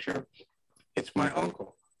this picture. It's my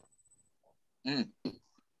uncle." Mm.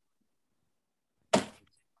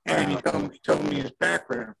 And he told me his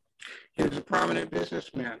background. He was a prominent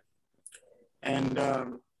businessman. And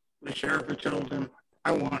the sheriff had told him,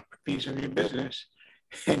 "I want a piece of your business."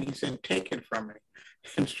 And he said, "Take it from me."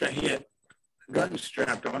 And he had a gun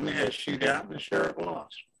strapped on. They had a shootout, and the sheriff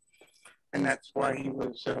lost. And that's why he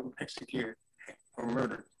was executed or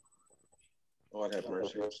murdered. Lord have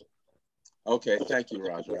mercy. Okay, thank you,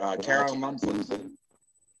 Roger. Carol Mumford.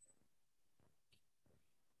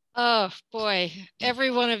 Oh boy,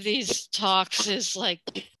 every one of these talks is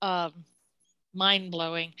like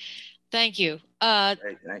mind-blowing. Thank you.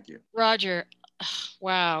 Great, thank you. Roger,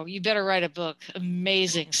 wow, you better write a book.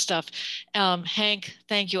 Amazing stuff. Hank,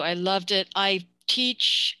 thank you. I loved it. I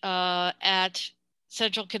teach at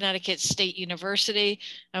Central Connecticut State University.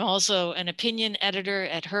 I'm also an opinion editor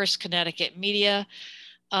at Hearst Connecticut Media.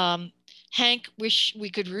 Hank, wish we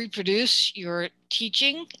could reproduce your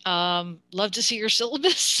teaching. Love to see your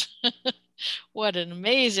syllabus. What an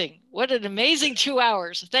amazing 2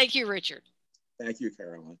 hours. Thank you, Richard. Thank you,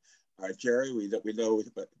 Carolyn. All right, Jerry, we know,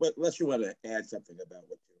 but unless you want to add something about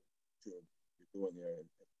what you're doing there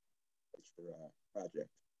for project.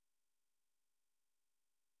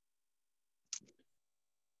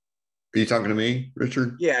 Are you talking to me,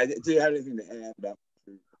 Richard? Yeah, do you have anything to add about?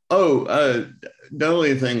 The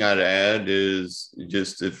only thing I'd add is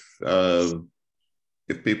just if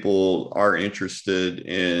people are interested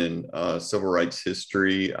in civil rights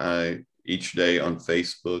history, each day on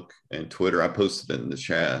Facebook and Twitter, I posted it in the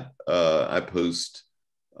chat. I post,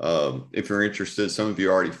 if you're interested, some of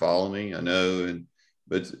you already follow me, I know,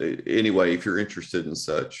 but anyway, if you're interested in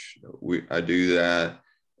such, I do that.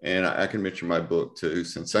 And I can mention my book too,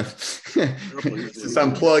 since I'm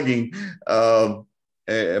plugging.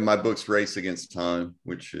 And my book's Race Against Time,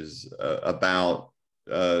 which is about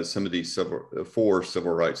some of these 4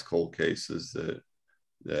 civil rights cold cases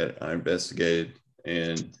that I investigated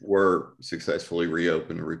and were successfully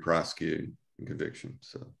reopened and reprosecuted and conviction.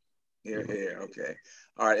 So, yeah, okay,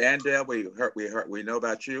 all right, Andel, we know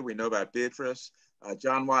about you. We know about Beatrice.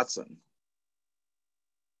 John Watson.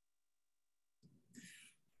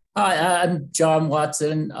 Hi, I'm John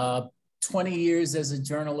Watson. 20 years as a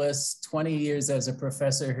journalist, 20 years as a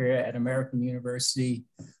professor here at American University,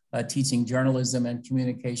 teaching journalism and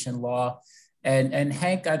communication law. And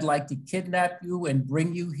Hank, I'd like to kidnap you and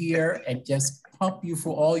bring you here and just pump you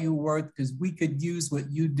for all your work, because we could use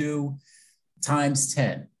what you do times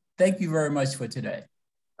 10. Thank you very much for today.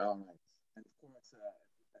 All right. And of course,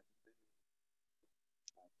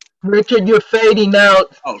 Richard, you're fading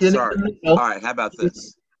out. Oh, sorry. All right, how about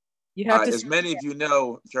this? You have to. As many of you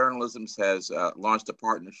know, Journal-isms has launched a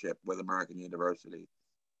partnership with American University.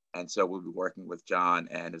 And so we'll be working with John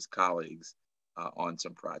and his colleagues on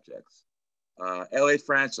some projects. Elliot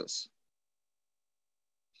Francis.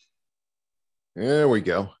 There we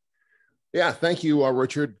go. Yeah, thank you,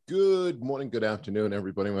 Richard. Good morning, good afternoon,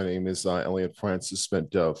 everybody. My name is Elliot Francis.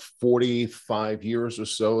 Spent 45 years or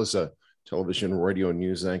so as a television, radio,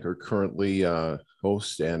 news anchor, currently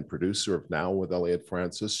host and producer of Now with Elliot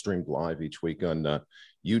Francis, streamed live each week on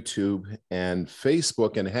YouTube and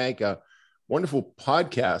Facebook. And Hank, wonderful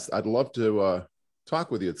podcast. I'd love to talk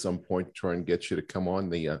with you at some point, try and get you to come on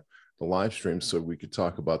the live stream so we could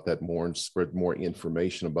talk about that more and spread more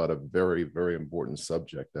information about a very, very important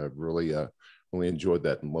subject. I've really enjoyed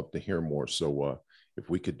that and love to hear more. So if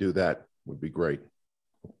we could do that, would be great.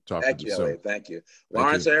 Thank you, Elliot. Thank you.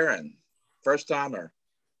 Lawrence Aaron, first timer.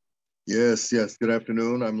 Yes. Good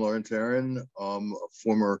afternoon. I'm Lawrence Aaron, a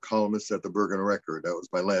former columnist at the Bergen Record. That was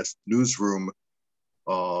my last newsroom,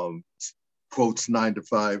 quotes 9 to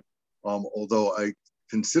 5, although I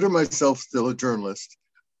consider myself still a journalist.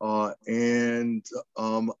 And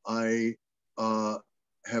I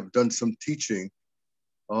have done some teaching.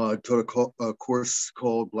 Taught a course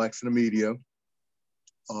called Blacks in the Media,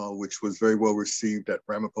 which was very well received at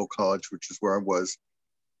Ramapo College, which is where I was.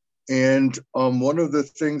 And one of the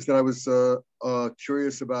things that I was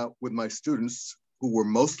curious about with my students, who were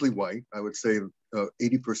mostly white, I would say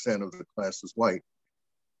 80% of the class was white.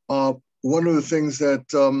 One of the things that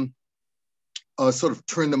sort of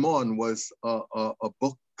turned them on was a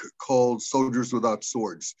book called Soldiers Without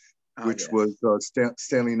Swords, which was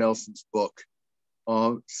Stanley Nelson's book.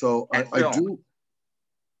 So I do.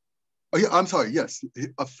 Oh yeah, I'm sorry. Yes,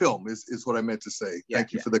 a film is what I meant to say.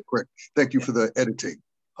 Thank you for the correct. Thank you for the editing,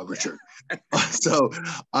 Richard. So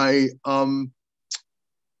I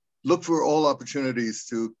look for all opportunities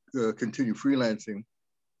to continue freelancing,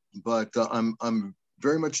 but I'm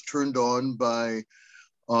very much turned on by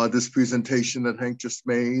this presentation that Hank just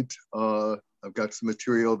made. I've got some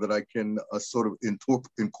material that I can sort of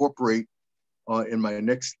incorporate in my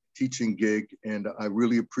next teaching gig, and I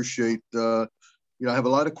really appreciate. I have a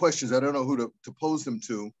lot of questions. I don't know who to pose them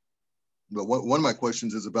to, but one of my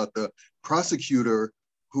questions is about the prosecutor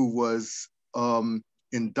who was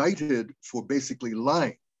indicted for basically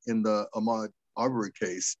lying in the Ahmaud Arbery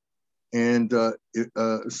case, and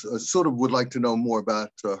sort of would like to know more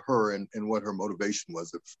about her and what her motivation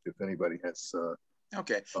was, if anybody has.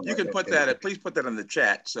 Okay, you can put that. Please put that in the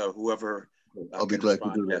chat, so whoever. I'll be glad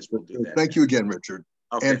to do that. Will do that. Thank you again, Richard.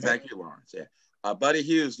 Okay, and thank you, Lawrence. Yeah, Buddy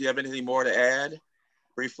Hughes, do you have anything more to add,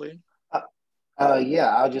 briefly?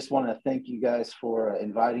 Yeah, I just want to thank you guys for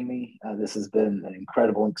inviting me. This has been an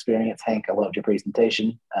incredible experience. Hank, I loved your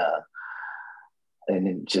presentation.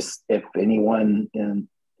 And just if anyone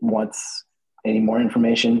wants any more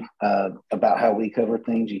information about how we cover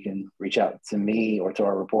things, you can reach out to me or to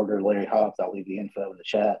our reporter, Larry Hobbs. I'll leave the info in the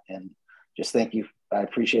chat. And just thank you. I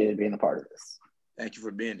appreciated being a part of this. Thank you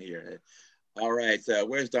for being here. All right,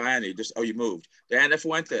 where's Diana? You moved. Diana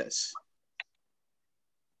Fuentes.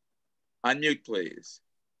 Unmute, please.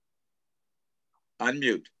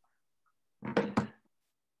 Unmute.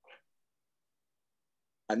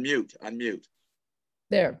 Unmute.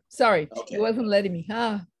 There, sorry, okay. It wasn't letting me.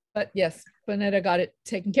 But yes, Bonetta got it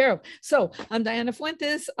taken care of. So I'm Diana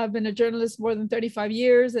Fuentes. I've been a journalist more than 35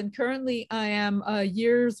 years, and currently I am a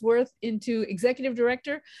year's worth into executive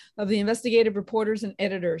director of the Investigative Reporters and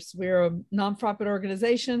Editors. We're a nonprofit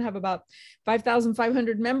organization, have about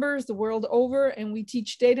 5,500 members the world over, and we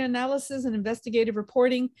teach data analysis and investigative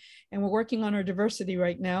reporting, and we're working on our diversity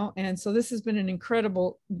right now. And so this has been an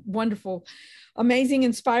incredible, wonderful, amazing,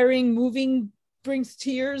 inspiring, moving, brings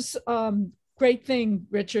tears, great thing,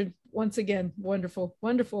 Richard. Once again, wonderful.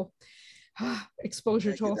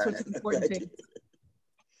 Exposure to all sorts of important things.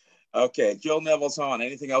 Okay, Jill Nevels-Hahn,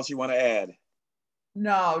 anything else you want to add?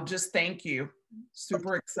 No, just thank you.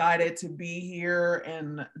 Super excited to be here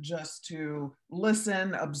and just to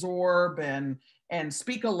listen, absorb, and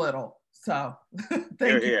speak a little. So thank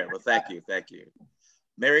you. Here. Well, thank you.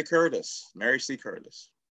 Mary C. Curtis.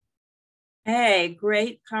 Hey,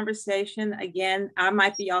 great conversation. Again, I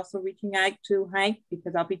might be also reaching out to Hank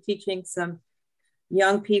because I'll be teaching some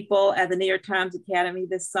young people at the New York Times Academy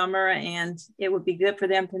this summer, and it would be good for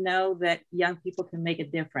them to know that young people can make a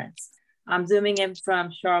difference. I'm zooming in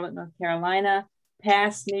from Charlotte, North Carolina,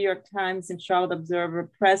 past New York Times and Charlotte Observer,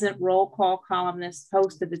 present roll call columnist,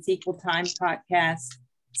 host of its Equal Time podcast,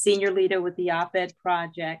 senior leader with the Op-Ed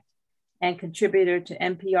Project, and contributor to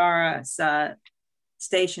NPR's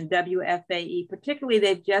station, WFAE. Particularly,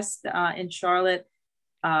 they've just in Charlotte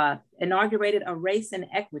inaugurated a race and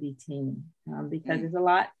equity team because there's a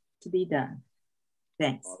lot to be done.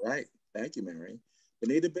 Thanks. All right. Thank you, Mary.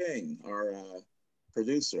 Benita Bing, our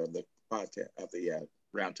producer of the podcast, of the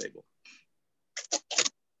Roundtable.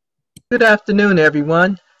 Good afternoon,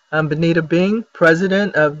 everyone. I'm Benita Bing,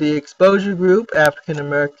 president of the Exposure Group, African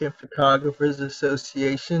American Photographers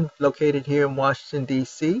Association, located here in Washington,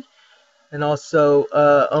 D.C., and also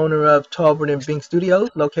owner of Talbert and Bing Studios,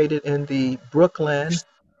 located in the Brooklyn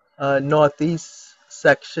northeast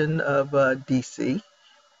section of D.C.,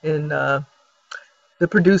 and the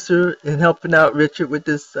producer in helping out Richard with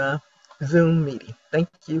this Zoom meeting. Thank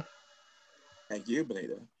you. Thank you,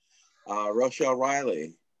 Benita. Rochelle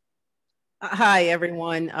Riley. Hi,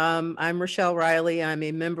 everyone. I'm Rochelle Riley. I'm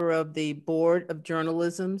a member of the Board of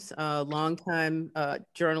Journal-isms, a longtime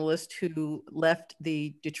journalist who left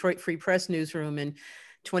the Detroit Free Press newsroom in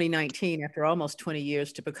 2019 after almost 20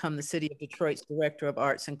 years to become the City of Detroit's Director of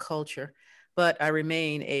Arts and Culture. But I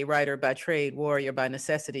remain a writer by trade, warrior by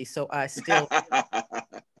necessity, so I still...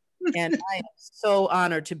 And I am so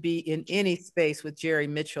honored to be in any space with Jerry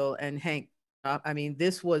Mitchell and Hank. I mean,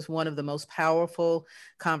 this was one of the most powerful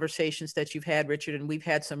conversations that you've had, Richard, and we've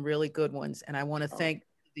had some really good ones. And I want to thank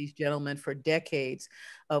these gentlemen for decades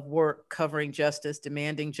of work covering justice,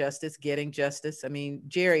 demanding justice, getting justice. I mean,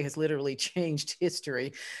 Jerry has literally changed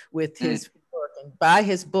history with his work. And buy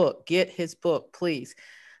his book, get his book, please.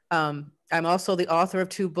 I'm also the author of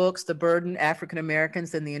 2 books, The Burden, African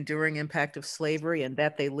Americans and the Enduring Impact of Slavery and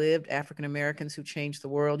That They Lived, African Americans Who Changed the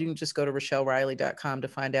World. You can just go to RochelleRiley.com to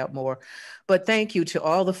find out more. But thank you to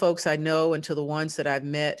all the folks I know and to the ones that I've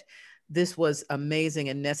met. This was amazing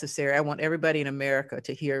and necessary. I want everybody in America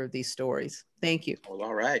to hear these stories. Thank you. Well,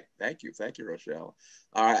 all right. Thank you. Thank you, Rochelle.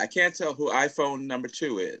 All right. I can't tell who iPhone number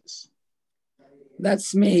 2 is.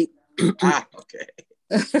 That's me. Okay.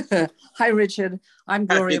 Hi, Richard. I'm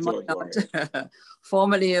Gloria Mott,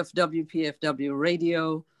 formerly of WPFW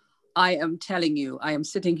Radio. I am telling you, I am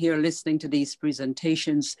sitting here listening to these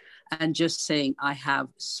presentations and just saying I have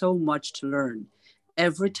so much to learn.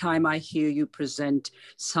 Every time I hear you present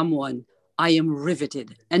someone, I am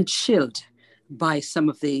riveted and chilled by some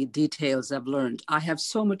of the details I've learned. I have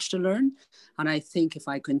so much to learn, and I think if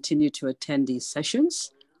I continue to attend these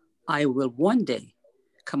sessions, I will one day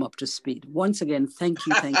come up to speed. Once again, thank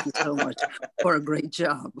you so much for a great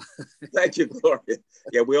job. Thank you, Gloria.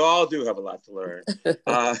 Yeah, we all do have a lot to learn.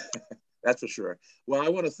 That's for sure. Well, I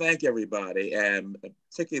want to thank everybody, and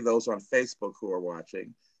particularly those on Facebook who are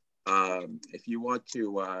watching. If you want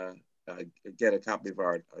to get a copy of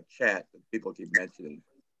our chat that people keep mentioning,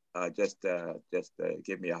 just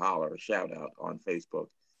give me a holler, a shout out on Facebook.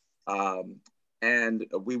 And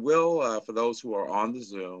we will, for those who are on the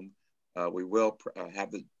Zoom, we will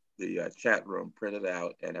have the chat room printed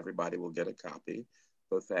out and everybody will get a copy.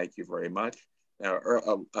 So thank you very much. Now,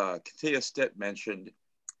 Katia Stitt mentioned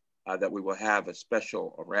that we will have a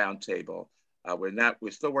special roundtable.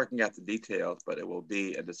 We're still working out the details, but it will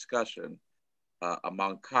be a discussion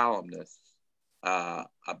among columnists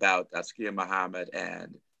about Askia Muhammad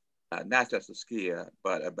and not just Askia,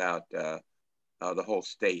 but about the whole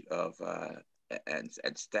state of and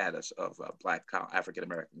status of Black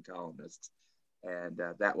African-American columnists. And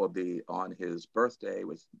that will be on his birthday,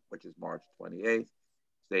 which is March 28th.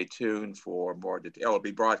 Stay tuned for more detail. It will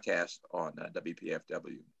be broadcast on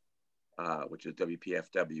WPFW, which is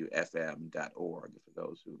WPFWFM.org for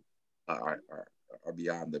those who are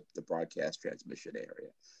beyond the broadcast transmission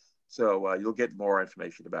area. So you'll get more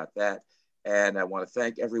information about that. And I want to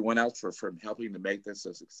thank everyone else for helping to make this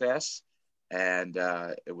a success. And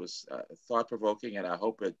it was thought-provoking, and I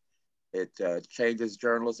hope it changes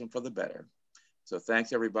journalism for the better. So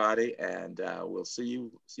thanks, everybody, and we'll see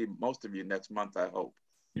most of you next month, I hope.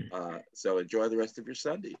 So enjoy the rest of your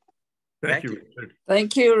Sunday. Thank you, Richard.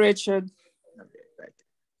 Thank you, Richard. Okay, thank you.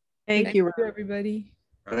 Thank you, everybody.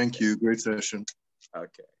 Thank you. Great session.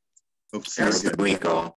 Okay. Hope to see you again. Week all.